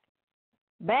soundtrack?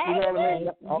 Baby. You know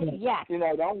what I mean? Yes.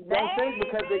 Don't think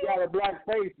because they got a black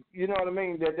face, you know what I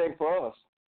mean, that they for us.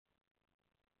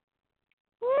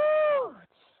 Woo!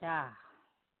 Child.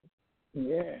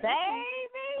 Yeah.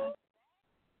 Baby.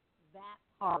 That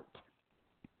part.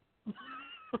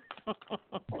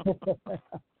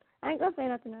 I ain't gonna say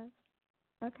nothing else.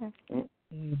 Okay.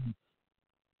 Mm-hmm.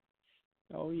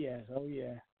 Oh yes.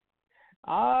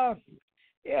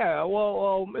 Yeah.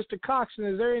 Well, Mr. Coxton,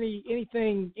 is there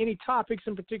any topics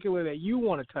in particular that you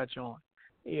want to touch on?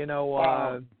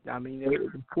 I mean,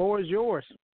 the floor is yours.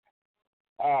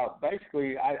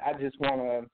 Basically, I just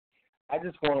want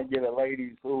to give the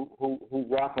ladies who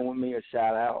rocking with me a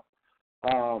shout out,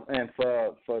 and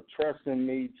for trusting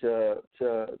me to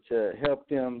help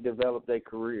them develop their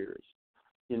careers.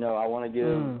 I want to give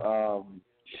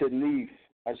Shanice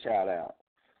a shout out.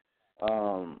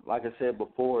 Like I said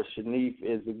before, Shanice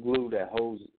is the glue that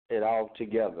holds it all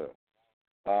together.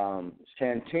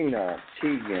 Santina,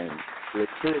 Tegan,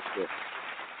 Letitia,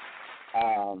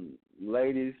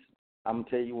 ladies, I'm going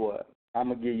to tell you what, I'm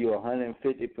going to give you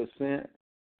 150%.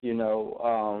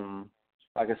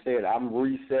 Like I said, I'm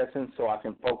recessing so I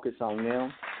can focus on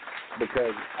them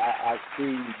because I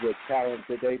see the talent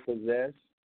that they possess.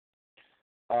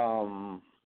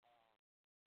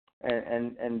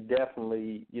 And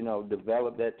definitely,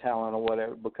 develop that talent or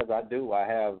whatever because I do. I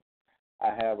have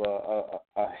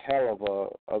a hell of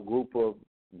a group of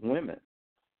women.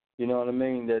 You know what I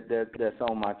mean? That's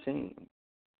on my team.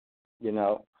 And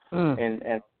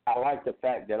I like the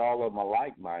fact that all of them are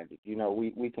like-minded.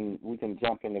 We can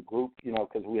jump in the group,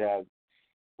 because we have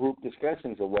group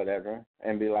discussions or whatever,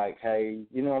 and be like, hey,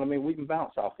 you know what I mean? We can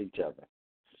bounce off each other.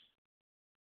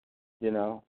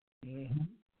 Mm-hmm.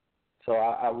 So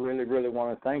I really, really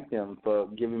want to thank them for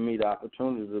giving me the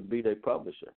opportunity to be their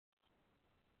publisher.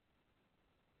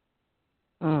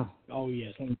 Oh,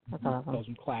 yes. Throw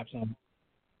some claps on.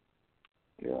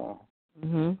 Yeah.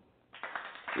 Mhm.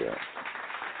 Yeah.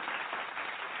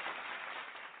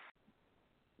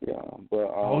 Yeah, but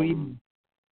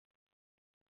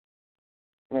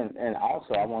and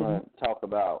also I want to talk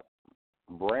about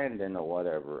branding or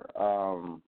whatever.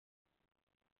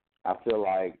 I feel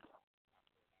like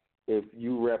if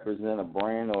you represent a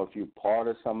brand or if you're part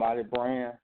of somebody's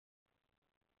brand,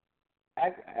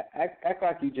 act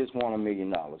like you just won $1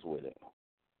 million with it,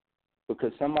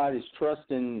 because somebody's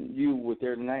trusting you with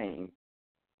their name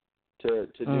to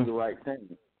do the right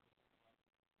thing.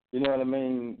 You know what I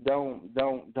mean?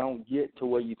 Don't get to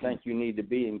where you think you need to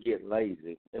be and get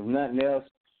lazy. If nothing else,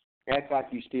 act like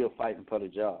you're still fighting for the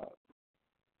job.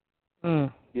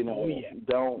 You know,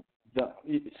 don't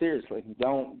seriously,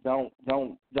 don't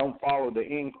follow the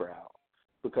in crowd,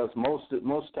 because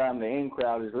most time the in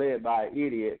crowd is led by an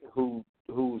idiot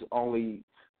who's only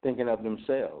thinking of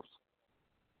themselves.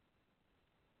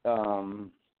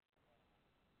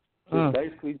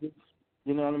 Basically, just,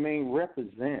 you know what I mean,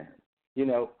 represent. You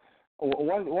know,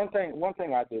 one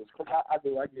thing I do is, because I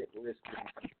get risky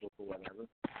or whatever.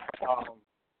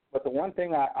 But the one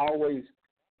thing I always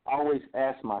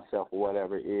ask myself or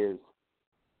whatever is,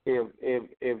 if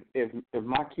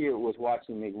my kid was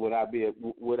watching me, would I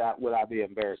be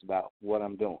embarrassed about what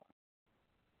I'm doing?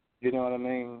 You know what I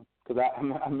mean? Because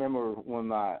I remember when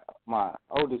my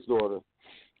oldest daughter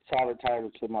saw the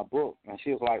title to my book, and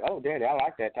she was like, "Oh, Daddy, I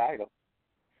like that title."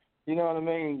 You know what I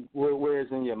mean?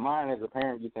 Whereas in your mind as a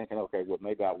parent, you're thinking, okay, well,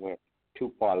 maybe I went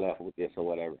too far left with this or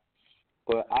whatever.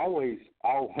 But I always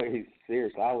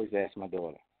ask my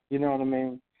daughter. You know what I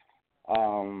mean?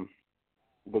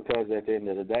 Because at the end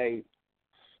of the day,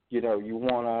 you know, you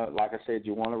want to, like I said,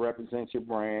 you want to represent your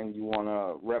brand. You want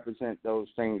to represent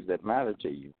those things that matter to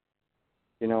you.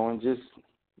 You know, and just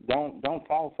don't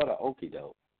fall for the okie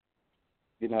doke.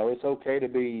 You know, it's okay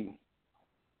to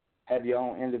have your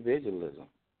own individualism.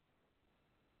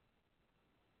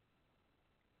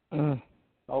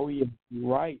 Oh, yeah, you're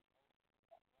right.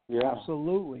 Yeah.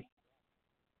 Absolutely.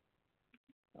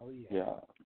 Oh, yeah. Yeah.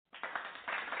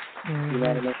 You know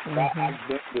what I mean?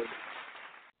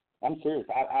 I'm serious.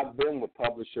 I've been with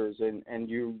publishers, and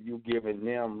you giving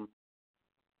them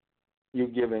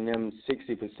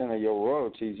 60% of your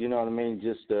royalties. You know what I mean?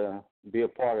 Just to be a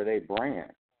part of their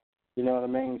brand. You know what I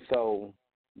mean? So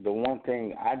the one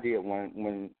thing I did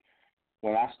when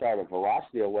I started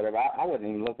Veracity or whatever, I wasn't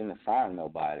even looking to sign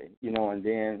nobody. You know, and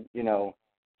then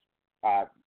I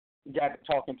got to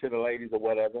talking to the ladies or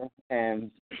whatever,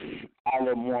 and all of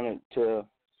them wanted to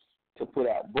put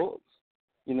out books,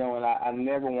 you know, and I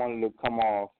never wanted to come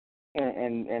off,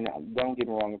 and don't get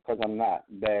me wrong, because I'm not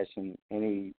bashing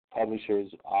any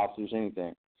publishers, authors,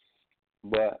 anything,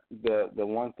 but the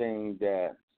one thing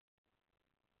that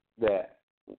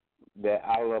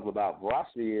I love about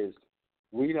Veracity is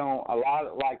I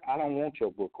don't want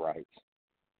your book rights.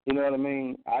 You know what I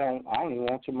mean? I don't even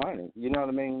want your money. You know what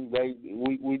I mean?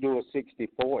 We do a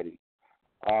 60-40.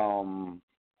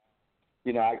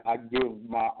 You know, I give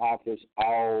my authors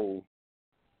all.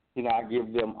 You know, I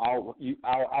give them all.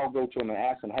 I'll go to them and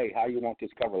ask them, hey, how you want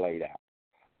this cover laid out?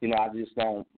 You know,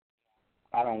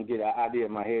 I don't get an idea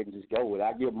in my head and just go with it.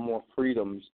 I give them more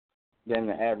freedoms than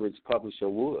the average publisher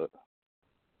would.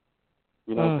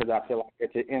 You know, because I feel like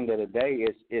at the end of the day,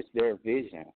 it's their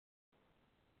vision.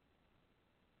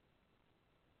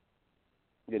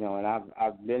 You know, and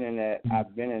I've been in that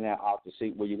author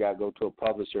seat where you got to go to a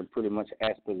publisher and pretty much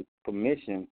ask for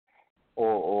permission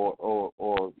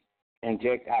or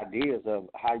inject ideas of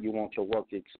how you want your work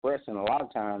to express. And a lot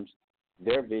of times,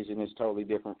 their vision is totally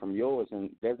different from yours, and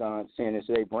they're gonna, seeing it's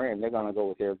their brand, they're gonna go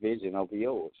with their vision over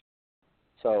yours.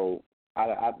 So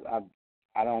I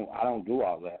don't do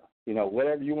all that. You know,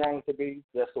 whatever you want it to be,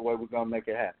 that's the way we're gonna make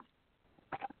it happen.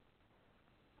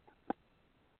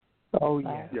 Oh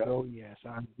yes, yeah. Oh yes.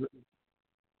 I agree.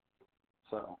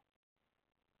 So,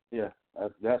 yeah,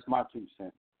 that's my 2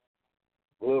 cents.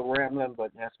 A little rambling,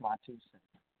 but that's my 2 cents.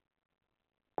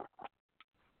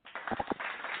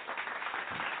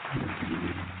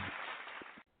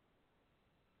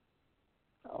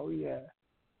 Oh yeah.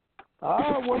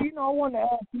 Well, you know, I want to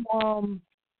ask you,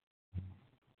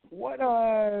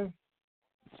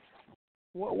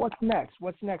 what's next?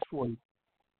 What's next for you?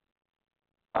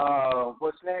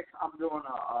 What's next? I'm doing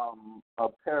a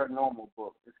paranormal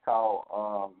book. It's called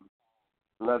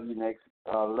Love You Next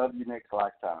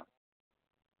Lifetime.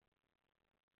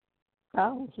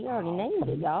 Oh, he already named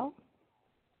it, y'all.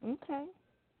 Okay.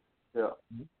 Yeah.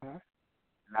 Okay.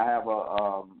 And I have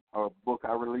a book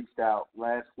I released out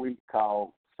last week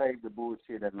called Save the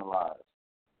Bullshit and the Lies.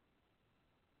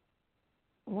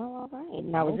 Well, All right.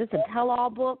 Now, is this a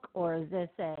tell-all book or is this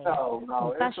a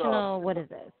confessional? What is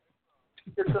this?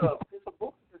 It's a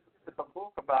book. It's a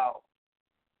book about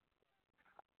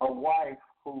a wife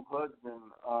whose husband.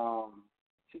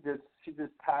 She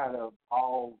just tired of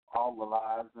all the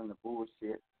lies and the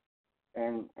bullshit,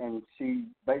 and she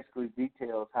basically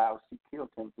details how she killed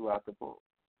him throughout the book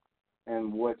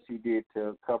and what she did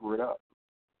to cover it up.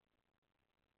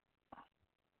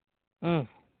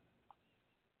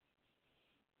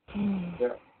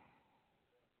 Yeah.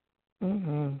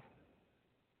 Mhm.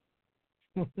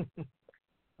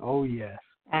 Oh yes.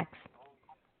 X.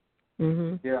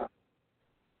 Mhm. Yeah.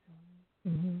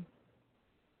 Mhm.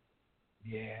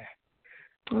 Yeah.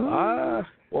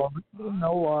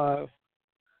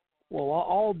 Well,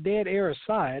 all dead air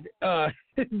aside,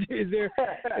 is there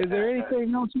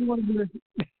anything else you want to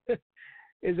do?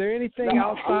 Is there anything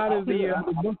outside of the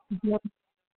book?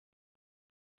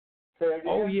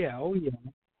 Oh yeah.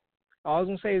 I was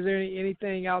gonna say, is there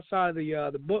anything outside of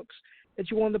the books that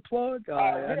you wanted to plug?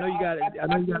 I know you got it.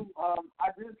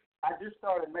 I just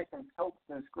started making soaps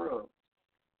and scrubs.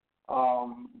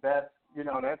 That's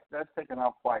taken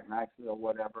off quite nicely or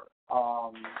whatever.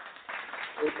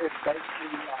 It's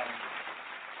basically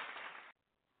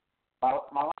my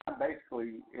line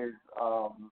basically is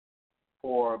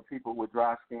for people with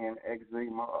dry skin,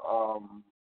 eczema.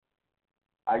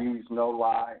 I use no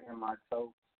lye in my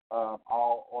soaps,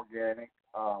 all organic.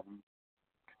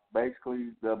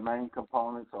 Basically, the main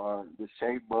components are the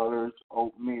shea butters,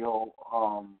 oatmeal,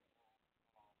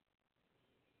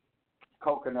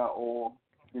 coconut oil.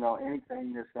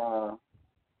 Anything that's gonna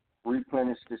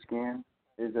replenish the skin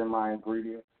is in my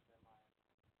ingredients.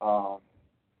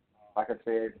 Like I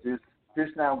said,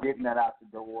 just now getting that out the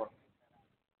door.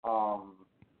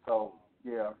 So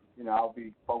yeah, I'll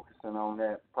be focusing on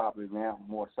that probably now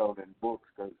more so than books,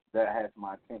 because that has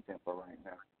my attention for right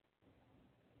now.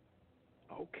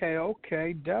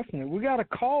 Okay, definitely. We got a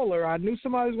caller. I knew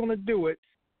somebody was going to do it.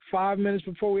 5 minutes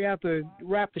before we have to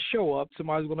wrap the show up,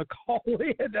 somebody's going to call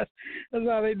in. That's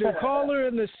how they do. Caller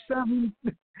in the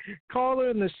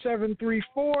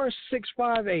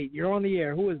 734-658. You're on the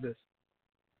air. Who is this?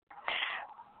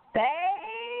 Baby,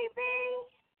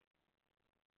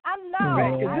 I know. I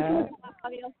know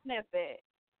audio snippet.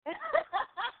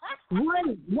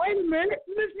 Wait a minute,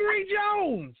 Miss Marie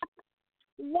Jones.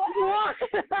 What?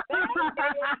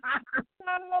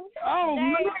 Oh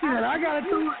man, I gotta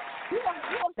do it.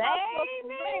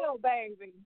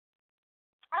 Baby.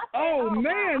 Oh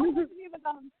man, I wasn't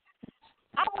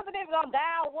even on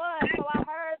dial one, so I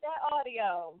heard that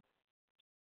audio.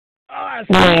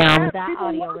 Ma'am, that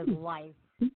audio is life.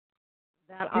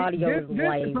 That audio is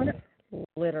life,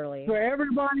 literally. For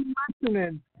everybody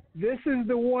listening, this is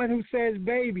the one who says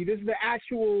baby. This is the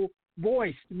actual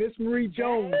voice, Miss Marie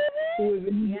Jones. Who is,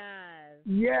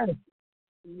 yes.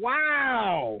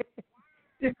 Wow.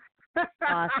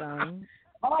 Awesome.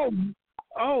 Oh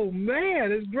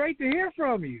man, it's great to hear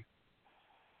from you.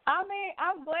 I mean,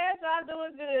 I'm glad y'all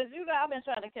doing good. I've been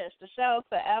trying to catch the show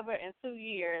forever in 2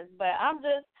 years, but I'm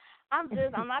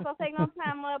not gonna take no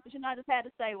time up. But I just had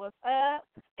to say what's up,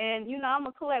 and I'm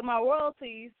gonna collect my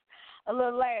royalties a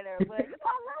little later. But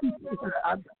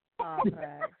I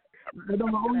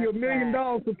don't owe you $1 million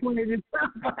for playing your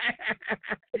stuff.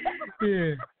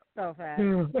 Yeah. So fast.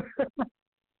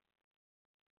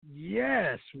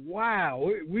 Yes.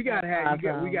 Wow. We gotta have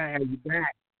you. We gotta have you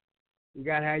back. We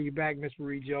gotta have you back, Miss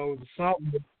Marie Jones.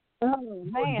 Something. Oh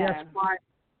man.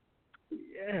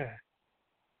 Yeah.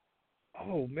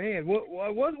 Oh man.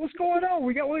 What's going on?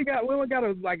 We only got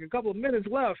a couple of minutes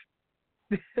left.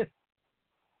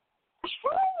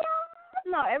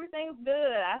 No, everything's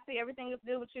good. I see everything is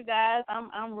good with you guys.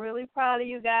 I'm really proud of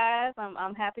you guys.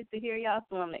 I'm happy to hear y'all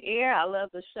still on the air. I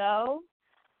love the show.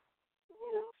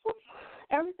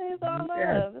 Everything's all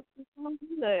love. It's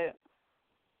good.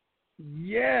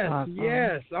 Yes, awesome.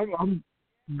 Yes. I'm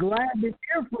glad to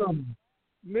hear from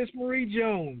you, Miss Marie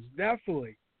Jones.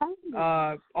 Definitely.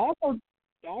 Also,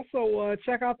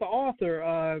 check out the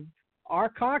author, R.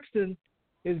 Coxton.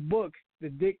 His book, The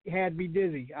Dick Had Me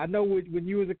Dizzy. I know when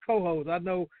you was a co-host, I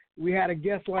know we had a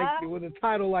guest with a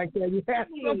title like that. You had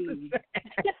something to say.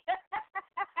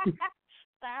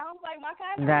 Sounds like my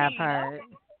kind of that read. part.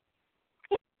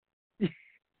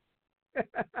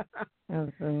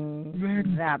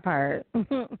 That part.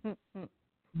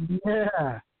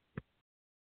 Yeah.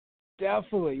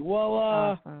 Definitely. Well,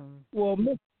 awesome. Well,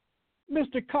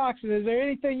 Mr. Coxton, is there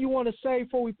anything you want to say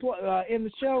before we end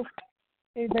the show?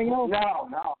 Anything else? No,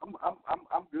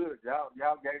 I'm good.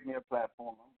 Y'all gave me a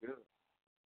platform. I'm good.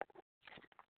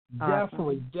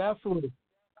 Awesome. Definitely.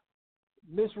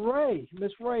 Miss Ray,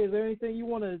 is there anything you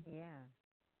want to? Yeah.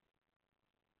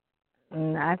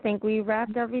 I think we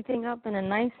wrapped everything up in a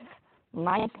nice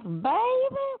baby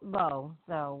bow.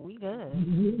 So we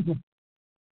good.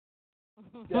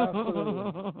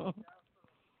 Definitely.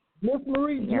 Miss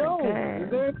Marie Jones, is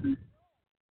there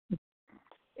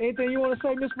anything you want to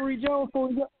say, Miss Marie Jones, before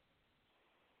we go?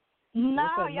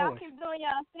 No, y'all keep doing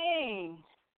y'all thing.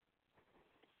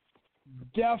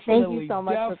 Definitely. Thank you so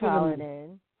much for calling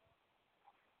in.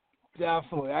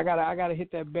 Definitely. I gotta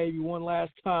hit that baby one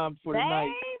last time for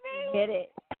tonight. Hit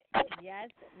it. Yes,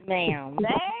 ma'am.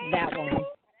 That one.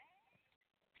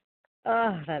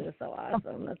 Oh, that is so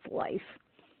awesome. That's life.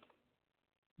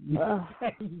 Yeah.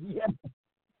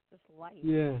 That's life.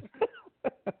 Yeah.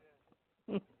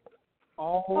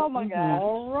 Oh my God.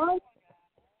 All right.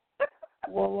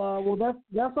 Well,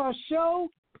 that's our show.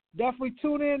 Definitely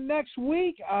tune in next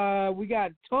week. We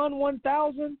got Ton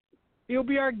 1000. He'll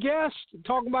be our guest,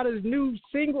 talking about his new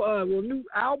single, new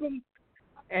album.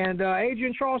 And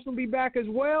Adrian Charleston will be back as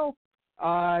well.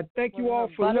 Thank you all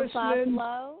for listening.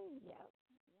 Flow.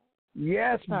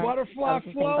 Yes, Sorry. Butterfly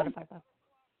Flow.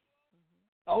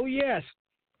 Oh, yes.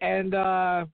 And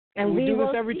we do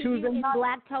this every Tuesday night.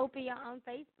 Blacktopia on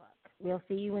Facebook. We'll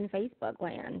see you in Facebook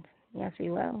land. Yes, we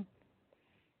will.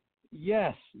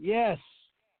 Yes.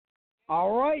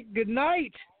 All right. Good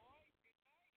night.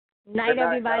 Night,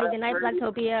 everybody. Good night,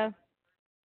 Blacktopia.